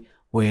ပေးပြီး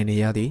ဝယ်နေ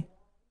ရသည်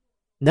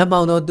နတ်မော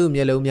င်သောသူ့မျ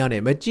က်လုံးများ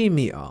နဲ့မကြည့်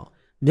မိအောင်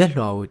မျက်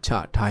လွှာကိုချ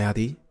ထားရသ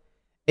ည်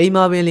အိမ်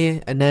မှာပင်လျင်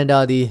အနန္ဒာ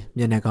သည်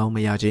မျက်နှာကောင်းမ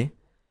ရခြင်း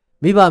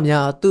မိဘ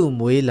များသူ့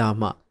မွေးလာ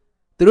မှ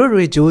သူတို့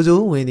တွေဂျိုး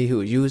စိုးဝင်သည်ဟု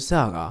ယူဆ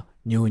ကာ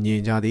ညှို့ည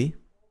င်ကြသည်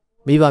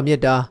မိဘမြ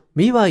တ်တာ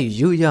မိဘ၏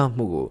ယူရ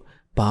မှုကို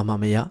ဘာမှ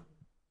မရ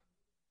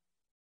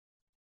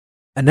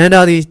အနန္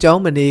ဒာသည်ကြော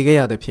င်းမနေခဲ့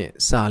ရသဖြင့်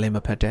စာလည်းမ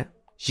ဖတ်တတ်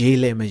ရေး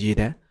လည်းမရေး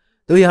တတ်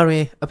တို့ရရ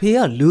င်အဖေက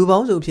လူပေါ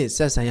င်းစုံဖြင့်ဆ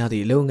က်ဆံရသ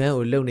ည့်လုပ်ငန်း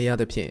ကိုလုပ်နေရ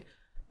သဖြင့်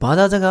ဘာ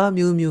သာစကား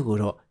မျိုးမျိုးကို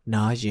တော့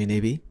နားရင်နေ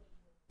ပြီ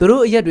သူ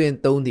တို့အရက်တွင်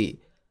သုံးသည့်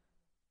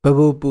ဘ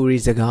ဘူပူရီ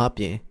စကားအ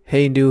ပြင်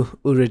ဟိန္ဒူ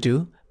ဥရဒူ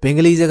ဘင်္ဂ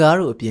လီစကား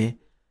တို့အပြင်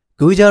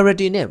ဂူဂျာရ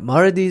တီနှင့်မာ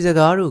ရတီစ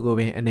ကားတို့ကို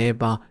ပင်အနေ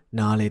ပါ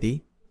နားလေသည်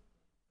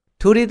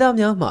ထိုဒေသ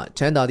များမှ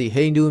ချမ်းသာသည့်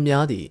ဟိန္ဒူ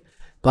များသည်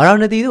ဘာရာ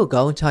ဏသီတို့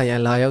ကောင်းချရ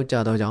န်လာရောက်ကြ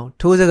သောကြောင့်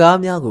ထိုစကား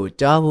များကို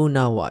ကြားဘူး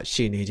နာဝ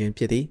ရှိနေခြင်း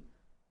ဖြစ်သည်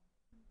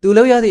သူ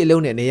လောက်ရသည့်အ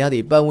လုံးနှင့်နေရသ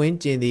ည့်ပတ်ဝန်း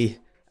ကျင်သည်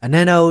အန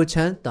န္ဒာကိုချ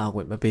မ်းသာခွ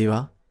င့်မပေးပါ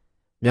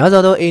များစွာ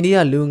သောအိန္ဒိယ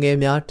လူငယ်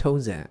များ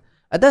ထုံးစံ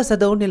အသက်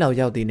73နှစ်လောက်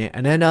ရောက်သည့်နှင့်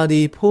အနန္ဒာသ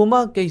ည်ဖိုမ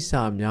ကိစ္စ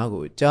များ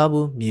ကိုကြား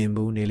ဘူးမြင်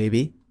ဘူးနေလေ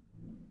ပြီ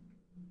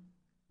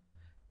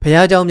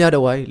ဖျားเจ้าများတ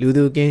စ်ဝိုက်လူ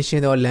သူကင်းရှ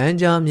င်းသောလမ်း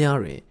ကြားများ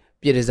တွင်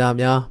ပြည်တစား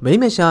များမိ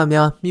မရှာ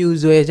များမြှူ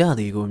ဆွဲကြ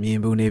သည်ကိုမြင်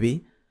ဘူးနေပြီ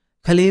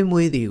ခလေး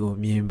မွေးသည်ကို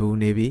မြင်ဘူး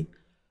နေပြီ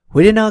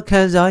ဝေဒနာခံ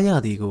စားရ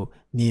သည်ကို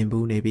မြင်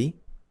ဘူးနေပြီ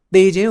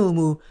သေခြင်းဟု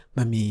မူမ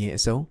မြင်ရင်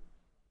အဆုံး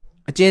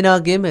အကျဉ်းသာ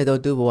ကင်းမဲ့သော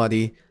သူ့ဘဝသ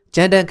ည်ကြ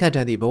မ်းတမ်းခတ်ထ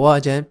န်သည့်ဘဝ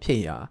အကျန်းဖြ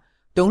စ်ရာ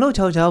တုံလို့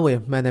ခြောက်ချားဝယ်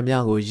မှန်သမျှ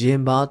ကိုရင်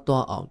ပါ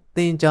သွားအောင်သ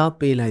င်ကြား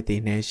ပေးလိုက်သ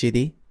ည်နှင့်ရှိသ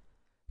ည်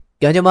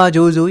ကံကြမ္မာ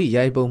ဂျိုးစိုး၏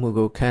ရိုက်ပုံမှု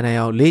ကိုခံနိုင်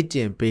အောင်လေ့ကျ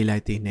င့်ပေးလို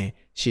က်သည်နှင့်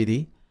ရှိသ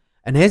ည်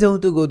အ ਨੇ ဆုံး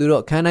သူကိုယ်သူ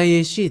တော့ခံနိုင်ရ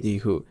ရှိသည်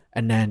ဟု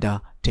အနန္ဒာ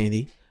ထင်သ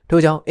ည်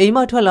ထို့ကြောင့်အိမ်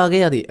မှထွက်လာ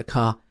ခဲ့ရသည့်အ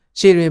ခါ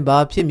ရှေ့တွင်ဘာ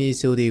ဖြစ်မည်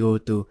ဆိုသည်ကို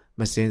သူ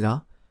မစင်စား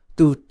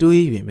သူ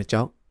တွေး၍မ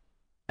ကြောက်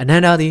အန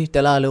န္ဒာသည်တ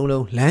လလုံး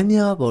လုံးလမ်း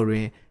များပေါ်တွ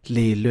င်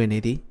လေလွင့်နေ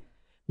သည်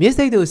မြစ်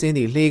စိတ်သို့ဆင်းသ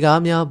ည့်လှေကား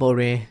များပေါ်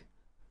တွင်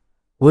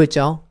ဝှက်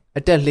ကြောင်း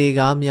အတက်လှေ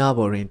ကားများ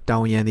ပေါ်တွင်တော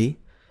င်ရန်သည်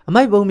အ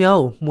မိုက်ပုံများ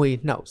ကိုမှွေ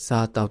နှောက်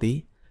စားတောက်သည်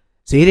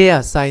ဈေးရဲ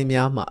ဆိုင်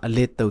များမှအလ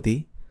စ်တုပ်သ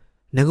ည်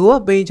ငကိုက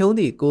ပိန်ချုံသ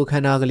ည့်ကိုခ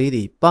န္ဓာကလေးသ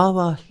ည်ပါ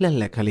ပါလှက်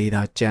လက်ကလေး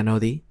သာကြံ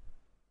တော်သည်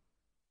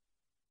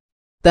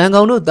တန်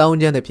ကောင်တို့တောင်း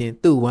ကျမ်းသဖြင့်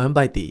သူ့ဝမ်း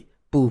ပိုက်သည်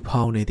ပူ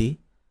ဖောင်းနေသည်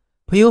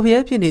ဖျို့ဖျဲ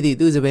ဖြစ်နေသည့်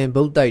သူစပင်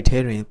ဘုတ်တိုက်ထဲ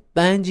တွင်ပ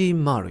န်းကြီး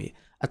မတွေ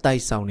အတို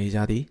က်ဆောင်နေကြ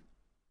သည်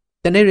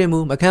တနေ့တွင်မူ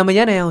မခံမရ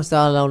နိုင်အောင်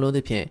စားလောင်လုံးသ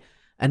ဖြင့်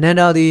အနန္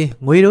ဒာသည်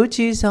ငွေတို့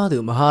ချီးစားသူ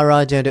မဟာရာ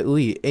ဂျန်တူ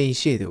၏အိမ်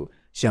ရှိသို့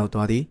ရောက်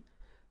သွားသည်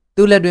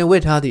သူလက်တွင်ဝ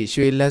တ်ထားသည့်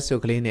ရွှေလက်စွ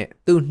ပ်ကလေးနှင့်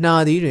သူနှာ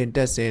သီးတွင်တ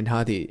က်ဆင်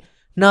ထားသည့်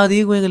နှာ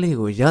သီးကွင်းကလေး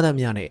ကိုရသ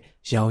မျှနှင့်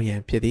ရောင်းရ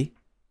န်ဖြစ်သည်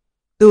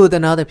သူ့တ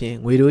နာသဖြင့်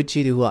ငွေတို့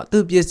ချီးသူက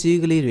သူ့ပစ္စည်း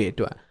ကလေးတွေအ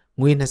တွက်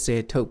ငွေ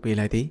20ထုတ်ပေး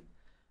လိုက်သည်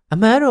အ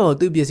မှန်တော့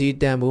သူ့ပစ္စည်း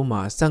တန်ဖိုး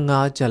မှာ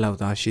15ကျပ်လောက်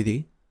သာရှိသ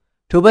ည်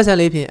ထိုပတ်စံ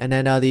လေးဖြင့်အန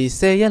န္ဒာသည်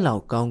10ရက်လော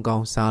က်ကောင်းကော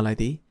င်းစားလိုက်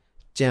သည်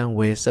ကြံဝ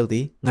ယ်စုပ်သ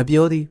ည်င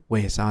ပြောသည်ဝ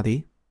ယ်စားသည်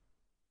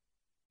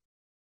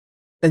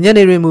တည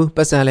နေတွင်မူပ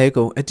တ်စံလဲ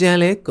ကုန်အကြံ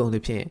လဲကုန်သ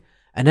ည်ဖြင့်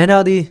အနန္ဒာ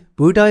သည်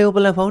ဘူတာယိုပ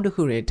လက်ဖောင်းတစ်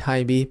ခုတွင်ထို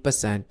င်ပြီးပတ်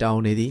စံတော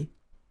င်းနေသည်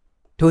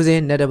ထိုစဉ်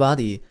နတ်တပါး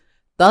သည်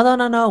သာသ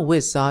နာနာဝ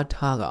စ်စား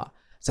ထားက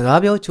စကား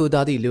ပြောချို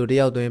သားသည့်လူတစ်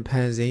ယောက်တွင်ဖ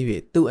န်ဆင်း၍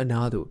သူ့အ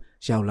နားသို့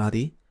ရောက်လာသ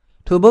ည်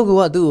ထိုပုဂ္ဂို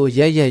လ်ကသူ့ကိုရ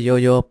က်ရက်ရော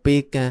ရော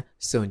ပေးကမ်း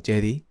စွန့်ကြဲ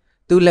သည်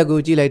သူ့လက်ကို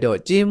ကြည့်လိုက်တော့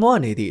ကြေမွ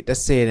နေသည့်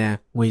30တန်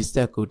ငွေဆ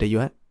က်ကိုတရွ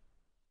က်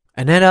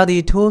အနန္ဒာသ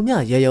ည်ထိုမျှ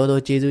ရရောသော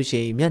ကျေးဇူးရှ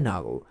င်၏မျက်နှာ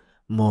ကို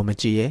မော်မ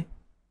ကြည့်ရဲ့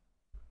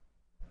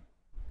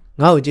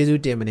ငါ့ကိုကျေး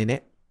ဇူးတင်မနေ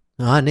နဲ့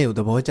ငါနဲ့ကို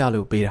သဘောကျ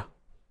လို့ပေးတာ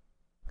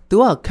သူ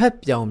ကခက်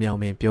ပြောင်ပြောင်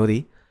ပင်ပြောသ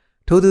ည်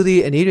ထိုသူသ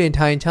ည်အနီးတွင်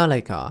ထိုင်ချ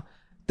လိုက်ခါ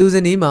သူဇ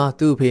နီးမှာ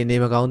သူ့အဖေနေ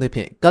မကောင်းသဖြ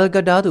င့်ကလက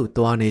တ္တာသို့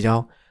သွားနေကြော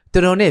င်း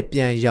တော်နဲ့ပြ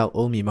န်ရောက်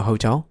အောင်မည်မဟု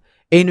တ်ကြောင်း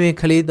အိမ်တွင်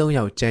ကလေး3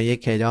ယောက်ကြံရိ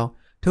တ်ခဲ့ကြောင်း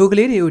ထိုက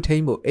လေးတွေကိုထိ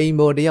မ့်ဖို့အိမ်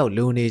ပေါ်တစ်ယောက်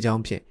လိုနေကြော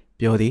င်းဖြင့်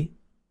ပြောသည်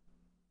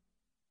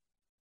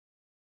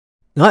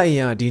ငါအိ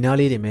မ်ကဒီနား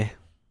လေးတင်မယ်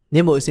န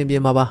င့်မို့အဆင်ပြေ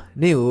မှာပါ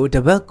နင့်ကိုတ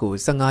ပတ်ကို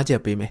15ချ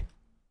က်ပေးမယ်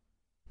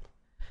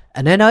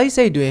အနန္ဒာ၏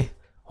စိတ်တွင်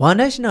ဝါ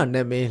နရှနာန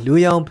တ်မင်းလူ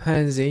ရောင်ဖ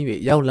န်ဆင်း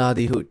၍ရောက်လာသ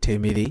ည်ဟုထင်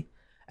မိသည်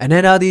အန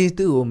န္ဒာသည်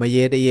သူ့ကိုမ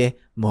ရေတရေ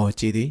မော်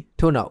ကြည့်သည်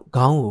ထို့နောက်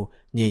ခေါင်းကို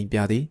ငိမ်ပြ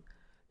သည်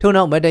ထို့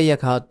နောက်မတ်တရက်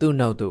ခါသူ့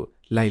နောက်သို့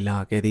လိုက်လာ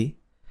ခဲ့သည်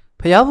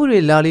ဖျားမှုတွေ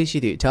လာလေးရှိ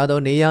သည့်အခြားသော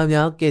နေရာ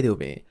များကဲ့သို့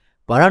ပင်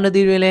ဗာရာဏ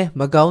သီတွင်လည်း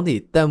မကောင်းသ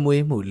ည့်တံ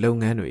မွေးမှုလုပ်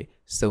ငန်းတွေ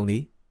စုံသ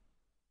ည်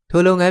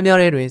ထိုလုပ်ငန်းများ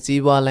ထဲတွင်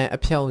စီးပွားလန်းအ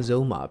ဖြောင့်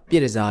ဆုံးမှာပြ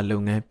ည်တစားလု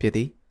ပ်ငန်းဖြစ်သ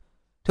ည်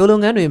ထိုလု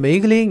ပ်ငန်းတွင်မိ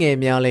န်းကလေးငယ်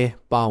များလည်း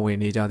ပါဝင်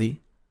နေကြသည်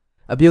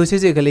အပြိုစ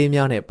စ်စစ်ကလေး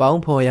များနှင့်ပေါ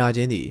င်းဖော်ရခြ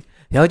င်းသည်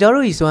ယောက်ျား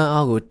တို့၏စွမ်း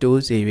အားကို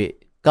တိုးစေ၍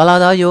ကာလာ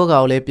သားယောဂါ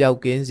ကိုလည်းပျောက်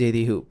ကင်းစေသ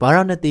ည်ဟုဗာ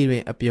ရာဏသီတွ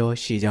င်အပြော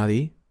ရှိကြသ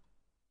ည်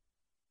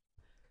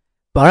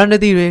ဗာရာဏ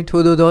သီတွင်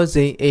ထိုသို့သော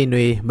ဇိမ်အိမ်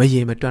တွေမ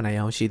ရေမတွက်နိုင်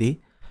အောင်ရှိသည်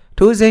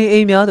ထိုဇိမ်အိ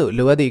မ်များသို့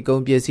လိုအပ်သည့်ကု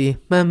န်ပစ္စည်း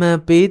မှန်မှန်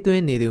ပေးသွ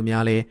င်းနေသူ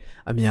များလည်း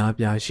အများ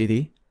ပြားရှိသ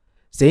ည်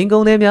ဇိမ်ကု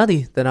န်သည်များသ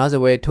ည်သနာစ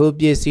ပွဲထို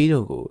ပစ္စည်း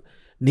တို့ကို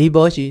နီး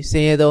ပေါ်ရှိဆ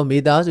င်းရဲသောမိ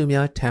သားစု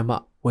များထံမှ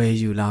ဝယ်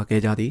ယူလာ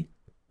ခဲ့ကြသည်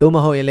သို့မ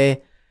ဟုတ်ရင်လည်း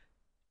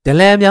ဒ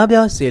လန်များ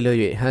ပြားဆေလွတ်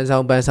၍ဟန်ဆော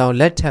င်ပန်းဆောင်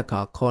လက်ထက်က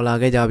ခေါ်လာ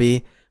ခဲ့ကြပြီး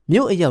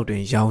မြို့အရောက်တွ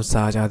င်ရောင်း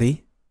စားကြသည်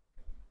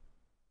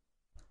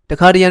တ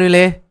ခါတရံတွင်လ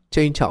ည်း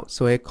ချိန်ချောက်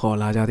ဆွဲခေါ်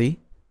လာကြသည်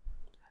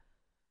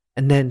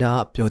အနန္ဒာ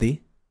ပြောသည်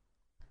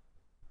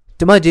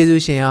ကျမကျေး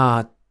ဇူးရှင်က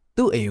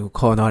သူ့အိမ်ကို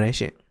ခေါ်သွားတယ်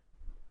ရှင်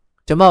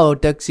ကျမကို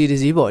တက္ကစီတစ်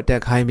စီးပေါ်တ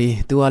က်ခိုင်းပြီး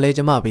သူကလည်း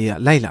ကျမဘေးက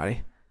လိုက်လာတယ်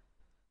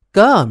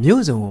ကားက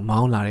မြို့စုံကိုမော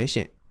င်းလာတယ်ရှ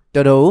င်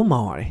တော်တော်မော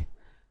င်းရတယ်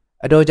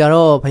အတော်ကြ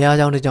တော့ဘုရား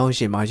ကျောင်းတစ်ကျောင်း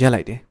ရှင်မှာရက်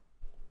လိုက်တယ်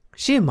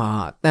ရှေ့မှာ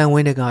တန်ဝ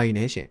င်းတကားကြီး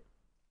နဲ့ရှင်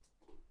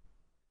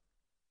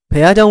ဘု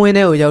ရားကျောင်းဝင်း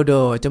ထဲကိုရောက်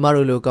တော့ကျမ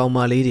တို့လိုကောင်းမ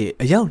လေးတွေ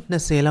အယောက်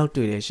20လောက်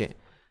တွေ့တယ်ရှင်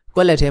ကွ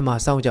က်လက်ထဲမှာ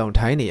စောင့်ကြောင်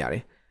ထိုင်းနေရတ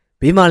ယ်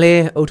ဘေးမှာလ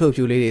ည်းအုတ်ထုတ်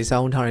ဖြူလေးတွေစော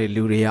င်းထားတဲ့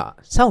လူတွေက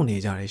စောင့်နေ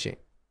ကြတယ်ရှင်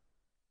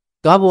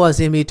ကားပေါ်ကဆ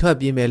င်းပြီးထွက်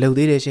ပြေးမယ်လုပ်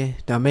သေးတယ်ရှင်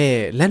ဒါမဲ့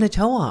လမ်းတစ်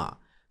ချောင်းက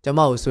ကျမ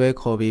ကိုဆွဲ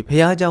ခေါ်ပြီးဘု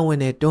ရားကျောင်းဝ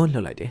င်းထဲတွန်းလှု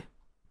ပ်လိုက်တယ်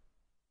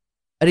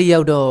အဲ့ဒီရော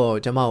က်တော့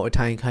ကျမကိုအ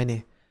ထိုင်ခိုင်းတ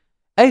ယ်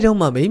အဲ့ဒီတော့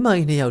မှမိန်းမ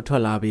ကြီး2ယောက်ထွ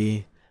က်လာပြီး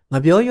င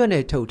ပြောရွက်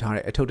နဲ့ထုတ်ထား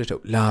တဲ့အထုပ်တစ်ထု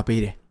ပ်လာ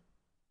ပေးတယ်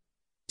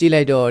ကြည့်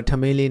လိုက်တော့ထ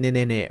မင်းလေးနည်းန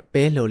ည်းနဲ့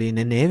ပဲလှော်လေးန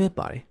ည်းနည်းပဲ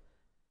ပါတယ်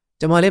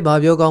ကျမလည်းဘာ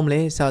ပြောကောင်းမလဲ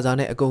စာစာ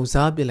နဲ့အကုန်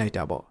စားပစ်လိုက်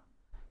တာပေါ့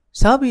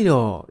စားပြီး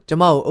တော့ကျ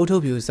မကိုအုတ်ထု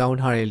တ်ဖြူစောင်း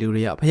ထားတဲ့လူ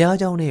တွေကဘုရား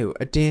ကျောင်းထဲကို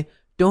အတင်း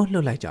တွန်း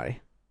လှုပ်လိုက်ကြတယ်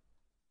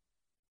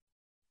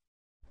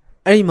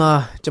အဲ့ဒီမှာ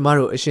ကျမ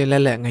တို့အရှင်လ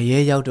က်လက်ငရဲ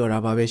ရောက်တော့တာ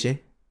ပါပဲရှင်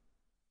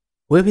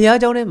ဝေဘုရား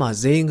ကျောင်းထဲမှာ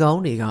ဇိမ်ကော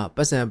င်းတွေကပ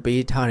တ်စံ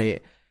ပေးထားတဲ့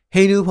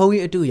ဟိန္ဒူဘုန်း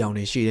ကြီးအတူရောင်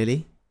တွေရှိတယ်လေ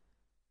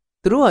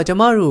သူတို့ကကျ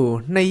မတို့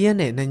2ရက်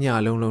နဲ့2ည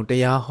လုံးတ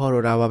ရားဟော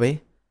တော့တာပါပဲ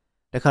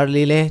တခါတ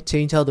လေလဲချ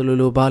င်းချောက်တလူ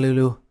လူဘာလူ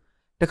လူ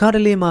တခါတ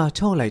လေမှာ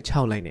ချော့လိုက်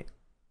နဲ့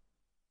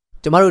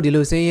ကျမတို့ဒီ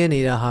လိုဆင်းရဲနေ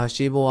တာဟာ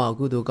ရှေးဘဝအ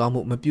ကုသိုလ်ကောင်း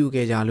မှုမပြု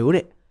ခဲ့ကြလို့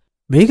တဲ့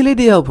မိန်းကလေး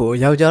တယောက်ဖို့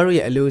ယောက်ျားတို့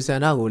ရဲ့အလိုဆ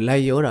န္ဒကိုလို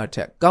က်ရောတာထ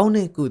က်ကောင်း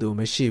တဲ့ကုသိုလ်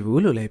မရှိ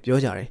ဘူးလို့လည်းပြော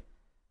ကြတယ်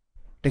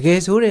တကယ်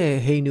ဆိုတဲ့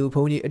ဟိန္ဒူ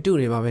ဘုန်းကြီးအတူ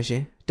တွေပါပဲရှ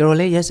င်တော်တော်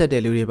လေးရက်ဆက်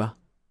တဲ့လူတွေပါ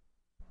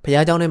ဘု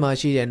ရားကျောင်းထဲမှာ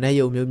ရှိတဲ့နတ်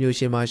ရုပ်မျိုး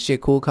ရှင်မှာရှစ်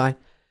ခိုးခိုင်း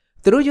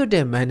သူတို့ရွတ်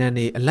တဲ့မန္တန်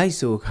တွေအလိုက်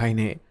ဆိုခိုင်း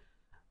နဲ့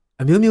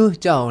အမျိုးမျိုး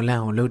ကြောက်အောင်လ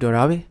န့်အောင်လုပ်တော့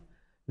တာပဲ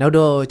နောက်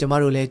တော့ကျမ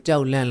တို့လည်းကြော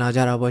က်လန့်လာကြ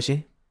တာပေါ့ရှင်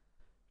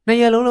နှစ်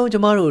ရက်လုံးကျ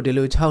မတို့ဒီ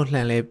လို6လှ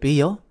န်လဲပြီး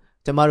ရော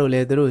ကျမတို့လ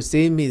ည်းသူတို့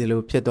စေးမိတယ်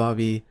လို့ဖြစ်သွား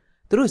ပြီး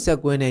သူတို့ဆက်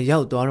ကွင်းနဲ့ရော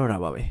က်သွားတော့တာ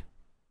ပါပဲ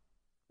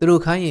သူ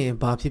တို့ခိုင်းရင်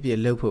ဘာဖြစ်ဖြစ်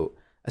လုပ်ဖို့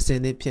အစင်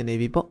သစ်ဖြစ်နေ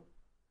ပြီပေါ့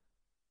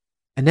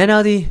အနန္ဒာ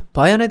သည်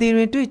ဘာယာနတီ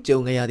တွင်တွေ့ကြုံ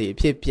ခဲ့ရသည့်အ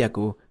ဖြစ်ပြက်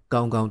ကို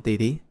ကောင်းကောင်းသိ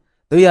သည်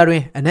တို့ရတွ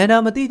င်အနန္ဒာ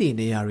မသိသည့်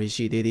နေရာတွေ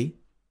ရှိသေးသည်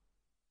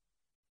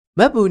မ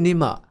တ်ပူနိ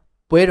မ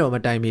ပွဲတော်မ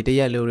တိုင်မီတ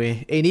ရက်လိုတွင်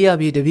အိန္ဒိယ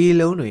ပြည်တပြည်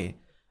လုံးတွင်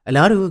အ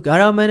လားတူဂါ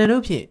ရမန်နန်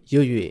တို့ဖြင့်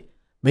ရွ၍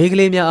မိန်းက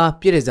လေးများအား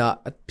ပြည့်တစား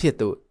အဖြစ်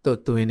သို့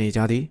သွင်းနေကြ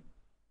သည်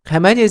ခံ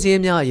မှန်းခြေစ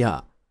ည်းများအရ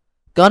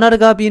ကာနာတ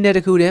ကာပြည်နယ်တ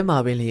စ်ခုထဲမှာ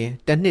ပင်လျင်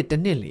တစ်နှစ်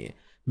လျင်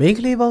မိန်းက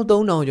လေးပေါင်း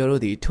3000ကျော်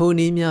တို့သည်ထိုန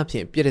ည်းများဖြ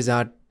င့်ပြည့်တ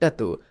စားတက်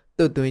သို့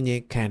သွင်းခြ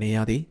င်းခံနေရ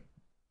သည်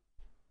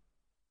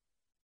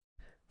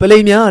ပလိ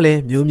မ်များကလည်း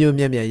မျိုးမျိုး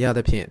မြတ်ရသ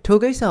ဖြင့်ထို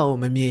ကိစ္စကို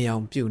မမြင်အော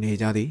င်ပြုနေ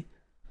ကြသည်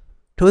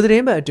ထိုသတ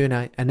င်းပတ်အတွင်း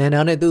၌အနန္ဒာ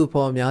နှင့်သူ့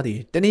ဖော်များသည်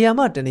တနေရာ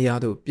မှတနေရာ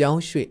သို့ပြော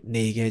င်းရွှေ့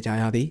နေခဲ့ကြ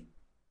ရသည်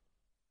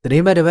သတ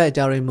င်းပတ်တစ်ပတ်အ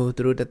ကြာတွင်မူ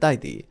သူတို့တတိုက်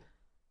သည်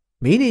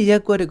မိနီရ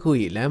က်ကွက်တစ်ခု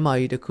၏လမ်းမ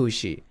ကြီးတစ်ခု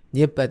ရှိည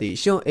စ်ပတ်သည့်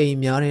ရှွန့်အိမ်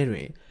များထဲတွ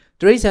င်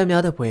တရိษံ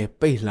များသဖွယ်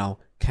ပိတ်လောင်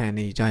ခံ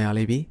နေကြရ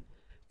လိမ့်မည်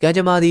ကံကြ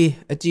မ္မာသည်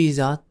အကြည်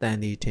စားတန်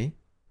သည်ထင်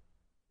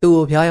သူ့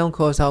ကိုဖျားယောင်း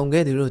ခေါ်ဆောင်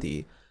ခဲ့သူတို့သည်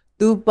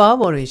သူပါ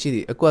ပေါ်တွင်ရှိသ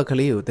ည့်အကွက်က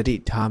လေးကိုတတိ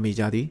ထားမိ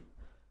ကြသည်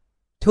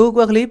ထိုအ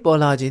ကွက်ကလေးပေါ်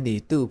လာခြင်းသည်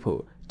သူ့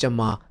ဖို့ကျ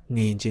မင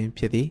င်ခြင်း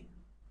ဖြစ်သည်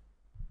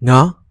ငါ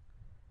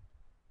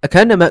အခ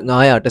န်းနံပါတ်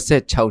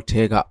916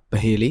ထဲကဗ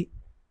ဟေလီ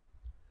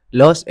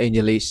Los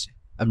Angeles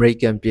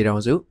American ပြည်ထော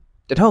င်စု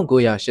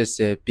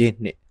1980ပြည့်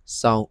နှစ်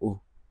စောင်းဦး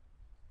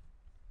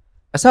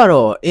အစ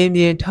တော့အင်း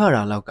မြင်ထ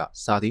တာလောက်က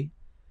စသည်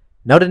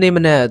နောက်တနေ့မ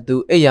နက်သူ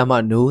အိယာမှ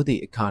နိုးသ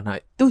ည့်အခါ၌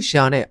သူ့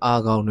ရှာနဲ့အာ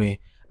ကောင်တွင်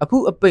အဖု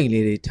အပိန်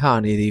လေးတွေထ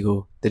နေသည်ကို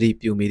သတိ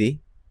ပြုမိသည်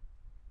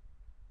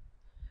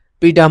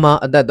ပီတာမှာ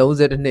အသက်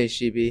32နှစ်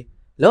ရှိပြီး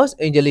Los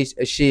Angeles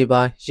အရှေ့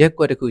ပိုင်းရက်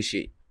ကွက်တစ်ခု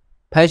ရှိ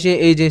Fashion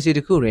Agency တ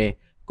စ်ခုတွင်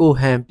ကို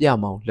ဟန်ပြ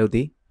မောင်လုပ်သ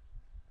ည်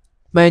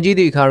မှန်ကြည့်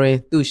သည့်အခါတွင်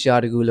သူ့ရှာ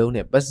တစ်ခုလုံးနှ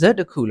င့်ပါဇက်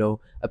တစ်ခုလုံး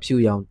အဖြူ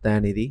ရောင်တ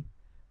န်းနေသည်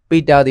ပီ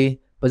တာသည်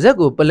ပါဇက်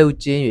ကိုပလုတ်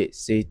ကျင်း၍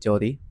စေးကြော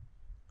သည်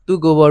သူ့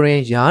ကိုယ်ပေါ်တွင်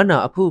ယားနာ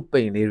အဖုပိ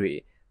န်လေးတွေ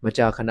မ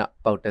ကြာခဏ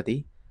ပေါက်တတ်သ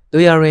ည်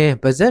တို့ရတွင်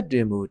ပါဇက်တွ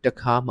င်မူတစ်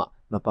ခါမှ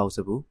မပေါက်စ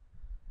ဘူး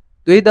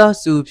သွေးသား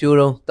စူဖြိုး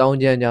တုံးတောင်း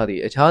ကျမ်းကြသ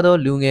ည့်အခြားသော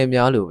လူငယ်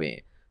များလိုပင်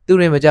သူ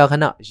တွင်မကြာခ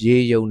ဏရေ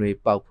ယုံတွေ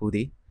ပေါက်ဖူးသ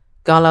ည်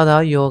ကာလာ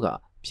သားယောဂ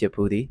ဖြစ်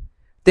ဖူးသည်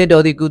တင့်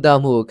တော်သည့်ကုသ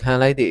မှုကိုခံ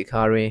လိုက်သည့်အ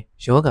ခါတွင်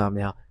ယောဂ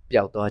များ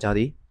ပျောက်သွားကြသ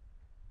ည်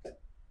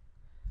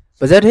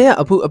ပါဇက်ထဲက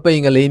အဖုအပိ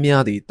န်ကလေး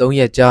များသည်3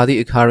ရက်ကြာသည့်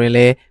အခါတွင်လ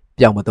ည်း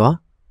ပျောက်မသွား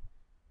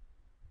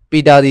ပီ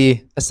တာသည်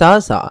အစား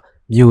အစာ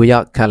မျိုးရ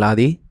ခံလာ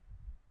သည်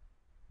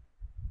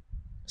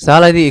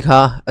စားလိုက်သည့်အခါ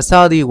အစာ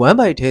သည်ဝမ်း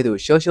ပိုက်ထဲသို့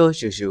ရှော့ရှော့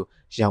ရှူရှူ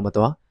ရောက်မ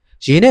သွား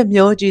ရေနဲ့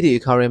မျောကြည့်သည့်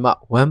အခါတွင်မှ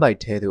ဝမ်းပိုက်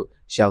ထဲသို့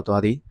ရောက်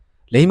သွားသည်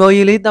လိမ်မော်ရ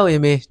ည်လေးတောက်ရ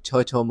င်ပင်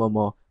ချောချောမော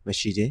မောမ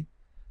ရှိခြင်း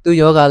သူ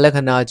ယောဂလက္ခ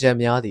ဏာချက်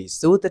များသည်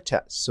စိုးတထ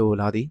က်ဆို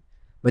လာသည်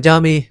မကြ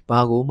မီဘာ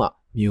ကိုမှ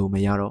မျိုးမ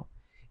ရတော့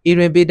အီ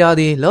ရင်ပီတာ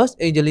သည် Los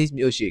Angeles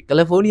မြို့ရှိကယ်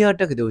လီဖိုးနီးယား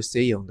တက္ကသိုလ်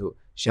ဆေးရုံသို့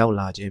ရောက်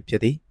လာခြင်းဖြ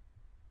စ်သည်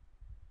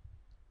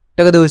တ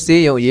က္ကသိုလ်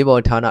ဆေးရုံရေး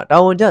ပေါ်ဌာနတာ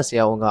ဝန်ကျဆ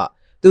ရာဝန်က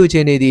သူ့အခြေ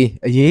အနေသည်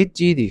အရေး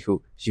ကြီးသည်ဟု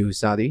ယူ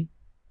ဆသည်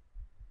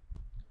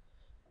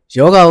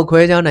ယောဂကို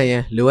ခွဲခြားနိုင်ရ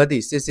န်လိုအပ်သ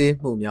ည့်စစ်ဆေး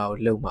မှုများကို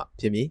လုပ်မှ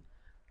ဖြစ်မည်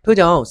ထို့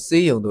ကြောင့်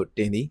ဆေးရုံသို့တ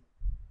င်သည်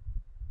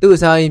သူ့အ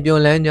စာရင်ပြွ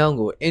န်လန်းကြောင်း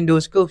ကိုအင်ဒို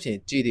စကုပ်ဖြင့်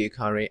ကြည့်သည့်အ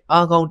ခါတွင်အာ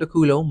ခေါင်တစ်ခု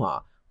လုံးမှာ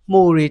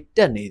မှိုတွေတ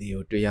က်နေသည်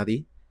ကိုတွေ့ရသ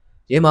ည်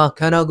ယင်းမှာခ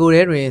န္ဓာကိုယ်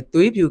ထဲတွင်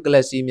သွေးဖြူကလ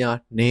ပ်စီးများ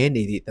နည်း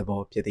နေသည့်သ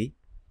ဘောဖြစ်သည်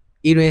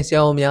ဤတွင်ဆ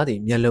ရာဝန်များသည်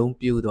မျက်လုံး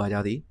ပြူးသွားကြ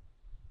သည်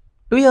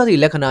တွေ့ရသည့်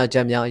လက္ခဏာချ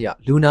က်များအရ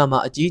လူနာမှာ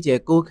အကြီးကျယ်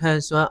ကိုယ်ခံ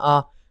စွမ်း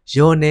အား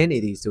လျော့နည်းနေ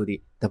သည်ဆိုသ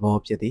ည့်သဘော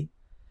ဖြစ်သည်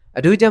အ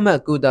ထူးကြမှတ်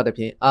ကုသသ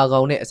ဖြင့်အာကော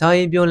င်နှင့်အစာရ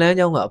င်ပြွန်လန်း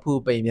ကြောင်းကအဖူ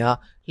ပိန်များ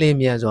လျင်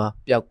မြန်စွာ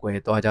ပျောက်ကွယ်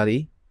သွားကြသ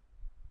ည်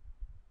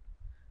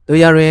တို့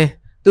ရတွင်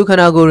သူခန္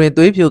ဓာကိုယ်တွင်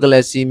သွေးဖြူကလ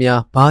ပ်စီးများ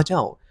ဘာ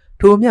ကြောင့်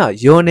ထိုမျှ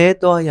လျော့နည်း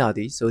သွားရသ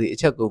ည်ဆိုသည့်အ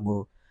ချက်ကိုမူ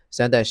စ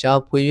မ်းသပ်ရှာ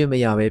ဖွေ၍မ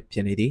ရဘဲဖြ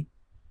စ်နေသည်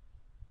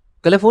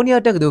ကယ်လီဖိုးနီး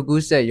ယားတက္ကသိုလ်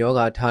ကူးစက်ယောဂ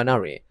ဌာန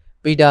တွင်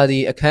ပီတာသ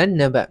ည်အခန်း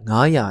နံပါတ်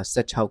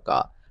916က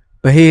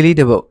ဗဟေလီ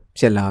တစ်ပုတ်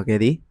ဖြစ်လာခဲ့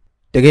သည်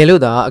တကယ်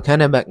လို့သာအခန်း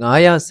နံပါတ်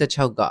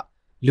916က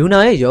လူနာ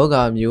ရဲ့ယောဂ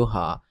မျိုး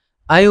ဟာ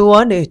အိုင်ယိုဝါ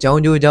နဲ့ကြော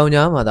င်ကြိုကြောင်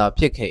ကြားမှာသာ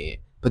ဖြစ်ခဲ့ရင်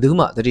ဘယ်သူ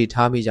မှသတိ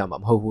ထားမိကြမှာ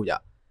မဟုတ်ဘူးကြ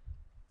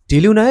ဒီ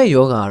လူနာရဲ့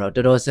ယောဂကတော့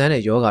တော်တော်ဆန်း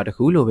တဲ့ယောဂတစ်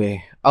ခုလိုပဲ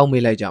အောက်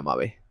မေ့လိုက်ကြမှာ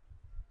ပဲ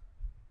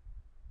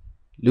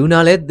လူနာ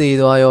လည်းသေ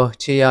သွားရော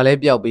ခြေရလည်း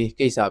ပျောက်ပြီး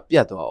ကိစ္စပြ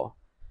တ်သွားရော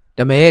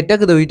ဒါမဲ့တက္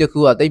ကသိုလ်ကြီးတစ်ခု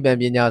ကသိပ္ပံ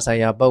ပညာဆိုင်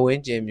ရာပတ်ဝ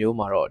န်းကျင်မျိုး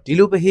မှာတော့ဒီ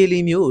လိုပဟေလီ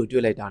မျိုးကို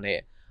တွေ့လိုက်တာနဲ့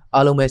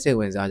အားလုံးပဲစိတ်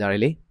ဝင်စားကြတ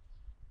ယ်လေ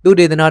သူ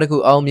ဒေသနာတစ်ခု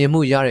အောင်မြင်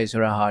မှုရတယ်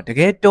ဆိုတာဟာတက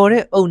ယ်တော်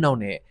တဲ့အုံနောက်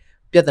နဲ့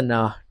ပြဿနာ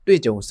တွေ့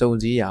ကြုံစုံ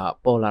စည်းရာ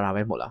ပေါ်လာတာ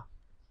ပဲမဟုတ်လား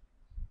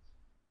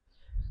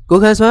ကို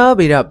ခံစွမ်းအား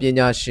ဗေဒပ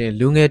ညာရှင်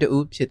လူငယ်တ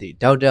ဦးဖြစ်သည့်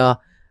ဒေါက်တာ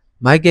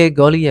မိုက်ကယ်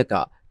ဂေါလီယက်က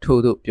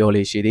ထို့သို့ပြော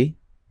လေရှိသည်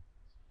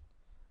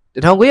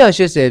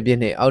1980ပြည့်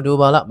နှစ်အောက်တို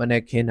ဘာလမန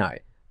က်ခင်း၌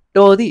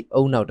တော်သည့်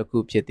အုံနောက်တစ်ခု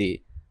ဖြစ်သည့်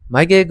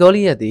မိုက်ကယ်ဂေါ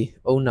လီယက်သည်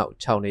အုံနောက်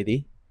ခြောက်နေသ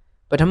ည်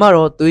ပထမ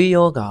တော့သွေး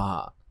ယောဂ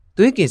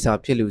သွေးကင်ဆာ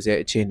ဖြစ်လူစေ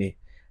အခြေအနေ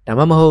ဒါ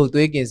မှမဟုတ်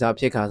သွေးကင်ဆာ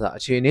ဖြစ်ခါစား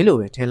အခြေအနေလို့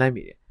ပဲထင်လိုက်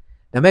မိတယ်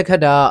ဒါမဲ့ခ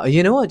က်တာအရ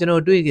င်တော့ကျွန်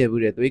တော်တွေ့ခဲ့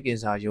ဘူးတဲ့သွေးကင်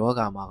ဆာယော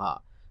ဂမှာက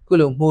ခု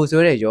လိုမှု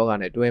ဆွဲတဲ့ယောဂ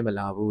နဲ့တွဲမ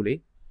လာဘူးလေ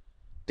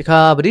တခါ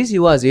ပဋိဇီ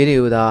ဝဈေးတွေ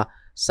ကိုသာ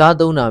စား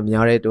သုံးတာ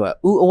များတဲ့အတွက်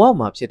ဥအဝ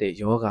မှာဖြစ်တဲ့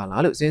ယောဂ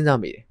လားလို့စဉ်းစား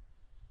မိတယ်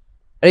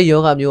အဲ့ဒီ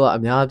ယောဂမျိုးကအ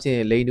များအ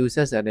ပြားလိန်တူဆ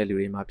က်ဆံတဲ့လူ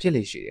တွေမှာဖြစ်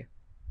လေရှိတယ်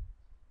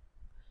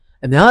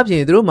အများအ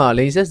ပြားသူတို့မှာ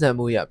လိန်ဆက်ဆံ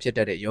မှုရဖြစ်တ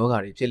တ်တဲ့ယောဂ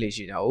တွေဖြစ်လေ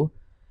ရှိတာ哦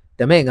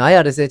ဒါမဲ့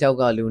916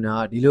ကလူနာ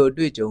ဒီလိုအ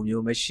တွေ့အကြုံ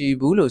မျိုးမရှိ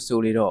ဘူးလို့ဆို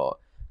လေတော့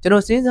ကျွန်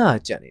တော်စဉ်းစား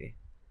ကြံနေတယ်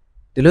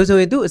ဒီလိုဆို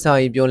ရင်သူ့အစာ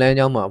ရင်ပြုံလန်း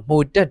ကြောင်းမှာမှု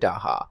တက်တာ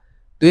ဟာ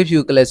သွေးဖြူ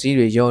ကလပ်စီး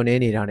တွေယောနေ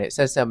နေတာနဲ့ဆ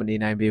က်ဆက်မနေ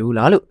နိုင်ပေဘူး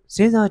လားလို့စ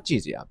ဉ်းစားကြ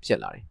ည့်စရာဖြစ်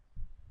လာတယ်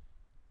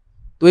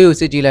သွေးကို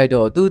စစ်ကြည့်လိုက်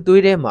တော့သူ့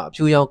သွေးထဲမှာ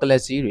ဖြူရောင်ကလ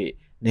ပ်စီးတွေ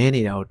နည်း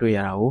နေတာကိုတွေ့ရ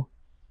တာ哦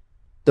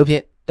တို့ဖြ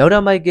င့်ဒေါက်တာ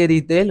မိုက်ကယ်ဒီ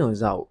သဲလွန်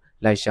စာကို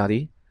လိုက်ရှာသ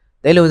ည်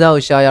သဲလွန်စာ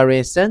ကိုရှာရရ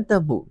င်စမ်းသ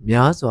ပ်မှု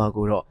များစွာ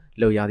ကိုတော့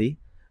လုပ်ရသည်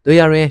တို့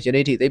ရရင်ယ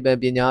နေ့ထိသိပ္ပံ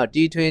ပညာ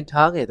တီထွင်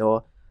ထားခဲ့သော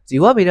ဇီ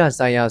ဝဗေဒ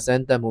ဆိုင်ရာစ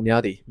မ်းသပ်မှု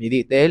များသည်မြည်သ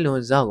ည့်သဲလွ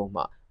န်စာကို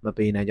မှမ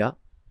ပေးနိုင်ကြ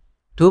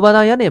ထိုဘာ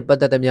သာရပ်နှင့်ပတ်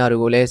သက်သမျှ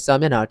တို့ကိုလည်းစာ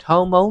မျက်နှာထော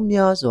င်ပေါင်း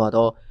များစွာ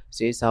သော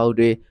စေစာအုပ်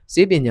တွေ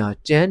စေပညာ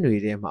ကျမ်းတွေ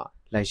ထဲမှ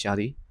လိုက်ရှာ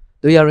သည်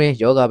တို့ရရင်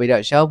ယောဂဗေဒ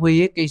ရှာဖွေ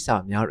ရေးကိစ္စ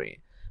များတွင်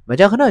မ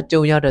ကြာခဏ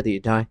ကြုံရတတ်သည့်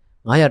အတိုင်း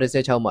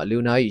916မှလူ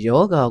နာ၏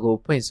ယောဂကို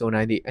ဖွင့်ဆို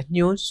နိုင်သည့်အ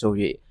ညွှန်းဆို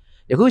၍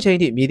ယခုချိန်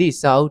ထိမြည်သည့်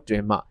စာအုပ်တွ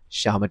င်မှ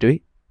ရှာမတွေ့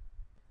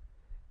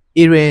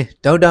Iran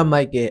ဒေါက်တာ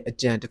မိုက်ကယ်အ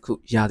ကြံတစ်ခု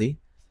ရသည်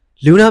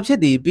လူနာဖြစ်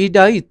သည့်ပီ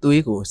တာ၏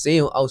သွေးကိုစေ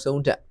ယုံအောက်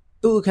ဆုံးတက်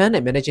သူ့အခန်း၌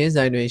မျက်နှာချင်း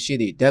ဆိုင်တွင်ရှိ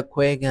သည့်ဓာတ်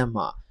ခွဲခန်း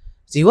မှ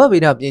ဇီဝဗေ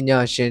ဒပညာ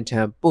ရှင်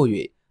ထံပို့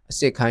၍အစ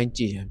စ်ခိုင်းကြ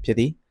ည့်ရန်ဖြစ်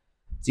သည်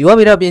ဇီဝ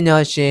ဗေဒပညာ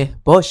ရှင်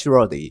Bob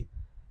Schroer သည်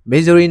မ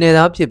စ်ဇူရီနယ်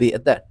သားဖြစ်ပြီး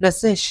အသက်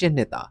28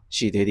နှစ်သာ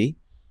ရှိသေးသည်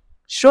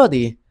Schroer သ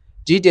ည်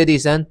ကြီးကျယ်သ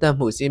ည့်စမ်းသပ်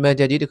မှုစီမံ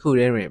ချက်ကြီးတစ်ခု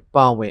တွင်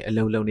ပါဝင်အ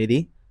လုပ်လုပ်နေသ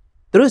ည်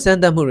သူတို့စမ်း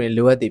သပ်မှုတွင်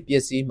လိုအပ်သည့်ပ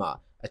စ္စည်းမှာ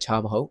အခြား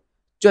မဟုတ်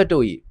ကြွက်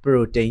တို့၏ပ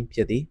ရိုတိန်းဖြ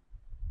စ်သည်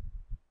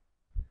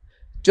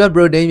ကြွက်ပ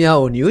ရိုတိန်းများ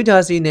ကိုနယူးဂျာ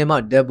စီနယ်မှ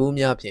ဓာတ်ဘူး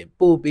များဖြင့်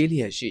ပို့ပေး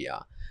လျက်ရှိရာ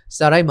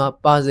စာတိုက်မှာ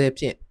ပါဇယ်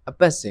ဖြင့်အ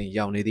ပတ်စဉ်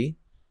ရောက်နေသည်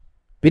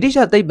ဗြိတိရှ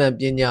သိပ္ပံ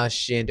ပညာ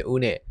ရှင်တဦး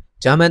နှင့်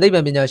ဂျာမန်သိပ္ပံ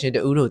ပညာရှင်တ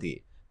ဦးတို့သည်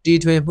တီ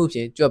ထွင်မှုဖြ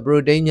င့်ကြွက်ပ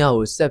ရိုတိန်းများ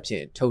ကိုဆက်ဖြ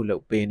င့်ထုတ်လု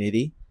ပ်ပေးနေသ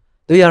ည်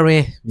တို့ရတွ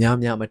င်များ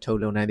မထုတ်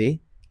လုပ်နိုင်သည်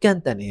ကန့်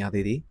သတ်နေရသ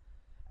ည်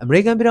အမေ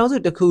ရိကန်ပြည်ထောင်စု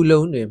တစ်ခု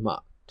လုံးတွင်မှ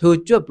ထို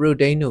ကြွက်ပရို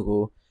တိန်းတို့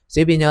ကို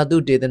စေပညာသု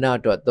တေသန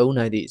အတွက်သုံး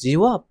နိုင်သည့်ဇီ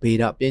ဝဗေ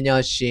ဒပညာ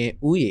ရှင်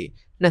ဦးရေ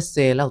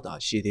20လောက်သာ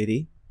ရှိသေးသ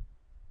ည်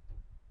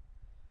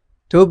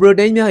ထိုပရို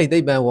တိန်းများ၏သိ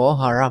ပ္ပံဝေါ်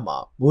ဟာရမှာ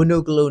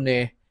monoclonal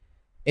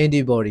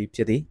antibody ဖြ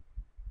စ်သည်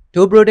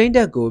ထိုပရိုတိန်း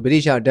ဓာတ်ကိုဗြိတိ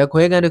ရှဓာတ်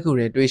ခွဲခန်းတစ်ခု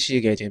တွင်တွေ့ရှိ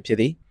ခဲ့ခြင်းဖြစ်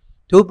သည်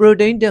ထိုပရို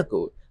တိန်းဓာတ်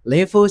ကို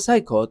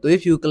lymphocyte ခေါ်သွေး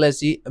ဖြူကလပ်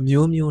စည်းအ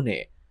မျိုးမျိုးနှ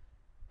င့်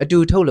အတူ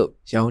ထုတ်လုပ်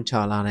ရောင်းချ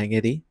လာနိုင်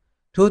ခဲ့သည်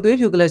ထိုသွေး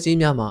ဖြူကလပ်စည်း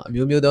များမှာအ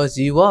မျိုးမျိုးသော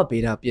ဇီဝဗေ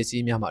ဒပစ္စ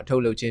ည်းများမှထု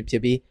တ်လုပ်ခြင်းဖြ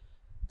စ်ပြီး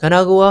ခန္ဓာ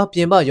ကိုယ်အားပြ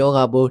င်ပယောဂ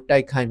ပိုးတို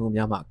က်ခိုက်မှု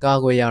များမှကာ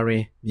ကွယ်ရာတွ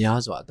င်များ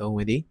စွာသုံးဝ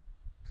င်သည်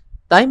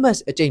thymus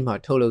အကျိတ်မှ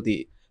ထုတ်လုပ်သ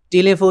ည့် T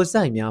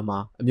lymphocyte များမှာ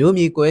အမျိုး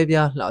မြည်ကွဲ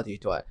ပြားလှသည့်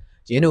အတွက်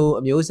ယင်းတို့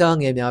အမျိုးအစား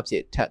ငယ်များဖြ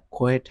င့်ထပ်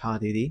ခွဲထား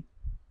သည်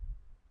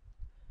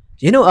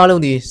ယင်းတို့အား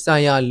လုံးသည်ဆို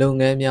င်ရာလုပ်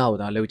ငန်းများကို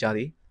သာလုပ်ကြသ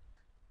ည်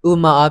ဥပ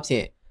မာအားဖြ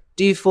င့်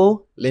T4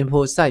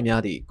 lymphocyte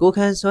များသည်ကိုယ်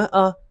ခံစွမ်း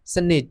အားစ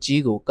နစ်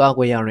ကြီးကိုကာ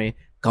ကွယ်ရာတွင်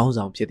ခေါင်း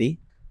ဆောင်ဖြစ်သည်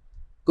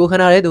ကိုယ်ခ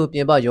န္ဓာထဲသို့ပြ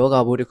င်ပယောဂ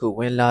ပိုးတစ်ခု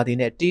ဝင်လာသည်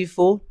နှင့် T4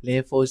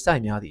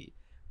 lymphocyte များသည်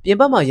ပြင်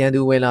ပမှရန်သူ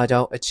ဝင်လာကြော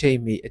င်းအချိန်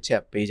မီအချ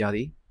က်ပေးကြသ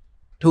ည်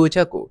ထိုအချ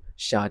က်ကို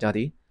ရှာကြသ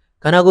ည်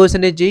ခန္ဓာကိုယ်စ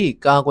နစ်ကြီး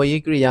ကာကွယ်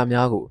ရေးကိရိယာ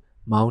များကို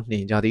မောင်းနှ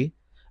င်ကြသည်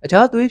အ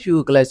ခြားသွေးဖြူ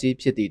ကလပ်စည်း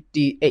ဖြစ်သည့်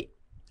T8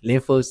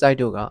 lymphocyte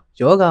တို့က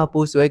ယောဂ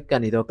ပိုးဆွဲက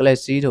ပ်နေသောကလပ်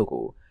စည်းတို့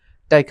ကို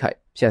တိုက်ခိုက်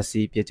ဖျက်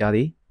ဆီးပစ်ကြသ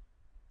ည်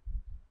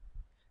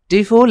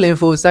T4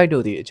 lymphocyte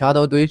တို့သည်အခြား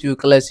သောသွေးဖြူ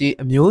ကလပ်စည်း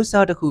အမျိုးအ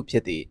စားတစ်ခုဖြ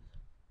စ်သည့်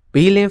B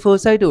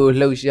lymphocyte တို့ကို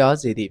လှုပ်ရှား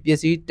စေသည့်ပစ္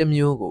စည်းတစ်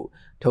မျိုးကို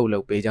ထုတ်လု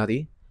ပ်ပေးကြသ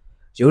ည်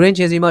ယူရင်း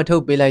ချင်းစီမှထု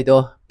တ်ပေးလိုက်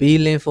သော B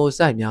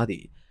lymphocyte များသ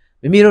ည်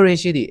မိမိတို့တွင်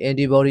ရှိသည့်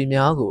antibody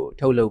များကို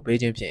ထုတ်လုပ်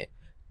ပေးခြင်းဖြင့်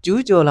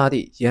ကျူးကျော်လာသ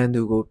ည့်ရန်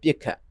သူကိုပြစ်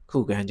ခတ်ခု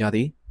ခံကြသ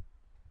ည်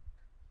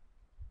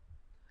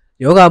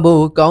ယောဂ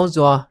ပိုးကောင်း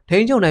စွာထိ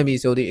န်းချုပ်နိုင်ပြီ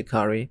ဆိုသည့်အ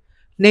ခါတွင်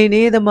နှိမ်န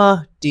င်းသမား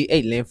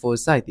T8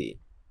 lymphocyte သည်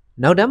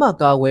နောက်တန်းမှ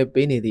ကာကွယ်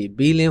ပေးနေသည့် B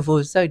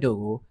lymphocyte တို့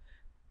ကို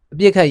အ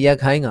ပြစ်ခတ်ရက်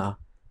ခိုင်းက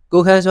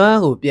ကိုယ်ခံစွမ်း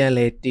အားကိုပြန်လ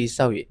ည်တည်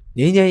ဆောက်၍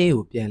ငြိမ်းချမ်းရေး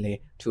ကိုပြန်လည်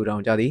ထူထော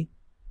င်ကြသည်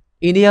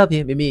အိန္ဒိယဖြ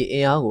င့်မိမိအ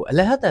င်အားကိုအလ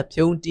ဟတ်သက်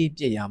ဖြုံးတီး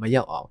ပြစ်ရာမ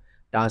ရောက်အောင်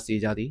တား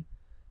ဆီးကြသည်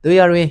တို့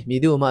ရတွင်မိ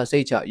သူ့အမှစိ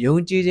တ်ချယုံ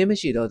ကြည်ခြင်းမ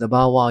ရှိသောသ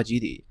ဘာဝ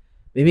ကြီးသည်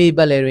မိမိပ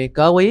တ်လည်တွင်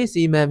ကာဝေး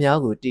စီမံများ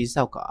ကိုတိ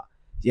ဆောက်က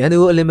ရန်သူ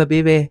ကိုအလင်မ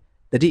ပေးဘဲ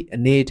တတိအ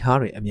နေထား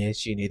တွင်အမြဲ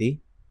ရှိနေသည်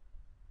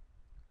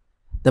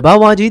တဘာ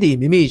ဝကြီးသည်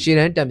မိမိရှေ့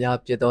တန်းတက်များ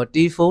ဖြစ်သော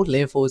T4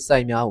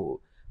 lymphocyte များကို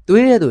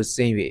သွေးထဲသို့ဆ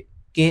င်း၍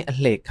ကင်းအ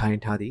လှည့်ခိုင်း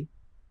ထားသည်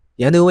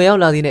ရန်သူဝင်ရော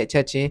က်လာသည်နှင့်ချ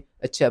က်ချင်း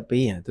အချက်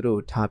ပေးရန်သူ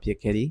တို့ထားပစ်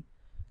ခဲ့သည်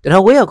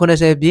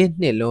1980ပြည့်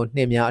နှစ်လုံး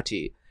နှစ်များအထိ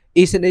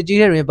ဤစနစ်ကြီး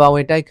တွင်ပါဝ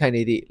င်တိုက်ခိုက်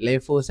နေသည့်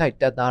lymphocyte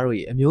တပ်သားတို့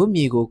၏အမျိုးအမ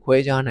ည်ကိုခွဲ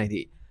ခြားနိုင်သ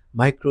ည့်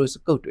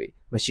microscope တွေ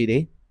မရှိ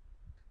သေး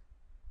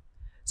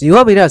ဇီဝ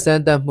ဗေဒစ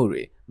မ်းသပ်မှု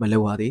တွေမ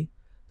လိုပါသည်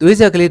သွေး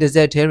ဆက်ကလေးတစ်စ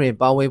က်ထဲတွင်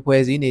ပါဝင်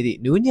ဖွဲ့စည်းနေသည့်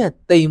နူးညံ့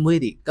သိမ်မွေး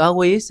သည့်ကာ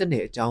ကွယ်ရေးစန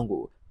စ်အကြောင်း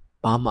ကို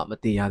ဘာမှမ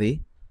သိရသည်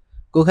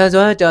ကိုခံစွ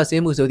မ်းကြဆ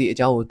င်းမှုဆိုသည့်အ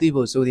ကြောင်းကိုသိ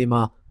ဖို့ဆိုသည်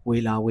မှာဝေ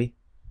လာဝေး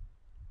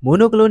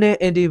monoclonal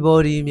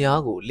antibody များ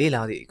ကိုလေ့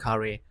လာသည့်အခါ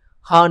တွင်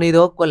ဟာနေ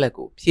သောကွက်လက်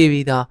ကိုဖြည့်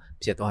ပြီးသား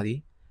ဖြစ်သွားသည်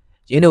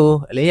ယင်းတို့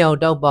အလင်းရောင်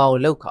တောက်ပါကို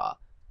လောက်ခါ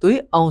သွေး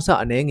အောင်စ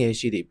အနှဲငယ်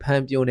ရှိသည့်ဖ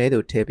န်ပြိုထဲ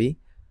သို့ထည့်ပြီး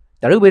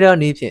ဓာတုဗေဒ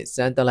နည်းဖြင့်စ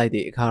မ်းသပ်လိုက်သ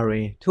ည့်အခါတွ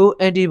င်ထို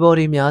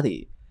antibody များသ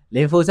ည်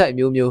lymphocyte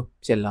မျိုးမျိုး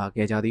ဖြစ်လာ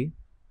ခဲ့ကြသည်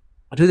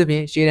အထူးသဖြ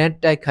င့်ရှေ့တန်း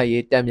တိုက်ခိုက်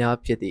ရေးတပ်များ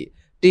ဖြစ်သည့်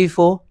T4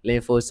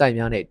 lymphocyte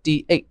များနှင့်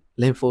T8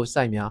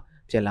 lymphocyte များ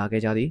ဖြစ်လာ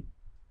ခဲ့ကြသည်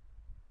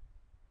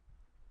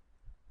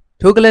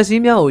ထိုကလပ်စ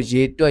ည်းများကို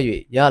ရေတွက်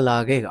၍ရလာ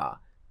ခဲ့က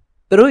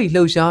သူတို့၏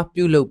လှုပ်ရှား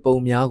ပြုလုပ်ပုံ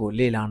များကို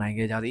လေ့လာနိုင်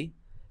ခဲ့ကြသည်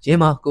ယင်း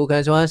မှာကိုခံ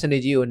စွမ်းစန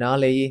စ်ကြီးကိုနား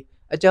လည်ရေး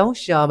အကြောင်း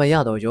ရှာမရ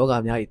သောယောဂ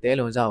များ၏တဲ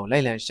လွန်စားကိုလို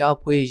က်လံရှာ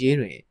ဖွေရေး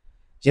တွင်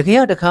ရခို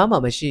င်တခါမှ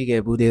မရှိ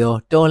ခဲ့ဘူးသေးသော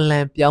တော်လ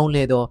န်ပြောင်း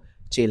လဲသော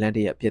ခြေလှမ်းတ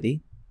စ်ရပ်ဖြစ်သည်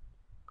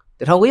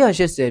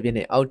1980ပြည့်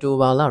နှစ်အောက်တို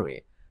ဘာလတွ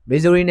င်မ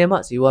စ်ဇူရီနယ်မှ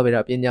ဇီဝဗေဒ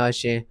ပညာ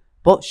ရှင်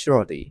Bob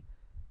Schroer သည်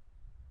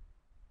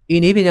ဤ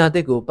နည်းပညာသ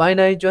စ်ကိုပိုင်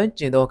နိုင်ကျွမ်း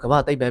ကျင်သောကမ္ဘာ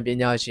သိပ္ပံပ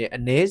ညာရှင်အ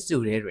ਨੇ စု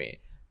ထဲတွင်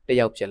တစ်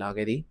ယောက်ဖြစ်လာ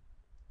ခဲ့သည်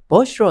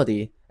Bob Schroer သ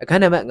ည်အခ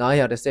န်းနံပါတ်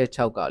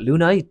916ကလူ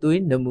နာ၏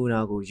သွေးနမူနာ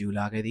ကိုယူ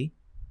လာခဲ့သည်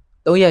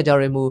3ရက်ကြာ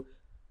တွင်မူ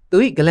သူ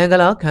၏ဂလန်က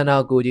လားခန္ဓာ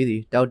ကိုယ်ကြီးသ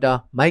ည်ဒေါက်တာ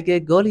မိုက်ကယ်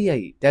ဂေါလိယ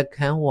၏ဓာတ်ခ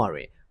န်းဝတွ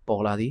င်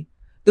ပေါ်လာသည်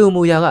သူ့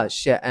မူရာက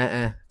ရှက်အ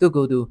န်းသူ့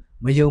ကိုယ်သူ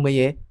မယုံမ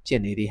ရဲဖြ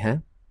စ်နေသည်ဟန်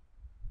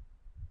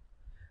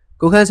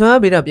ကိုခံဆွမ်း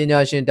အားဗေဒပညာ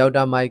ရှင်ဒေါက်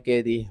တာမိုက်က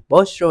ယ်သည်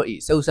ဘော့ရှ်ရော့၏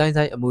စုပ်ဆိုင်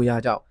ဆိုင်အမူအရာ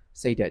ကြောင့်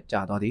စိတ်သက်ကြ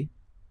သွားသည်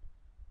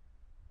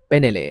ပဲ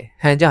နဲ့လေ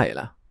ဟန်ကြရ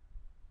လား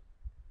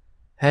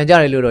ဟန်ကြ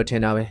တယ်လို့တော့ထ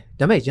င်တာပဲ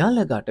ဒါပေမဲ့ရလ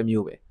က်ကတစ်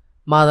မျိုးပဲ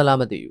မှားသလား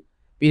မသိဘူး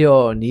ပြီး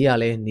တော့နီးရ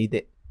လဲနီး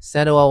တဲ့စ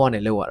န်တဝါဝါ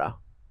နဲ့လောက်ရတာ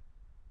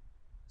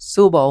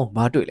စိုးပေါင်းမ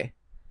တွေ့လဲ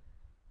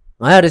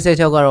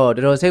916ကတော့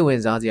တော်တော်စိတ်ဝင်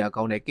စားစရာ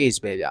ကောင်းတဲ့ case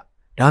ပဲဗျ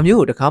ဒါမျိုး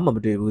ကိုတခါမှမ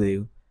တွေ့ဘူးသေး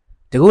ဘူး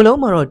ဒီကုလုံး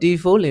မှာတော့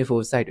T4 lympho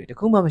site တွေတ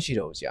ခုမှမရှိ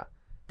တော့ဘူးဆရာ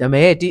ဒါပေ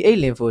မဲ့ T8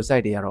 lympho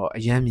site တွေကတော့အ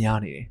ယမ်းများ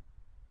နေတယ်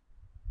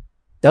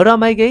ဒေါက်တာ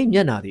မိုက်ကယ်မျ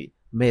က်နှာသည်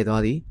မဲ့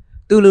သွားသည်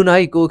သူ့လူနာ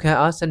၏ကိုခံ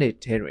အားစနစ်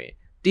ထဲတွင်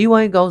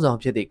T1 ကောင်းဆောင်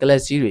ဖြစ်သည့်ကလ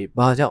ပ်စီးတွေ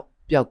ဘာကြောင့်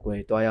ပျောက်ကွယ်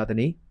သွားရသ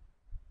နည်း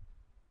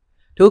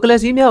ထိုကလပ်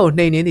စီးများကို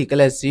နှိမ်နင်းသည့်က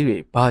လပ်စီးတွေ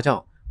ဘာကြော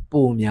င့်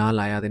ပိုများ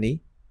လာရသနည်း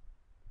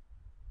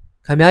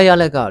ခမရ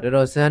လက်ကတော်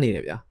တော်စမ်းနေတ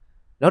ယ်ဗျာ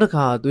နောက်တစ်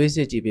ခါသွေးစ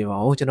စ်ကြည့်ပေးပါ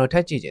ဦးကျွန်တော်ထ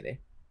ပ်ကြည့်ခြင်းတယ်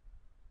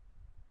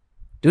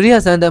ဒုတိယ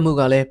စမ်းသပ်မှု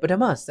ကလည်းပထ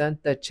မစမ်း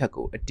သပ်ချက်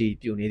ကိုအတည်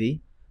ပြုနေသည်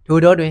ထို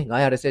တော့တွင်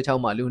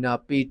916မှာလူနာ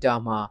ပီတာ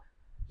မှာ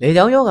လေ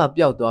ကြောင်းယောဂ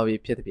ပျောက်သွားပြီ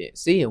ဖြစ်သဖြင့်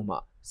ဆေးရုံမှ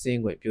ဆင်း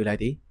ခွင့်ပြုလိုက်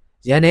သည်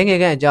ရန်နေငယ်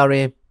ကအကြာတွ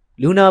င်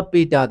လူနာ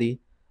ပီတာသည်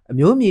အ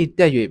မျိုးမြည်တ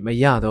က်၍မ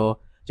ရသော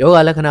ယောဂ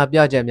လက္ခဏာပြ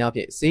ချက်များဖြ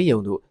င့်ဆေးရုံ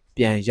သို့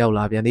ပြန်ရောက်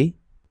လာပြန်သည်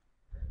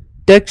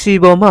တက်ဆီ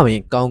ပေါ်မှပ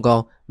င်ကောင်းကော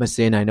င်းမစ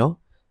င်းနိုင်တော့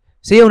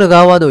ဆေးရုံတ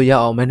ကားဝါသို့ရော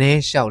က်အောင်မနှဲ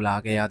လျှောက်လာ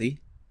ခဲ့ရသည်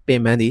ပ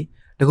င်ပန်းသည်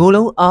တကူ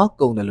လုံးအား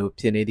ကုန်တယ်လို့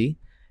ဖြစ်နေသည်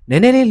န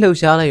ည်းနည်းလေးလှုပ်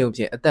ရှားလိုက်ရုံ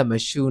ဖြင့်အသက်မ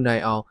ရှူနို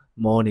င်အောင်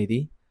မောနေသ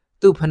ည်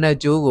သူ့ဖနက်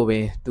ကြိုးကိုပ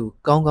င်သူ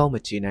ကောင်းကောင်းမ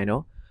ချီနိုင်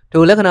တော့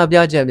ထိုလက္ခဏာပြ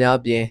ချက်များ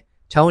အပြင်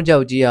ချောင်းကြော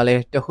က်ကြီးကလ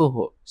ည်းတဟုတ်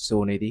ဟုတ်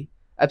ဆိုနေသည်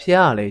အ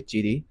ဖျားကလည်း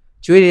ကြီးသည်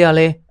ကျွေးတွေက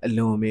လည်းအ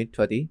လွန်မင်း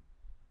ထွက်သည်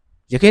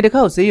ရခင်တစ်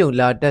ခေါက်ဆေးရုံ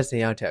လာတက်စ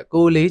င်ရထက်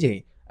ကိုလေးချိန်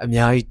အ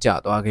များကြီးကျ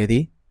သွားခဲ့သ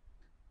ည်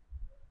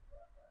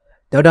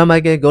ဒေါက်တာမို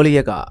က်ကယ်ဂိုလီယ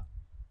က်က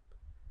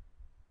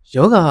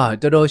ယောဂဟာ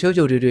တော်တော်ရှုပ်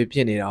ရှုပ်ထွေးထွေးဖြ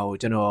စ်နေတာကို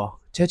ကျွန်တော်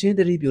ချက်ချင်းသ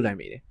တိပြုလိုက်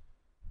မိတယ်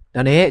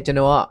ဒါနဲ့ကျွန်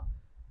တော်က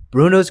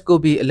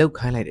bronchoscopy အလုပ်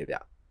ခိုင်းလိုက်တယ်ဗျ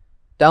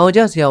တောင်ကျ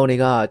ဆရာဝန်တွေ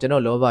ကကျွန်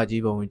တော်လောဘ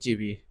ကြီးပုံကြည့်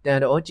ပြီးတန်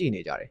တော်ကြည့်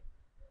နေကြတယ်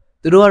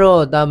သူတို့က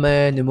တော့တာမ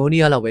န်နီမို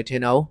နီးယားလောက်ပဲထ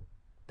င်တာ哦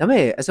ဒါပေ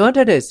မဲ့အစွမ်းထ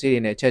က်တဲ့ဆေးတွေ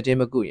နဲ့ချက်ချင်း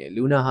မကုရင်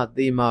လူနာဟာ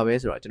သေမှာပဲ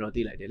ဆိုတော့ကျွန်တော်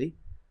သိလိုက်တယ်လေ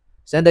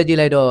စမ်းသပ်ကြည့်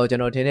လိုက်တော့ကျွ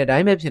န်တော်ထင်တဲ့အတို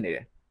င်းပဲဖြစ်နေတ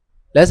ယ်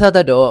လက်ဆက်သ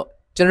က်တော့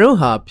ကျွန်တော်တို့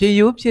ဟာဖြည့်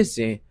ရိုးဖြစ်စ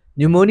ဉ်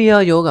နီမိုနီး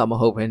ယားယောဂမ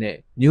ဟုတ်ဘဲနဲ့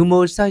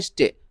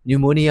pneumocystic နီ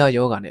မိုနီးယား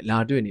ယောဂနဲ့လာ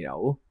တွေ့နေတာ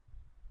哦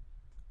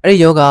အဲ့ဒီ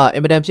ယောဂအ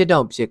င်မတန်ဖြစ်တော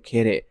င်ဖြစ်ခဲ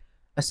တဲ့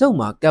အဆုတ်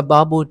မှာကပ်ပါ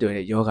ဖို့တွေ့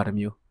တဲ့ယောဂတစ်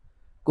မျိုး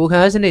ကို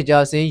ခံစနစ်ကြာ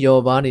ဆင်းယော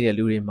ပါနေတဲ့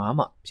လူတွေမှာ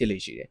မှဖြစ်လေ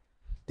ရှိတယ်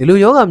ဒီလို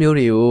ယောဂမျိုး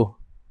တွေကို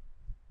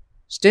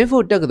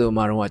Stanford တက္ကသိုလ်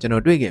မှာတော့ကျွန်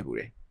တော်တွေ့ခဲ့ဘူး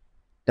တယ်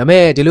ဒါပေ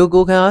မဲ့ဒီလို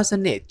ကိုခံအားစ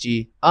နစ်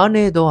ကြီးအားန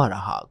ည်းသွားတာ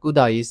ဟာကုသ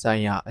ရေးဆို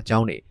င်ရာအကြော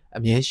င်းတွေအ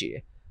မြဲရှိတ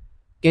ယ်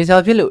ကင်ဆာ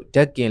ဖြစ်လို့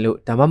ဓာတ်ကင်လို့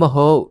ဒါမှမ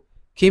ဟုတ်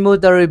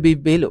chemotherapy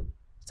ပေးလို့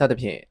စသ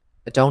ဖြင့်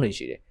အကြောင်းတွေ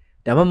ရှိတယ်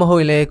ဒါမှမဟု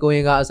တ်ရင်လည်းကိုရ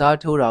င်ကအစား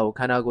ထိုးတာကိုခ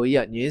န္ဓာကိုယ်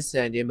ကြီးကငြင်းဆ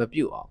န်ခြင်းမ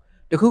ပြုတ်အောင်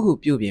တခုခု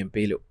ပြုပြင်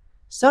ပေးလို့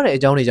စတဲ့အ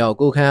ကြောင်းတွေကြောင့်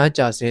ကိုခံအား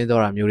ကျဆင်း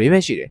သွားတာမျိုးတွေပဲ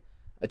ရှိတယ်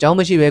အကြောင်း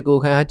မရှိပဲကို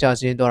ခံအားကျ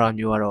ဆင်းသွားတာ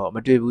မျိုးကတော့မ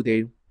တွေ့ဘူးသေး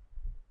ဘူး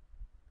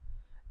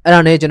အဲ့ဒါ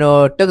နဲ့ကျွန်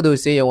တော်တက္ကသို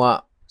လ်ဆေးရုံက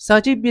စာ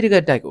ကြည့်ပြည့်တက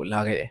က်တိုက်ကို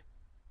လာခဲ့တယ်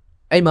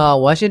အဲ့မှာ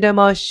ဝါရှင်တန်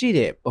မှာရှိ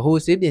တဲ့ဗဟို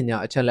ဆေးပညာ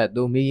အချက်လက်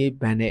သို့မီးရေး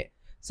ဘဏ်နဲ့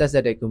ဆ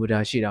က်တဲ့ကွန်ပျူတာ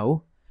ရှိတာကို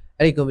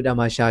အဲ့ဒီကွန်ပျူတာ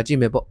မှာရှာကြည့်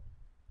မယ်ပေါ့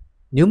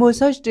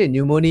pneumocystic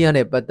pneumonia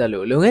နဲ့ပတ်သက်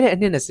လို့လွန်ခဲ့တဲ့အ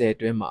နှစ်20အ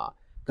တွင်းမှာ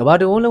ကမ္ဘာ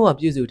တဝန်းလုံးက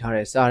ပြုစုထား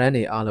တဲ့စာတမ်း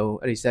တွေအားလုံး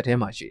အဲ့ဒီဆက်ထဲ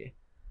မှာရှိတယ်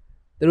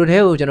သူတို့ထဲ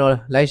ကိုကျွန်တော်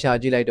လိုက်ရှာ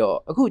ကြည့်လိုက်တော့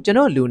အခုကျွန်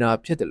တော်လူနာ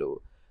ဖြစ်တယ်လို့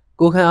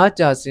ကိုခံအား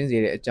ကျဆင်းစေ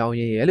တဲ့အကြောင်း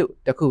ရင်းရဲ့လို့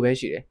တခုပဲ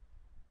ရှိတယ်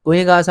ကိုရ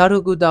င်ကအစား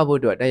ထိုးကုသဖို့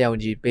အတွက်တက်ရောက်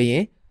ကြီးပေးရ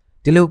င်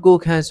ဒီလိုကို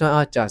ခံစွမ်း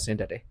အားကျဆင်း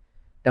တတ်တယ်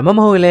ဒါမှမ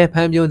ဟုတ်လည်းဖ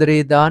န်ပြုံတရေ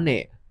သား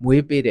နဲ့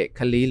မွေးပေးတဲ့က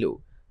လေးလို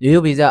ရိုး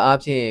ရိုးဗီဇအား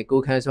ဖြင့်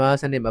ကိုခံစွမ်းအား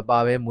စနစ်မပါ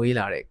ဘဲမွေး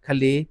လာတဲ့က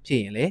လေးဖြစ်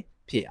ရင်လည်း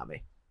ဖြစ်ရမ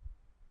ယ်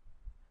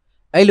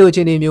အဲ့လိုအ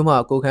ခြေအနေမျိုးမှာ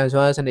ကိုခံစွ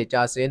မ်းအားစနစ်ကျ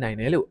ဆင်းနိုင်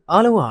တယ်လို့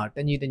အားလုံးဟာတ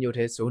ညီတညွတ်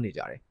ထဲစိုးနေ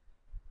ကြတယ်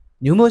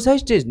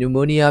pneumocystic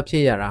pneumonia ဖြ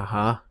စ်ရတာ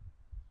ဟာ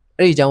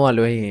အဲ့ဒီအကြောင်းက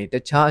လွဲရင်တ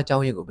ခြားအကြော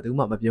င်းရင်းကိုဘယ်သူ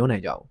မှမပြောနို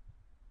င်ကြဘူး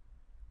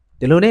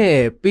ဒီလိုနဲ့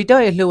ပီတာ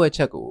ရဲ့လှုပ်ဝက်ချ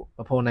က်ကိုမ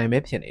ဖော်နိုင်ပဲ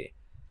ဖြစ်နေတယ်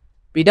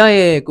ပီတာ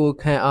ရဲ့ကို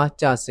ခံအား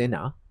ကျဆင်း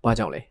တာဘာ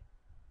ကြောင့်လဲ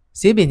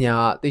ဆေးပညာ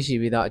ကသိရှိ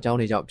ပြီးသားအကြောင်း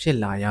တွေကြောင့်ဖြစ်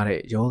လာရတဲ့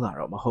ယောဂါ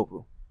တော့မဟုတ်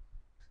ဘူး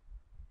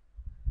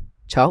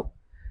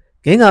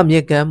6ဂင်းကမြ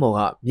စ်ကမ်းပေါ်က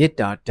မြစ်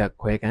တာတက်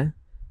ခွဲကန်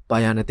ပါ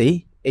ယာနတိ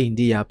အိန္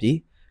ဒိယပြည်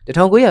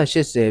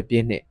1980ပြ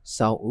ည့်နှစ်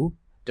စောင်းဦး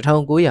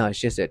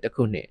1980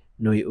ခုနှစ်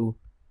ຫນွေဦး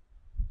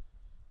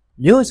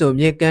မြို့စုံ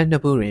မြစ်ကမ်းနှ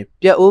စ်ဖူးတွင်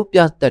ပြက်အိုးပြ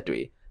သက်တွေ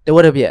တဝ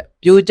က်တစ်ပြက်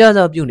ပြိုကျ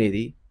စွာပြုနေသ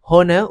ည်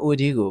ဟော်နန်းအို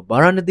ကြီးကိုဗာ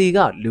ရာဏသီက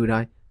လူတို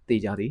င်းသိ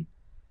ကြသည်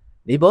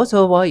နေဘော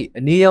ဆောဘွား၏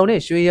အနီရောင်နှ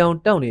င့်ရွှေရောင်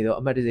တောက်နေသော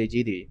အမတ်တစိ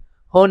ကြီးသည်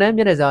ဟော်နန်း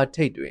မျက်နှာစာ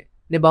ထိပ်တွင်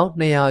နှစ်ပေါင်း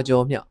200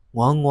ကျော်မြ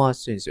ငွားငွား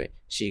ဆွင်ဆွင်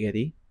ရှိခဲ့သ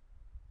ည်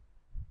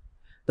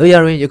တို့ရ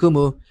ရင်ယခု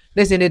မူ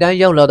နှစ်စဉ်နှစ်တိုင်း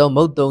ရောက်လာသော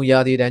မုတ်တုံရာ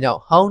သီတန်းကြော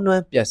င့်ဟောင်းနွ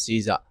မ်းပျက်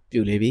စီးစ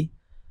ပြုလေပြီ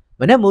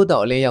မနက်မိုး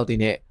တော်အလင်းရောက်သည်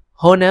နှင့်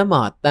ဟော်နန်း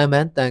မှာတန်ပ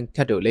န်းတန်ခ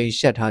တ်တို့လိန်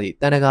ရှက်ထားသည့်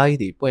တန်တကားကြီး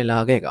သည်ပွင့်လာ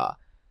ခဲ့က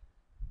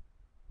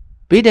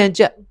ဗီဒန်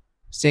ချက်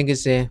စင်က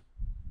စင်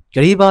ဂ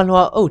ရီပါ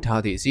လွှာအုပ်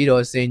ထားသည့်စီ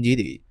တော်စင်ကြီး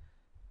သည်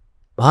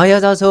ဘာယာ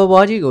သာဆော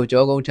ဘွားကြီးကို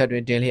ကြောကုန်းထက်တွ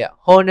င်တင်လျက်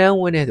ဟော်နန်း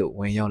ဝင်းထဲသို့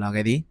ဝင်ရောက်လာ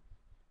ခဲ့သည်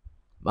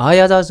မဟာ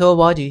ယာသာဆော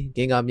ဘွားကြီးဂ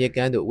င်္ဂါမြစ်က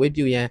မ်းသို့ဝေး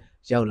ပြူရန်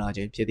ရောက်လာခြ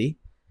င်းဖြစ်သည်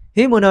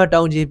ဟိမွန်နာ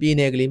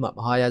တောင်ကြီးပြည်နယ်ကလေးမှာမ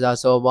ဟာရာဇာ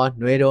စော်ဘွား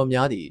နွယ်တော်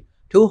များသည့်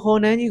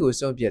ထိုဟော်နန်းကြီးကို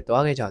စွန့်ပစ်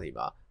သွားခဲ့ကြသည်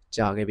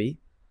မှာကြာခဲ့ပြီ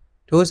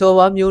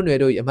ထိုစော်ဘွားမျိုးနွယ်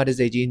တို့၏အမတ်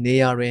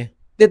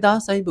တစိတ်ကြီးနေရာတွင်တစ်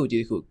သားဆိုင်ပုတ်ကြီး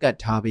တစ်ခုကတ်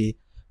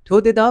ထားပြီးထို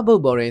တစ်သားပုတ်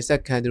ပေါ်တွင်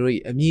စက္ကန့်တို့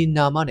၏အမည်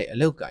နာမနှင့်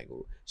အလုတ်ကိုင်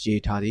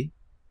ကိုရေးထားသည်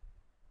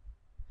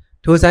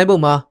ထိုဆိုင်ပု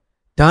တ်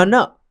မှာဒါန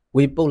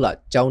ဝေပုတ်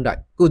လကျောင်း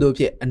တိုက်ကုသိုလ်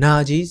ဖြင့်အ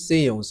နာကြီး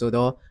စေယုံဆို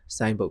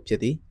သောဆိုင်ပုတ်ဖြစ်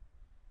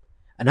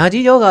သည်အနာ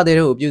ကြီးယောဂ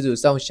သည်တို့ကို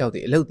ပြုစုစောင့်ရှောက်သ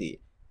ည့်အလုတ်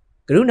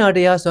သည်ကရုဏာ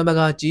တရားဆွမ်းမ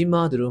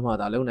ကားကြီးမားသူတို့မှ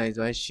သာလုံနိုင်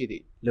စွမ်းရှိ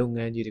သည့်လုပ်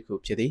ငန်းကြီး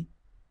တစ်ခုဖြစ်သည်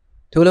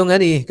ထိုလုပ်င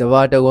န်းသည်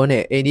ကမ္ဘာတဝန်းနှ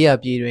င့်အိန္ဒိယ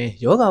ပြည်တွင်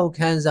ယောဂ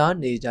ကိုခံစား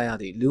နေကြ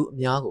ရသည့်လူအ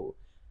များ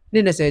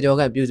ကိုနှစ်20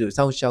ကျော်ခန့်ပြုစု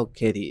စောင့်ရှောက်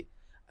ခဲ့သ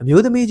ည့်အ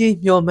မျိုးသ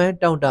မီးကြီးမျှော်မှန်း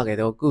တောင့်တခဲ့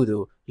သောကုသို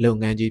လ်လုပ်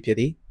ငန်းကြီးဖြစ်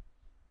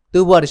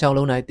သည်သူ့ဘဝတစ်ချောင်း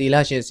လုံး၌တေ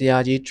လရှင်ဆ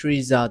ရာကြီး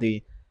ထရီဇာသည်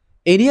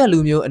အိန္ဒိ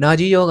ယလူမျိုး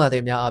အနာကြီးယောဂသ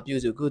ည်များအားပြု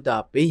စုကု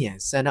သပေး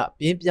ရန်ဆန္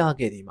ဒပြင်းပြ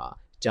ခဲ့သည်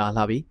မှာကြာ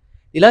လှ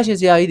ပြီတေလရှင်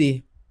ဆရာကြီးသည်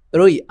သူ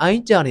တို့၏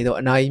အိုင်းကျနေ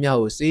သောအနာကြီးများ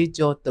ကိုစေး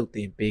ကြောတုတ်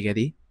တင်ပေးခဲ့သ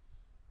ည်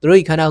သူတို့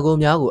၏ခန္ဓာကိုယ်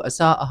များကိုအ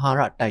စာအာဟာ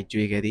ရတိုက်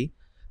ကျွေးခဲ့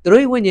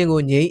သည်သူတို့၏ဝိညာဉ်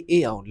ကိုငြိ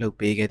မ်းအေး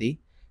အောင်လုပ်ပေးခဲ့သည်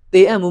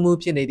တေအံ့မှု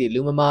ဖြစ်နေသည့်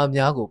လူ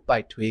မမာများကို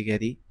ပိုက်ထွေးခဲ့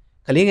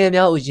သည်ကလေးငယ်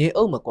များကိုရင်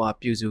အုပ်မကွာ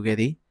ပြုစုခဲ့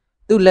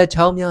သည်သူ့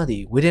လက်ချောင်းများ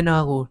သည်ဝေဒနာ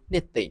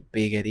ကိုနှစ်သိမ့်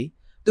ပေးခဲ့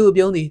သည်သူ့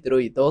အပြုံး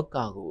သည်သူတို့၏သောက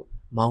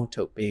ကိုမော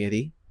င်းထုတ်ပေးခဲ့သ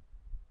ည်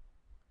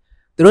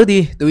သူတို့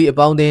သည်သူ၏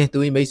အပေါင်းအသင်းသူ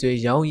၏မိတ်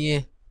ဆွေရောင်းရ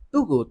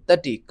င်းသူ့ကိုတ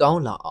တ်တိ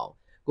ကောင်းလာ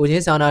အောင်ကိုချ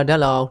င်းစာနာတတ်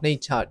လာအောင်နှိ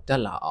မ့်ချတတ်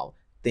လာ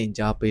အောင်သင်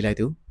ကြားပေးလိုက်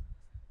သူ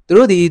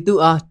တို့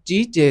သည်သူအား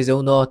ကြီးကျယ်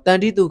ဆုံးသောတန်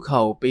တိဒုက္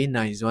ခကို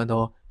ပေးနိုင်စွ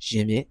မ်းသောရှ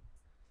င်မြင့်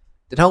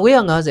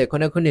1950ခု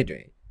နှစ်တွ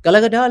င်ကလ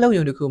ကတ္တာအ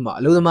လုံယုံ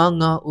တစ်ခုမှအလုံသမား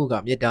9ဦး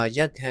ကမြေတားရ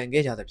က်ခံ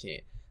ခဲ့ကြသဖြ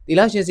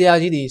င့်တီလာရှင်ဆရာ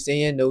ကြီးသည်စင်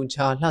ရဲနှုံချ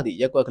လှသည့်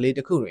ရက်ွက်ကလေး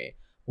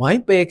တစ်ခုတွင်ဝို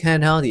င်းပယ်ခံ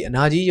ထားသည့်အ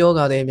နာကြီးယောဂ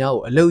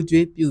သည်များကို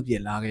အလုတ်ကျွေး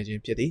ပြုပြစ်လာခဲ့ခြ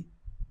င်းဖြစ်သည်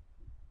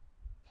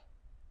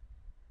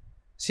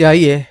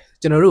ဆရာကြီးရဲ့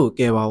ကျွန်တော်တို့ကို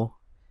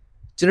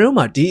ကယ်ပါဦးကျွန်တော်တို့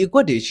မှာဒီအကွ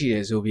က်တွေရှိ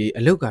တယ်ဆိုပြီး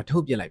အလုတ်ကထု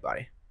တ်ပြစ်လိုက်ပါတ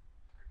ယ်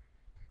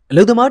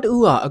အလုတ်သမားတ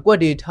ဦးဟာ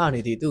အကွက်တွေ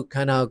ထနေသည့်သူ့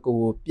ခန္ဓာကိုယ်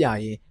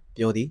ကိုပြရ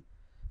င်းပြောသည်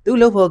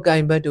သူ့လှုပ်ဖို့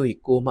ကင်ဘတ်တို့၏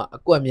ကိုမှအ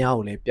ကွက်များ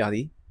ကိုလည်းပြသ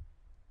ည်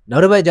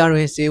နောက်တစ်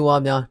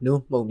ပတ်ကြားတွင်စေဝါများနှု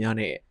တ်မှုန့်များ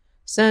နှ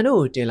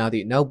င့်စံတို့ကိုတင်လာသ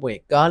ည့်နောက်ပွ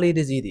င့်ကားလေးတ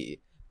စ်စီးသည်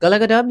ကလ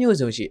ကတ္တာမြို့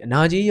စုံရှိ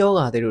အနာကြီးယော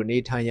ဂသည်တို့နေ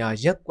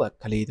ထိုင်ရာရက်ကွက်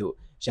ကလေးသို့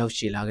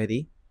ရောက်ရှိလာခဲ့သ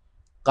ည်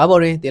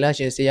ကားပေါ်တွင်တေလရှ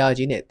င်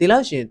ဆရာကြီးနှင့်တေ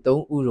လရှင်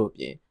3ဦးတို့ပြ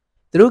င်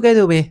သူတို့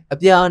ကဲ့သို့ပင်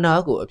အပြာ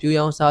အနာကိုအဖြူ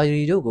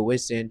ရောင်စာရီတို့ကို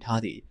ဝတ်ဆင်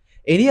ထားသ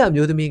ည့်အိန္ဒိယ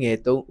မျိုးသမီးငယ်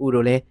3ဦး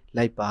တို့လည်း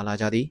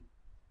လိုက်ပါလာကြသည်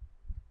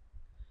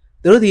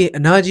သူတို့သည်အ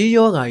နာကြီး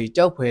ယောဂါ၏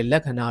ကြောက်ဖွယ်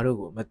လက္ခဏာတို့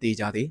ကိုမသိ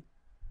ကြ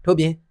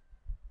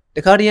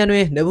သည်ထို့ပြင်တခါ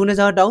တရံတွင်နဘူးန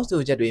ဇာတောင်း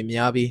ဆိုချက်တွေ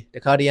များပြီး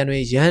တခါတရံတွ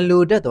င်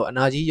ရန်လိုတတ်သော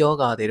အနာကြီးယော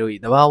ဂါတွေတို့၏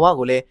သဘာဝ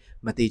ကိုလ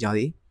ည်းမသိကြ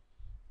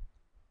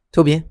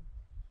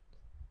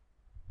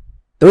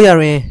သည်ထို့ပြင်တို့ရ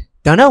တွင်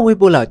ဒါ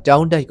နဝိပုလကျော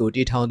င်းတိုက်ကိုတ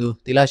ည်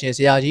ထောင်သူသီလရှင်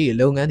ဆရာကြီး၏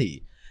လုပ်ငန်း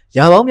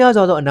သည်ရာပေါ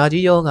င်းများစွာသောအနာ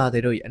ကြီးယောဂါတွေ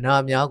တို့၏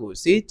အနာများကို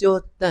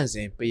စေးကြောတန့်စ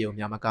င်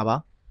ပေးုံများမ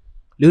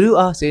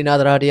ကပါလူလူအားစေနာ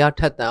တရားတရား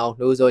ထက်သန်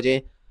အောင်နှိုးဆော်ခြ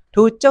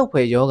င်းထိုကြောက်ဖွ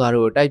ယ်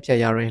ယောဂါတို့တိုက်ဖြတ်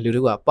ရာတွင်လူ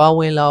လူကပါဝ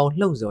င်လာ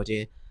အောင်လှုံ့ဆော်ခြ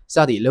င်းစ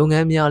သည့်လုပ်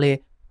ငန်းများလည်း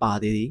ပါ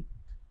သေးသည်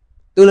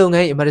သူလုပ်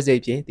ငန်း၏အမတ်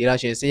တစိတ်ဖြင့်သီ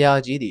လရှင်ဆ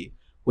ရာကြီး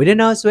သည်ဝေဒ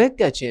နာ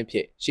ဆွဲကတ်ခြ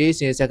င်းဖြင့်ရှေး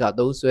စင်ဆက်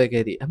ကသုံးဆွဲ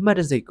ခဲ့သည့်အ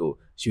မတ်တစိတ်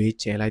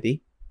ကိုရွေးချယ်လိုက်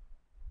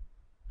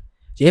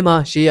သည်ရင်းမှာ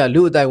ရှေး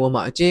ရလူအတိုင်းဝန်း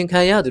မှာအကျဉ်ခံ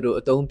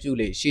ရသူတို့အသုံး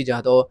ပြုလေရှိကြ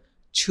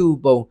သောခြူ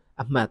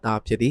ပုံအမှတ်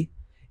သားဖြစ်သည်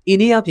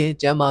ဤနည်းအားဖြ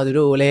င့်ကျမ်းမာသူ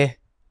တို့ကိုလ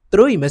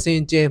ည်းသူတို့၏မစင်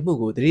ကြယ်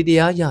မှုကိုသတိတ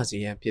ရားရစေ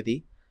ရန်ဖြစ်သည်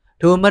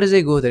ထိုအမတ်တစိ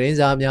တ်ကိုသတင်း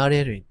စာများထဲ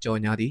တွင်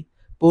ကြော်ညာသည်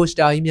ပိုစ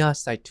တာကြီးများ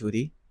စိုက်ထူသ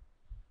ည်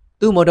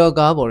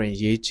သူ့မော်တော်ကားပေါ်တွင်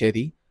ရေးချဲ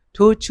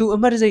သည်ထိုခြူအ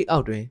မတ်တစိတ်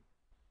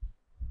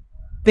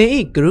အောက်တွင်သင်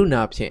၏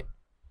ကရုဏာဖြင့်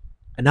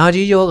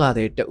အနာကြီးယောဂါ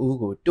သည်တဦး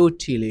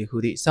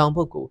ကိုတိုးထီလေဟုသည့်ဆော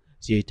င်းပုတ်ကို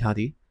ရေးထား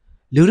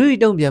သည်လူတို့၏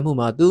တုံ့ပြန်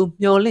မှုမှာသူ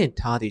မျှော်လင့်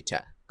ထားသ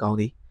ည့်ချက်ကော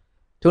င်းသည်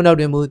ထို့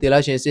နောက်တွင်မူတေလ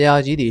ရှင်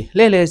ဆရာကြီးသည်လှ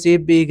ည့်လည်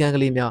စေးပေးကမ်း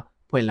ကလေးများ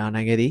ဖွ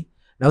င့်လာနိုင်ခဲ့သည်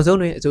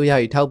နောက်ဆုံးတွင်အစိုးရ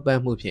၏ထောက်ပံ့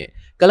မှုဖြင့်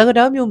ကလ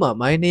ကတ္တာမြို့မှ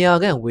မိုင်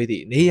200ခန့်ဝေးသ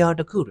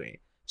ည့်နေရာတစ်ခုတွင်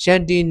ရှ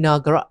န်တီနာ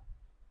ဂရ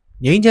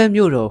ငိမ့်ချမ်း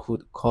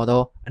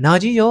မြို့တော်ဟုခေါ်သော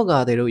အနာကြီးယော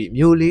ဂါသည်တို့၏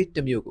မြို့လေး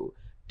တစ်မြို့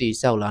ကိုတည်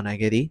ဆောက်လာနိုင်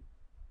ခဲ့သည်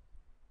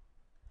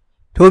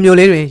ထိုမြို့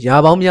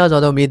လေးတွင်ရာပေါင်းများစွာ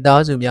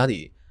သောမိသားစုများ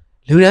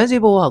သည်လူဒ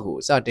န်းစေဘဝကို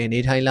စတင်နေ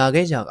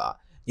ထိုင်လာခဲ့ကြ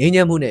ကငြိ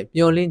မ်းချမ်းမှုနှင့်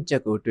မျှော်လင့်ချ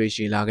က်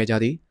ကိုတွေ့ရှိလာ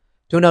ခဲ့ကြသည်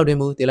ထို့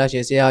နောက်တွင်မူတေလရှ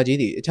င်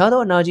ဆရာကြီးသည်အခြားသော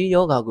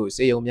အနာကြီးယောဂါ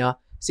ကိုစေယုံများ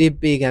စေ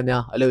ပေကံ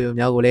များအလုပ်ရုံ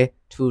များကိုလ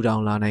ည်းထူထော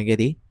င်လာနိုင်ခဲ့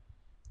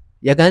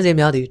သည်ရကန်း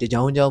စင်များသည်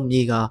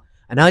တကြောင်ကြောင်မြေကအ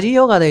နာကြီး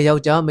ယောဂါတဲ့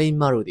ယောက်ျားမိ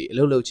န်းမတို့သည်အ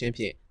လုပ်လုပ်ခြ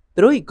င်းဖြင့်သူ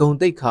တို့၏ဂုဏ်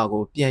သိက္ခာ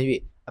ကိုပြန်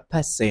၍အဖ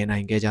က်ဆယ်နို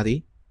င်ခဲ့ကြသ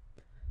ည်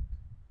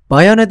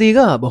ဘာယာနတီက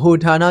ဗဟို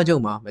ဌာနချု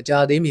ပ်မှာမ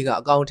ကြာသေးမီ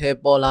ကအကောင့်ထဲ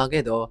ပေါ်လာ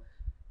ခဲ့သော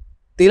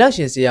တေ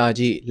လရှင်ဆရာ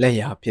ကြီး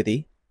လက်ရာဖြစ်သည်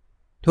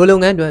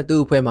ထိုလုပ်င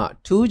န်းတွင်သူ့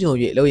အဖွဲ့မှထူးချွန်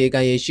၍လုပ်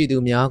ရည်ကိုင်ရည်ရှိသူ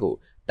များ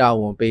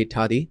ကိုတာဝန်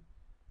ပေးထား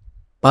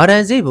သည်ဘာဒ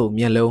န်စိတ်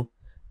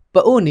ပုံမျက်လုံးပ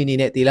အို့နီနီ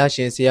နှင့်တေလရှ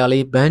င်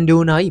ဆရာလေး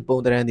ဘန်ဒိုနာ၏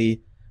ပုံတရံ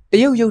သည်တ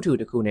ရုတ်ရုပ်ထု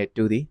တစ်ခုနှင့်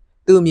တူ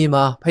သည်သူ့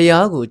အမြင်မှာ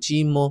ဖျား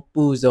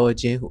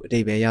ကိုကြီးမွန်ပူဇော်ခြင်းဟု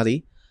အဓိပ္ပာယ်ရ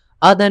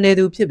သည်အာတန်နေ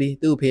သူဖြစ်ပြီး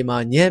သူ့အဖေ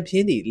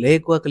မှာညံပြင်းသည့်လဲ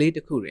ကွက်ကလေး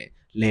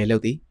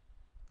တစ်ခုတွင်လဲလုသည်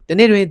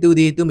တနေ့တွင်သူ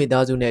သည်သူ့မိ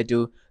သားစုနှင့်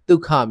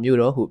အတူဒုက္ခ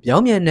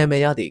မြို့တော်ဟုပြောင်းပြန်နာ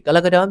မည်ရသည့်ကလ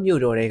ကတ္တာမြို့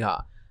တော်ထဲ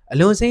ကအ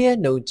လွန်ဆင်းရဲ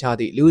နှုံချ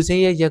သည့်လူ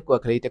ဆင်းရဲ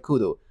ရက်ကွက်ကလေးတစ်ခု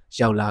သို့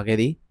ရောက်လာခဲ့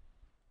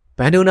သည်ဘ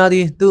န်ဒိုနာသ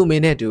ည်သူ့အမေ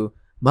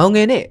နဲ့တူမောင်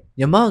ငယ်နဲ့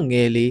ညီမင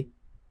ယ်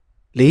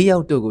လေး၄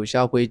ယောက်တို့ကို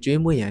ရှာဖွေ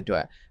ကျွေးမွေးရန်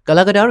အတွက်က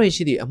လာကတားတွင်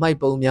ရှိသည့်အ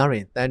မိုက်ပုံများတွ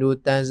င်တန်တို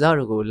တန်ဆ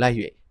တို့ကိုလိုက်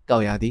၍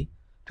ကောက်ရ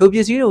သည်ထို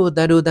ပစ္စည်းတို့ကို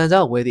တန်တိုတန်ဆ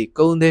ဝဲသည့်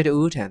ကုန်းသည်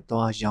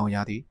တဦးထံသွားရောင်းရ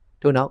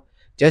သည်ထို့နောက်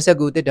ကျက်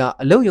ဆက်ကူတစ်တာ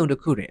အလုတ်ယုံ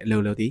တစ်ခုတွင်အလု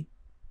ပ်လုပ်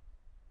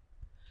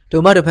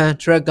သည်ထိုမှတဖန်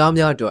ထရက်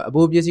ကားများအတွက်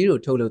အပိုပစ္စ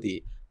ည်းတို့ထုတ်လုပ်သ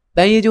ည့်တ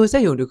န်ရီဂျို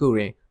စက်ယုံ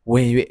တစ်ခုတွင်ဝ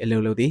င်၍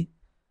အလုပ်လုပ်သည်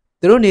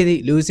သူတို့နေသည့်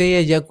လူစင်း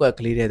ရဲ့ရက်ကွက်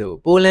ကလေး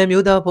တဲ့သို့ပို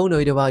လန်မျိုး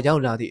သားဖုံးတော်တစ်ပါးရော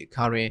က်လာသည့်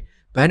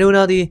အခါတွင်ဘန်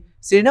ဒိုနာသည်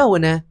စေနာ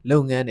ဝန်ထ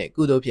မ်းလုပ်ငန်းနှင့်ကု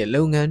သိုလ်ဖြင့်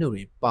လုပ်ငန်းတို့တွ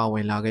င်ပါ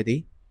ဝင်လာခဲ့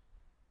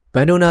သည်ဘ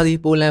န်ဒိုနာသည်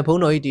ပိုလန်ဖုံး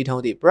တော်၏တည်ထော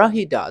င်သည့်ပရ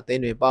ဟိတအ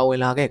သင်းတွင်ပါ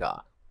ဝင်လာခဲ့ကာ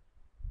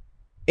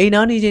အိမ်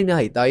နာနေချ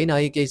င်းများ၏တာရီနာ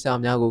၏ကိစ္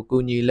စများကိုကူ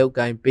ညီလုပ်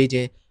ကိုင်ပေးခြ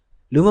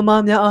င်းလူမ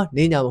မာများ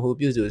အားနေညာမဟု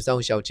ပြုစုစော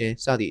င့်ရှောက်ခြင်း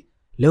စသ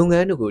ည့်လုပ်င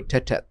န်းတို့ကို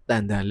ထက်ထက်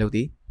တန်တန်လုပ်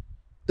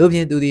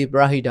သည်သို့ဖြင့်သူသည်ပ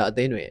ရဟိတအသ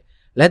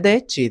င်းတွင်လက်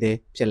သေးခြေ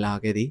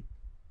သေးဖြစ်လာခဲ့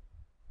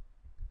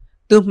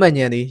သည်သူမှတ်ဉ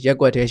ဏ်သည်ရက်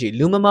ကွက်ထဲ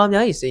ရှိလူမမာ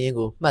များ၏စည်ရင်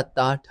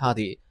ကိုမှတ်သား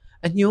ထားသ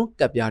ည့်အ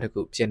ညှိုးကပ်ပြား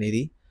တစ်ခုဖြစ်နေသ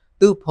ည်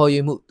သူဖော်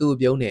ရည်မှု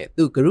သူ့ပြုံးနှ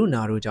င့်သူကရု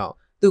ဏာတို့ကြော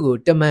င့်သူ့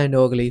ကိုတ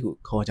မန်တော်က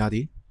လေးဟုခေါ်ကြသ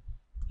ည်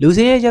လူ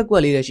စင်းရဲ့ရက်ကွ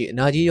က်လေးထဲရှိ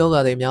အနာကြီးယော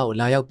ဂသည်များ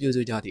ကိုလာရောက်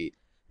ပြုစုကြသ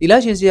ည့်သီလ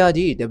ရှင်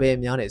ဆရာကြီးတပည့်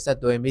များနှင့်ဆက်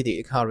သွယ်မိသည့်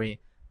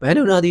အခါတွင်ဘန်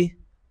ဒိုနာသည်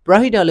ပရ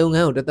ဟိတလုပ်င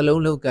န်းကိုတစ်သ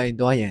လုံးလုပ်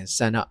ကိုင်သွားရန်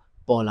ဆန္ဒ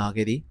ပေါ်လာ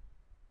ခဲ့သည်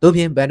သို့ဖြ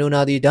င့်ဘန်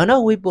ဒိုနာသည်ဒါ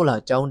နဝိပိုလာ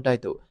ကျောင်းတိုက်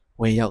သို့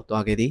ဝင်ရောက်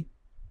သွားခဲ့သည်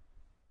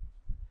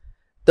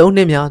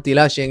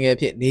၃နှစ်များသီလရှင်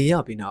ငယ်ဖြင့်နေ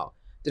ရပြီးနောက်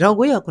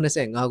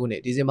1985ခုနှ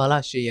စ်ဒီဇင်ဘာလ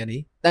10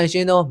ရက်နေ့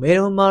တန်ရှင်း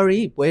သောမေရိုမာရီ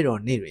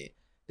ပွဲတော်နေ့တွင်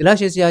သီ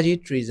လရှင်ဆရာကြီး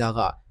ထရီဇာက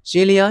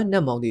ရှေလျားန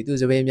တ်မောင်သ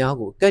ည့်သူစ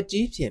ပယ်များကို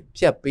ကတ်ကြီးဖြင့်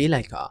ဖြတ်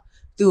ပေးလိုက်ကာ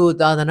သူ့ကို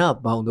သာ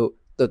သနာပေါ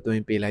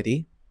င်းသို့သွတ်သွင်းပေးလိုက်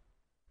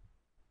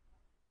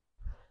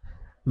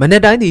သည်မ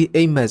နက်တိုင်းသည်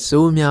အိမ်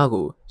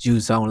မက်ဆိုးများကိုယူ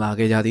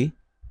ဆောင်လာခဲ့ကြ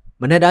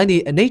သည်မနက်တိုင်းသ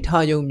ည်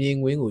အနိဋ္ဌာယုံမြင်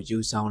ကွင်းကိုယူ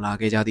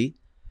ဆောင်လာခဲ့ကြ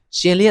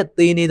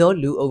သည်ရှင်လျက်သေးနေ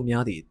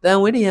သောလူအုပ်များသည်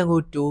တန်ဝင်းတရံ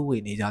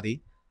ကိုတိုးဝေနေကြသည်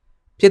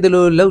ဖြစ်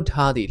သလို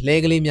လှုပ်ထားသည့်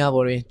လှဲက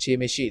လေးများပေါ်တွင်ခြေ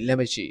မရှိ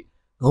လက်မ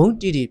ရှိငုံ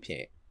တီတီဖြ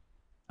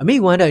င့်အမိ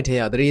ဝမ်း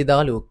တိုက်ထဲရ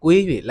တရေသား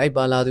လိုကွေး၍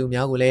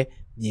လိုက်ပါလာသူများကိုလည်း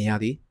မြင်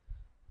ရသည်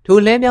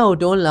ထိုလဲများကို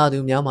တွ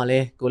န်းလာသူများမှလ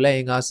ည်းကိုလက်ရ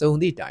င်ကစုံ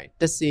သည့်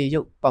တိုင်တစေ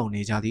ရုပ်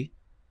ပေါက်နေကြသည်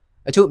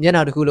အချို့မျက်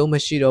နှာတစ်ခုလုံး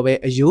မရှိတော့ဘဲ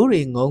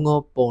အယိုးတွေငုံငေါ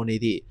ပေါ်နေ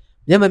သည့်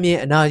မျက်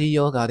မမြင်အနာကြီး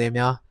ယောဂါသည်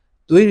များ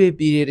သွေး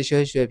တွေပြည်တွေ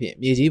တရွှဲရွှဲဖြင့်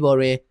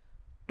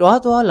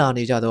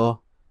မြေကြီးပေါ်တွင်တွားသွားလာနေကြသော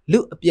လူ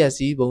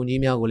အပြက်စီး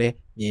ပုံကြီးများကိုလည်း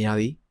မြင်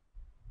ရသည်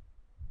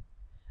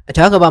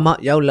အခြားကဘာမှ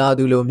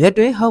ရောက်လာသူလိုမျက်တွ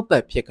င်းဟောက်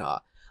ပတ်ဖြစ်က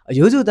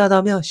အယိုးစုသား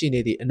သားများရှိ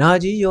နေသည့်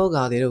အနာကြီးယော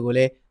ဂါတွေတို့ကို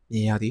လည်းမြ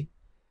င်ရသည်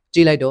ကြ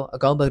ည့်လိုက်တော့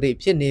အကောင်းပ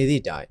ကတိဖြစ်နေသ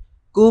ည့်တိုင်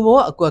ကိုဘော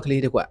အကွက်က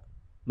လေးတစ်ကွက်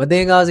မတ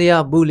င်ကားစရာ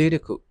ဘူးလေး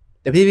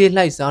တစ်ခုတဖြည်းဖြည်း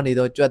လှိုက်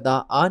စားနေသော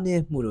ကြွက်သားအားန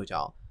ည်းမှုတို့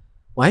ကြော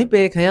င့်ဝိုင်းပ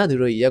ယ်ခံ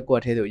ရသူတို့ရက်ကွက်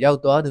ထဲသို့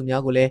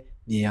ရောက်သွားသူများကိုလည်း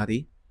မြင်ရသ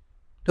ည်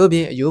ထို့ပြ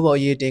င်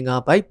အယိုးပေါ်ရေတင်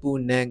ကားဗိုက်ပူ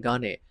နန်ကား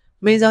နှ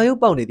င့်မှိန်စာရုပ်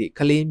ပေါက်နေသ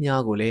ည့်က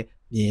လေးများကိုလည်း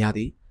မြင်ရသ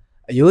ည်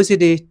အယိုးစစ်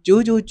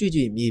တွေကျိုးကျိုးကြွ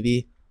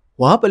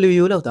ကြွမြည်ပြီးဝါပလူ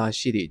ရိုး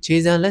လောက်သာရှိသည့်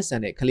ခြေစံလက်စံ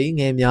တဲ့က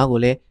လေးငယ်များ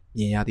ကိုလ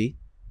ည်းမြင်ရ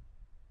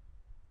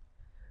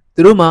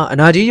သည်သူတို့မှာ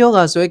အနာကြီးယော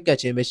ဂါဆွဲကပ်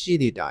ခြင်းမ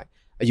ရှိသည့်တိုင်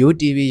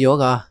အယိုးတီဗီယော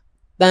ဂါ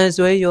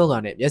တန်ဆွဲ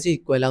ယောဂါနှင့်မျက်စိ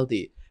ကွယ်လောက်သ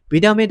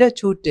ည့်ဗီတာမင်ဓာတ်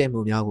ချိုးတဲမှု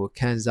များ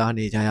ကိုခံစား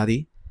နေကြရသ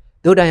ည်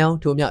တို့တိုင်အောင်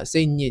ထို့မြ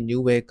စိတ်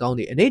ညစ်ညူးပဲကောင်း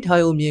သည့်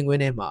အနိဋ္ဌာယုံမြင်ကွ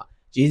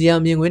င်းထဲမှရည်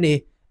စရာမြင်ကွင်း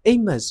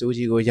တွေအိမ်မက်ဆိုး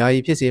ကြီး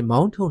ကိုယာယီဖြစ်စေမော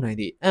င်းထုတ်နိုင်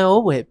သည့်အံ့ဩ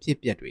ဖွယ်ဖြစ်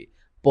ပျက်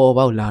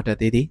တွေပေါ်ပေါက်လာ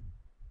တတ်သေး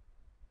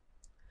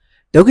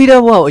သည်ဒုက္ခိတ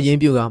ဘဝကိုအ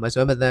ရင်ပြုကမစွ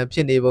မ်းမ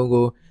သန်ဖြစ်နေပုံ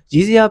ကိုရ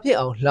ည်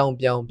စရာဖြစ်အောင်လှောင်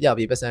ပြောင်ပြ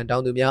ပြီးပစံတော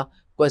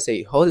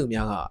င်းသူများကွက်စိတ်ဟောသူ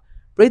များ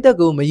ကပရိ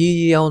သတ်ကိုမရည်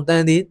ရည်အောင်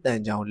တန်သေး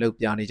တန်ကြောင်လှုပ်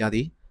ပြနေကြ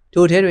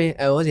သည်ထိုထဲတွင်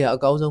အံ့ဩစရာအ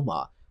ကောင်းဆုံး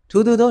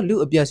မှာထို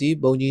သောလူအပြက်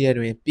စီးပုံကြီးထဲတွ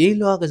င်ပြေး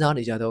လွှားက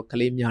စားနေကြသော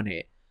ကလေးများနှ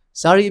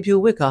င့်စာရီအ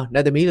ဖြူဝစ်ခါ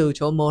နတ်သမီးလို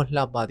ချော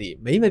မောလှပသည့်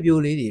မိ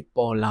မပြိုလေး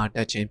တွေပေါ်လာတ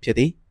တ်ခြ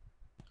င်းဖြစ်သည်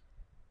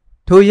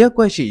ထိုရက်ကွ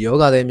က်ရှိယော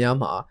ဂသည်များ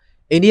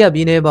မှာအိန္ဒိယပြ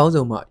ည်နယ်ပေါ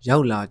င်းစုံမှ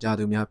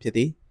ရောက်လာကြသူများဖြစ်သ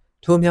ည်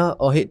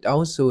ထိုများအော်ဟစ်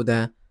တောင်း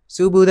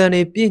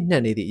ဆိုသံစူပူသံတွေပြ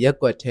ည့်နှက်နေသည့်ရက်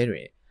ကွက်ထဲတွ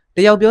င်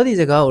တယောက်ပြောသည့်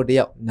စကားကိုတ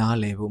ယောက်နား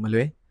လည်ဖို့မလွ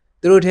ယ်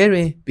သူတို့ထဲတွ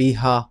င်ဘီ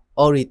ဟာ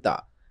အော်ရီတာ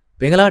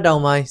ဘင်္ဂလား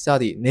တောင်ပိုင်းစ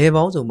သည့်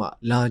နယ်ပေါင်းစုံမှ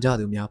လာကြ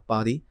သူများပါ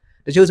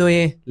သည်တချို့ဆို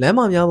ရင်လမ်းမ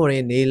များပေါ်တွ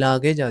င်နေလာ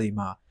ခဲ့ကြသည်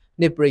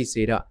မှာနှစ်ပရိတ်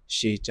စေ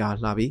တရှေချ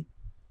လှ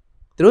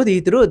ပြီသူတို့သည်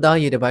သူတို့အသား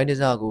ရည်တစ်ပိုင်း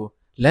တစ်စ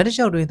ကိုလမ်းတစ်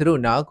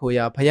လျှောက်တွင်သူတို့နား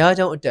ခိုရာဖျားเ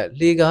จ้าအ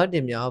တက်လှေကားတ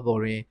င်များပေါ်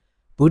တွင်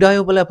ဘူတာ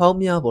ယုံပလက်ဖော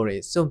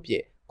င်းများပေါ်တွင်စွန့်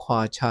ပစ်ခွာ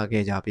ချ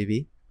ခဲ့ကြပြီ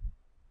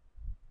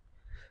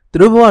သူ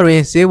တို့ဘဝတွ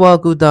င်စေဝါ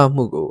ကု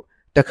သမှု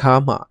ကိုတခါ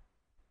မှ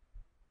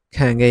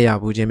ခံခဲ့ရ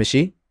ဘူးခြင်းမရှိ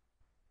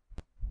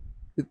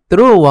သူ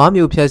တို့ဝါ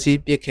မျိုးဖြတ်စ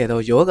ည်းပစ်ခဲ့သော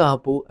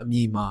ယောဂါပိုးအ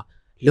မည်မှာ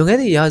လွန်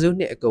ခဲ့သ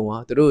ည့်ရာစုနှစ်အကုန်ဟာ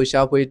သူတို့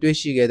ရှာဖွေတွေ့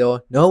ရှိခဲ့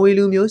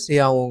သောနော်ဝေလူမျိုး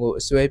ဆရာဝန်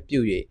ကိုအစွဲပြု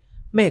၍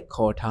မှဲ့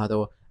ခေါ်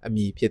ထားသောအမ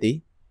ည်ဖြစ်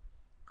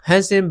သည်ဟ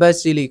န်ဆင်ဘတ်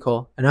စီလီ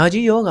ခေါ်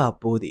အနာကြီးယောဂါ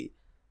ပိုး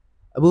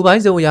သည်အပူ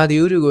ပိုင်း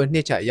စုံရာသီဥတု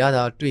ကိုနှစ်ချရ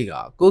တာတွေ့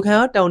ကကိုခံ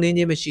အားတောင်းတ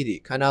င်းခြင်းမရှိသည့်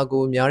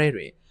ခန္ဓာကိုယ်များထဲတွ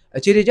င်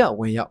အခြေ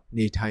တကျဝင်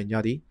ရောက်နေထိုင်ကြ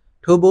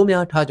သည်ထိုပိုး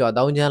များထကြွ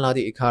တောင်းကျမ်းလာသ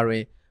ည့်အခါတွ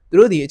င်သူ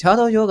တို့သည်အခြား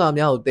သောယော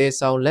ဂများကို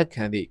သယ်ဆောင်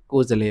လက်ခံသည့်ကို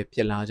ယ်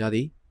စားလှယ်ဖြစ်လာကြသ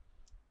ည်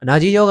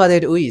အနာကြီးယောဂတဲ့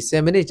တူ၏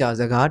10မိနစ်ကြာ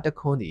စကား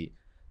တခွန်း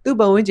သည်သူ့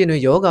ပတ်ဝ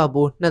န်းကျင်တွင်ယော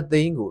ဂပိုး2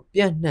သိန်းကိုပြ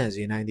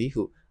န့်နှံ့စေနိုင်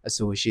သည်ဟုအ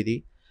ဆိုရှိသည်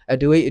အ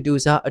တူအိတ်အတူ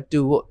စားအတူ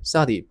ဝတ်စ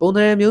သည့်ပုံသ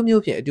ဏ္ဍာန်မျိုး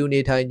မျိုးဖြင့်အတူနေ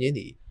ထိုင်ခြင်းသ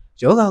ည်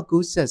ယောဂ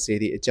ကူးစက်စေ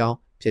သည့်အကြောင်း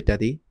ဖြစ်တတ်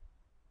သည်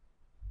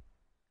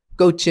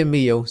ကုတ်ချစ်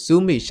မိယုံ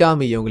စူးမိရှာ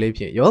မိယုံကလေး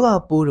ဖြင့်ယောဂ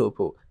ပိုးတို့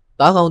ဖို့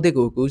သားကောင်တစ်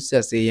ကိုကူးစ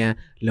က်စေရန်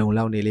လုံ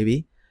လောက်နေလေပြီ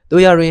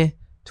တို့ရတွင်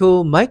ထို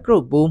မိုက်ခ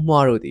ရိုပိုး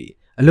မွှားတို့သည်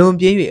အလွန်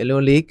ပြင်း၍အလွ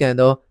န်လေးကန်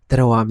သောသတ္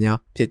တဝါများ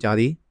ဖြစ်ကြ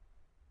သည်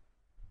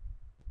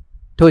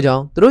ထို့ကြော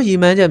င့်သူတို့ရည်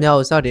မှန်းချက်များ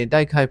ကိုစတင်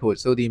တိုက်ခိုက်ဖို့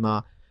ဆိုသည်မှာ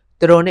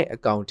တတော်နှင့်အ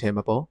ကောင်ထဲမ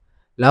ပေါ်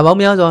လာပေါင်း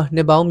များစွာနှ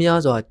စ်ပေါင်းများ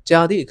စွာ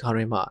ကြာသည့်အခါ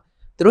တွင်မှ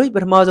သူတို့၏ပ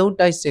ထမဆုံး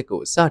တိုက်စစ်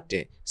ကိုစတ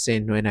င်ဆင်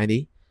နွှဲနိုင်သ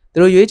ည်သူ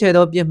တို့ရွေးချယ်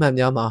သောပြစ်မှတ်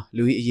များမှာ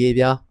လူ၏အရေး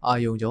ပြားအာ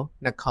ယုံကြော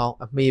နှာခေါင်း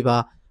အမေးပါ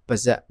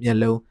ပါးစပ်မျက်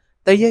လုံး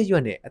တရက်ရွ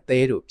က်နှင့်အ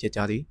သေးတို့ဖြစ်ကြ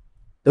သည်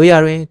တို့ရ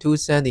တွင်ထူး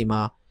ဆန်းသည်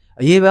မှာ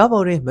အရေးပြား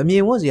ပေါ်တွင်မမြ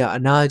င်ဝတ်စရာ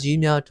အနာကြီး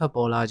များထွက်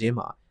ပေါ်လာခြင်း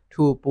မှာ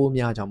ထိုပိုး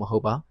များကြောင့်မဟု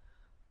တ်ပါ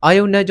အာ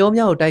ယုံနှက်ကြော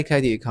များကိုတိုက်ခို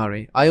က်သည့်အခါတွ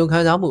င်အာယုံခံ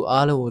စားမှု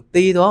အားလုံးကို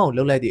သေသွားအောင်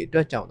လုပ်လိုက်သည့်အတွ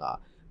က်ကြောင့်သာ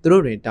သူ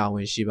တို့တွင်တာဝ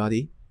န်ရှိပါသ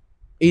ည်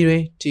ဤတွ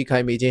င်ထိခို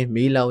က်မိခြင်း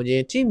မီးလောင်ခြ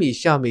င်းထိမိ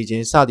ရှမိခြ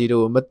င်းစသည်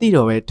တို့မသိ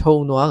တော့ဘဲထုံ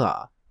သွားက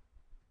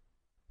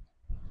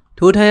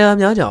ထိုထံရ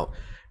များကြောင့်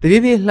တ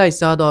ပြေးပြေးလှိုက်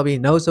စားသွားပြီး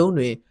နောက်ဆုံး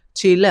တွင်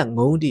ခြေလက်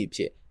ငုံးတိဖြ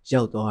စ်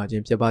ရောက်သွားခြ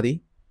င်းဖြစ်ပါသည်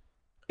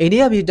အိန္ဒိ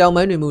ယပြည်တောင်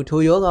ပိုင်းတွင်မူ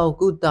ထိုယောဂါကို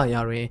ကုသ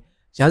ရာတွင်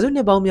ရာစုနှ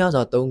စ်ပေါင်းများ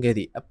စွာသုံးခဲ့သ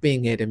ည့်အပင်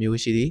ငယ်တစ်မျိုး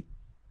ရှိသည်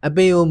အပ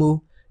င်ကိုမူ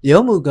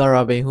ယောမူဂါ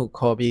ရာပင်ဟု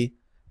ခေါ်ပြီး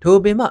ထို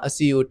ပင်မှအ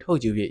စီကိုထုတ်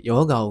ယူ၍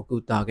ယောဂါကိုကု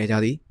သခဲ့ကြ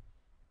သည်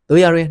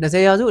တို့ရတွင်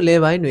20ရာစုအလယ်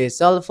ပိုင်းတွင်ဆ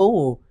ယ်လ်ဖုန်း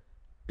ကို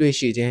တွေ့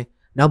ရှိခြင်း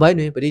နောက်ပိုင်း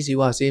တွင်ပဋိဇီ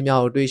ဝဆေးများ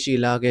ကိုတွေ့ရှိ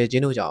လာခဲ့ခြ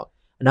င်းတို့ကြောင့်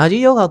အနာ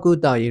ကြီးယောဂကု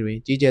သရေးတွင်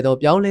ကြီးကျယ်သော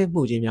ပြောင်းလဲ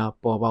မှုခြင်းများ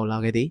ပေါ်ပေါက်လာ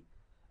ခဲ့သည်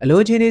အလို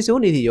အခြေအနေ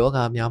ဆိုးနေသည့်ယောဂ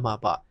များမှ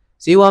ပါ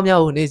ဇီဝများ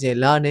ကိုနေ့စဉ်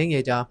လာနေင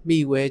ယ်ကြားမှီ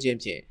ဝဲခြင်း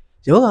ဖြင့်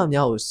ယောဂ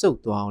များကိုစုပ်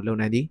သွားအောင်လုပ်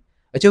နိုင်သည်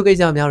အချို့ကိစ္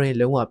စများတွင်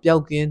လုံးဝပျော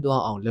က်ကင်း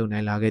သွားအောင်လုပ်နို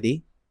င်လာခဲ့သည်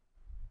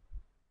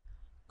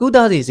ကုသ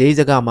သည့်ဈေး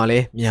စကားမှလ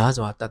ည်းများ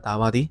စွာတတ်တာ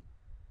ပါသည်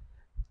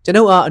ကျွ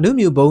န်ုပ်အားအနု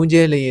မြူဘုံ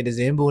ကျဲလျင်ဒဇ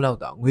င်းဘိုးလောက်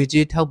သာငွေ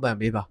ကြေးထောက်ပံ့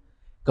ပေးပါ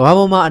ကမ္ဘာ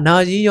ပေါ်မှာအနာ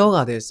ကြီးယောဂ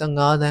သည်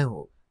15သန်း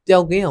ကိုပျော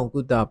က်ကင်းအောင်ကု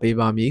သပေး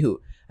ပါမည်ဟု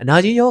အနာ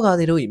ကြီးယောဂ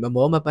သည်တို့၏မ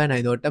မောမပန်းနို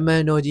င်သောတမ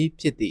န်တော်ကြီး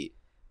ဖြစ်သည့်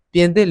ပြ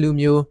င်သစ်လူ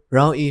မျိုး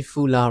Brown E.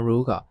 Fularo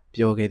က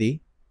ပြောခဲ့သည်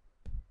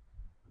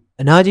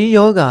အနာကြီး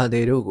ယောဂသ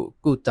ည်တို့ကို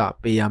ကုသ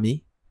ပေးရမည်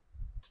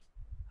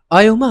အာ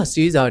ယုံမှ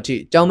စီးစာထိ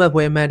ကြောင်းမက်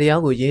ဖွဲမှန်တ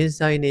ရားကိုရင်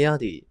ဆိုင်နေရ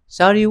သည့်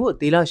စာရီဝတ်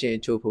သီလရှင်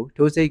အချို့ဖို့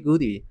ထိုစိတ်ကူး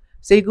သည်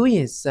စိတ်ကူးရ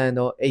င်စံ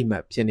သောအိမ်မ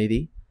က်ဖြစ်နေသ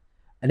ည်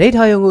အနိဋ္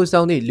ဌာယုံကိုစော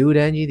င်းသည့်လူဒ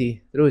န်းကြီးသည်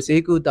သူတို့စေ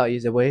ကုသ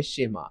ရေးစပွဲ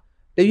ရှေ့မှ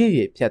တရွေ့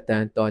ရွေ့ဖြတ်တ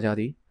န်းသွားကြ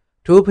သည်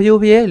ထိုဖျို့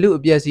ဖျဲလူ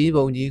အပျက်စီး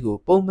ပုံကြီးကို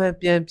ပုံမှန်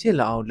ပြန်ဖြစ်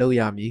လာအောင်လုပ်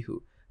ရမည်ဟု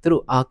သူ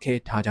တို့အားခဲ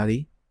ထားကြသ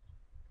ည်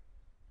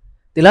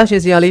သီလရှ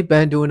င်ဆရာလေးဘ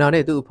န်ဒိုနာနှ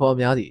င့်သူ့အဖော်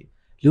များသည်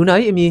လူနာ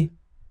၏အမည်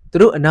သူ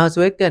တို့အနာ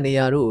ဆွဲကပ်နေရ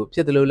တို့ဖြ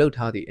စ်တယ်လို့လှုပ်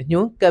ထားသည့်အ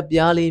ညွှန်းကပ်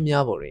ပြားလေး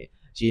များပေါ်တွင်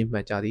ရေးမှ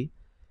တ်ကြသည်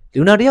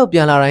လူနာတယောက်ပြ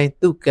န်လာတိုင်း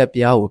သူ့ကပ်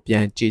ပြားကိုပြ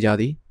န်ကြည့်ကြ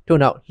သည်ထို့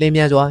နောက်လှင်း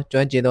မြစွာကျွ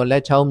မ်းကျင်သောလ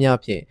က်ချောင်းများ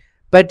ဖြင့်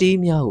ပတ်တီး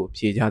များကို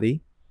ဖြေကြသည်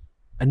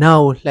အနာ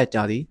ကိုလှက်ကြ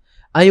သည်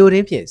အာယိုဒ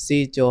င်းဖြင့်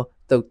စေးကြော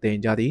တုတ်တင်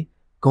ကြသည်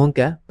ဂွန်က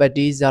ပ်ပတ်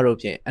တီးစားတို့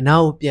ဖြင့်အနာ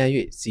ကိုပြန်၍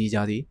စီးကြ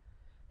သည်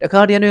တ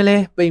ခါတည်းတွင်လ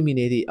ည်းပိတ်မိ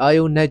နေသည့်အာ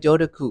ယုံနက်ကြော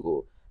တစ်ခုကို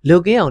လု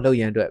တ်ကင်းအောင်လုပ်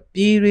ရန်အတွက်ပြ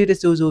ည်ရီတ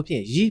ဆူဆူဖြ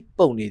င့်ရီး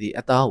ပုတ်နေသည့်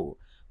အသားကို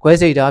ခွဲ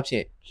စိတ်ဓာတ်ဖြ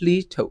င့်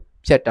လှီးထုတ်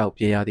ဖြတ်တောက်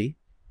ပြရသည်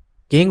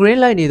ဂင်ဂရ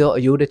င်းလိုက်နေသော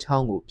အယိုးတစ်ချော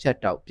င်းကိုဖြတ်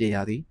တောက်ပြရ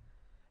သည်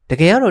တ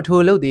ကယ်ကတော့ထို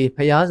အလုပ်သည်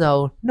ဖျားစာ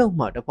ကိုနှုတ်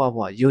မှတဖွား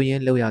ဖွားယိုရ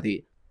င်းလုပ်ရသ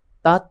ည့်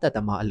သားတက်သ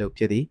မားအလုပ်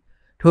ဖြစ်သည်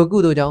ထိုကု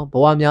သိုလ်ကြောင့်ဘ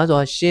ဝများစွာ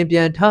ရှင်ပြ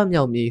န်ထ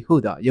မြောက်မည်ဟု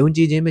သာယုံကြ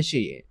ည်ခြင်းမရှိ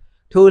ရင်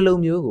ထိုအလုပ်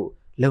မျိုးကို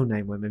လုပ်နို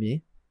င်မှာမမြင်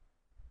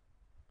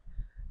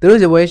သူ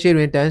တို့ဇပွဲရှိ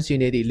တွင်တန်းစီ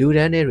နေသည့်လူဒ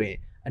န်းထဲတွင်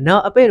အနာ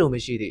အပဲ့တို့မ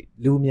ရှိသည့်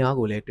လူများ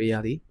ကိုလည်းတွေ့ရ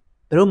သည်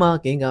သူတို့မှာ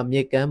ဂင်ကမြ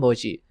စ်ကမ်းပေါ်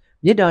ရှိ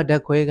မြစ်တာဓာ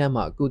တ်ခွဲကမ်း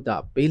မှကုသ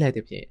ပေးလိုက်သ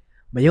ဖြင့်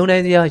မယုံနို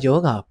င်စရာယော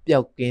ဂ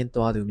ပျောက်ကင်း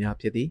သွားသူများ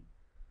ဖြစ်သည်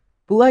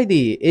ပူအိုက်သ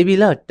ည့်အေဘီ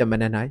လာတမ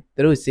နန်၌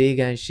သူတို့ဈေး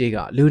ကမ်းရှိက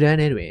လူဒန်း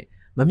ထဲတွင်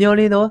မမျော်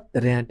လင့်သောတ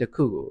ရံတစ်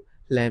ခုကို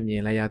လှမ်းမြ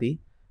င်လိုက်ရသည်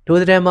ထို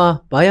တရံမှာ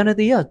ဘာယာန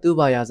တိယသူ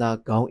ပါယာစာ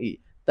ခေါင်းဤ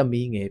သ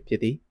မီးငယ်ဖြစ်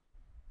သည်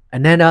အ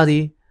နန္ဒာသ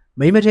ည်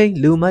မိမထိန်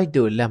လူမိုက်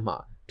တို့လက်မှ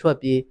ထွက်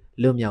ပြေး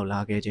လွတ်မြောက်လာ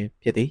ခဲ့ခြင်း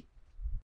ဖြစ်သည်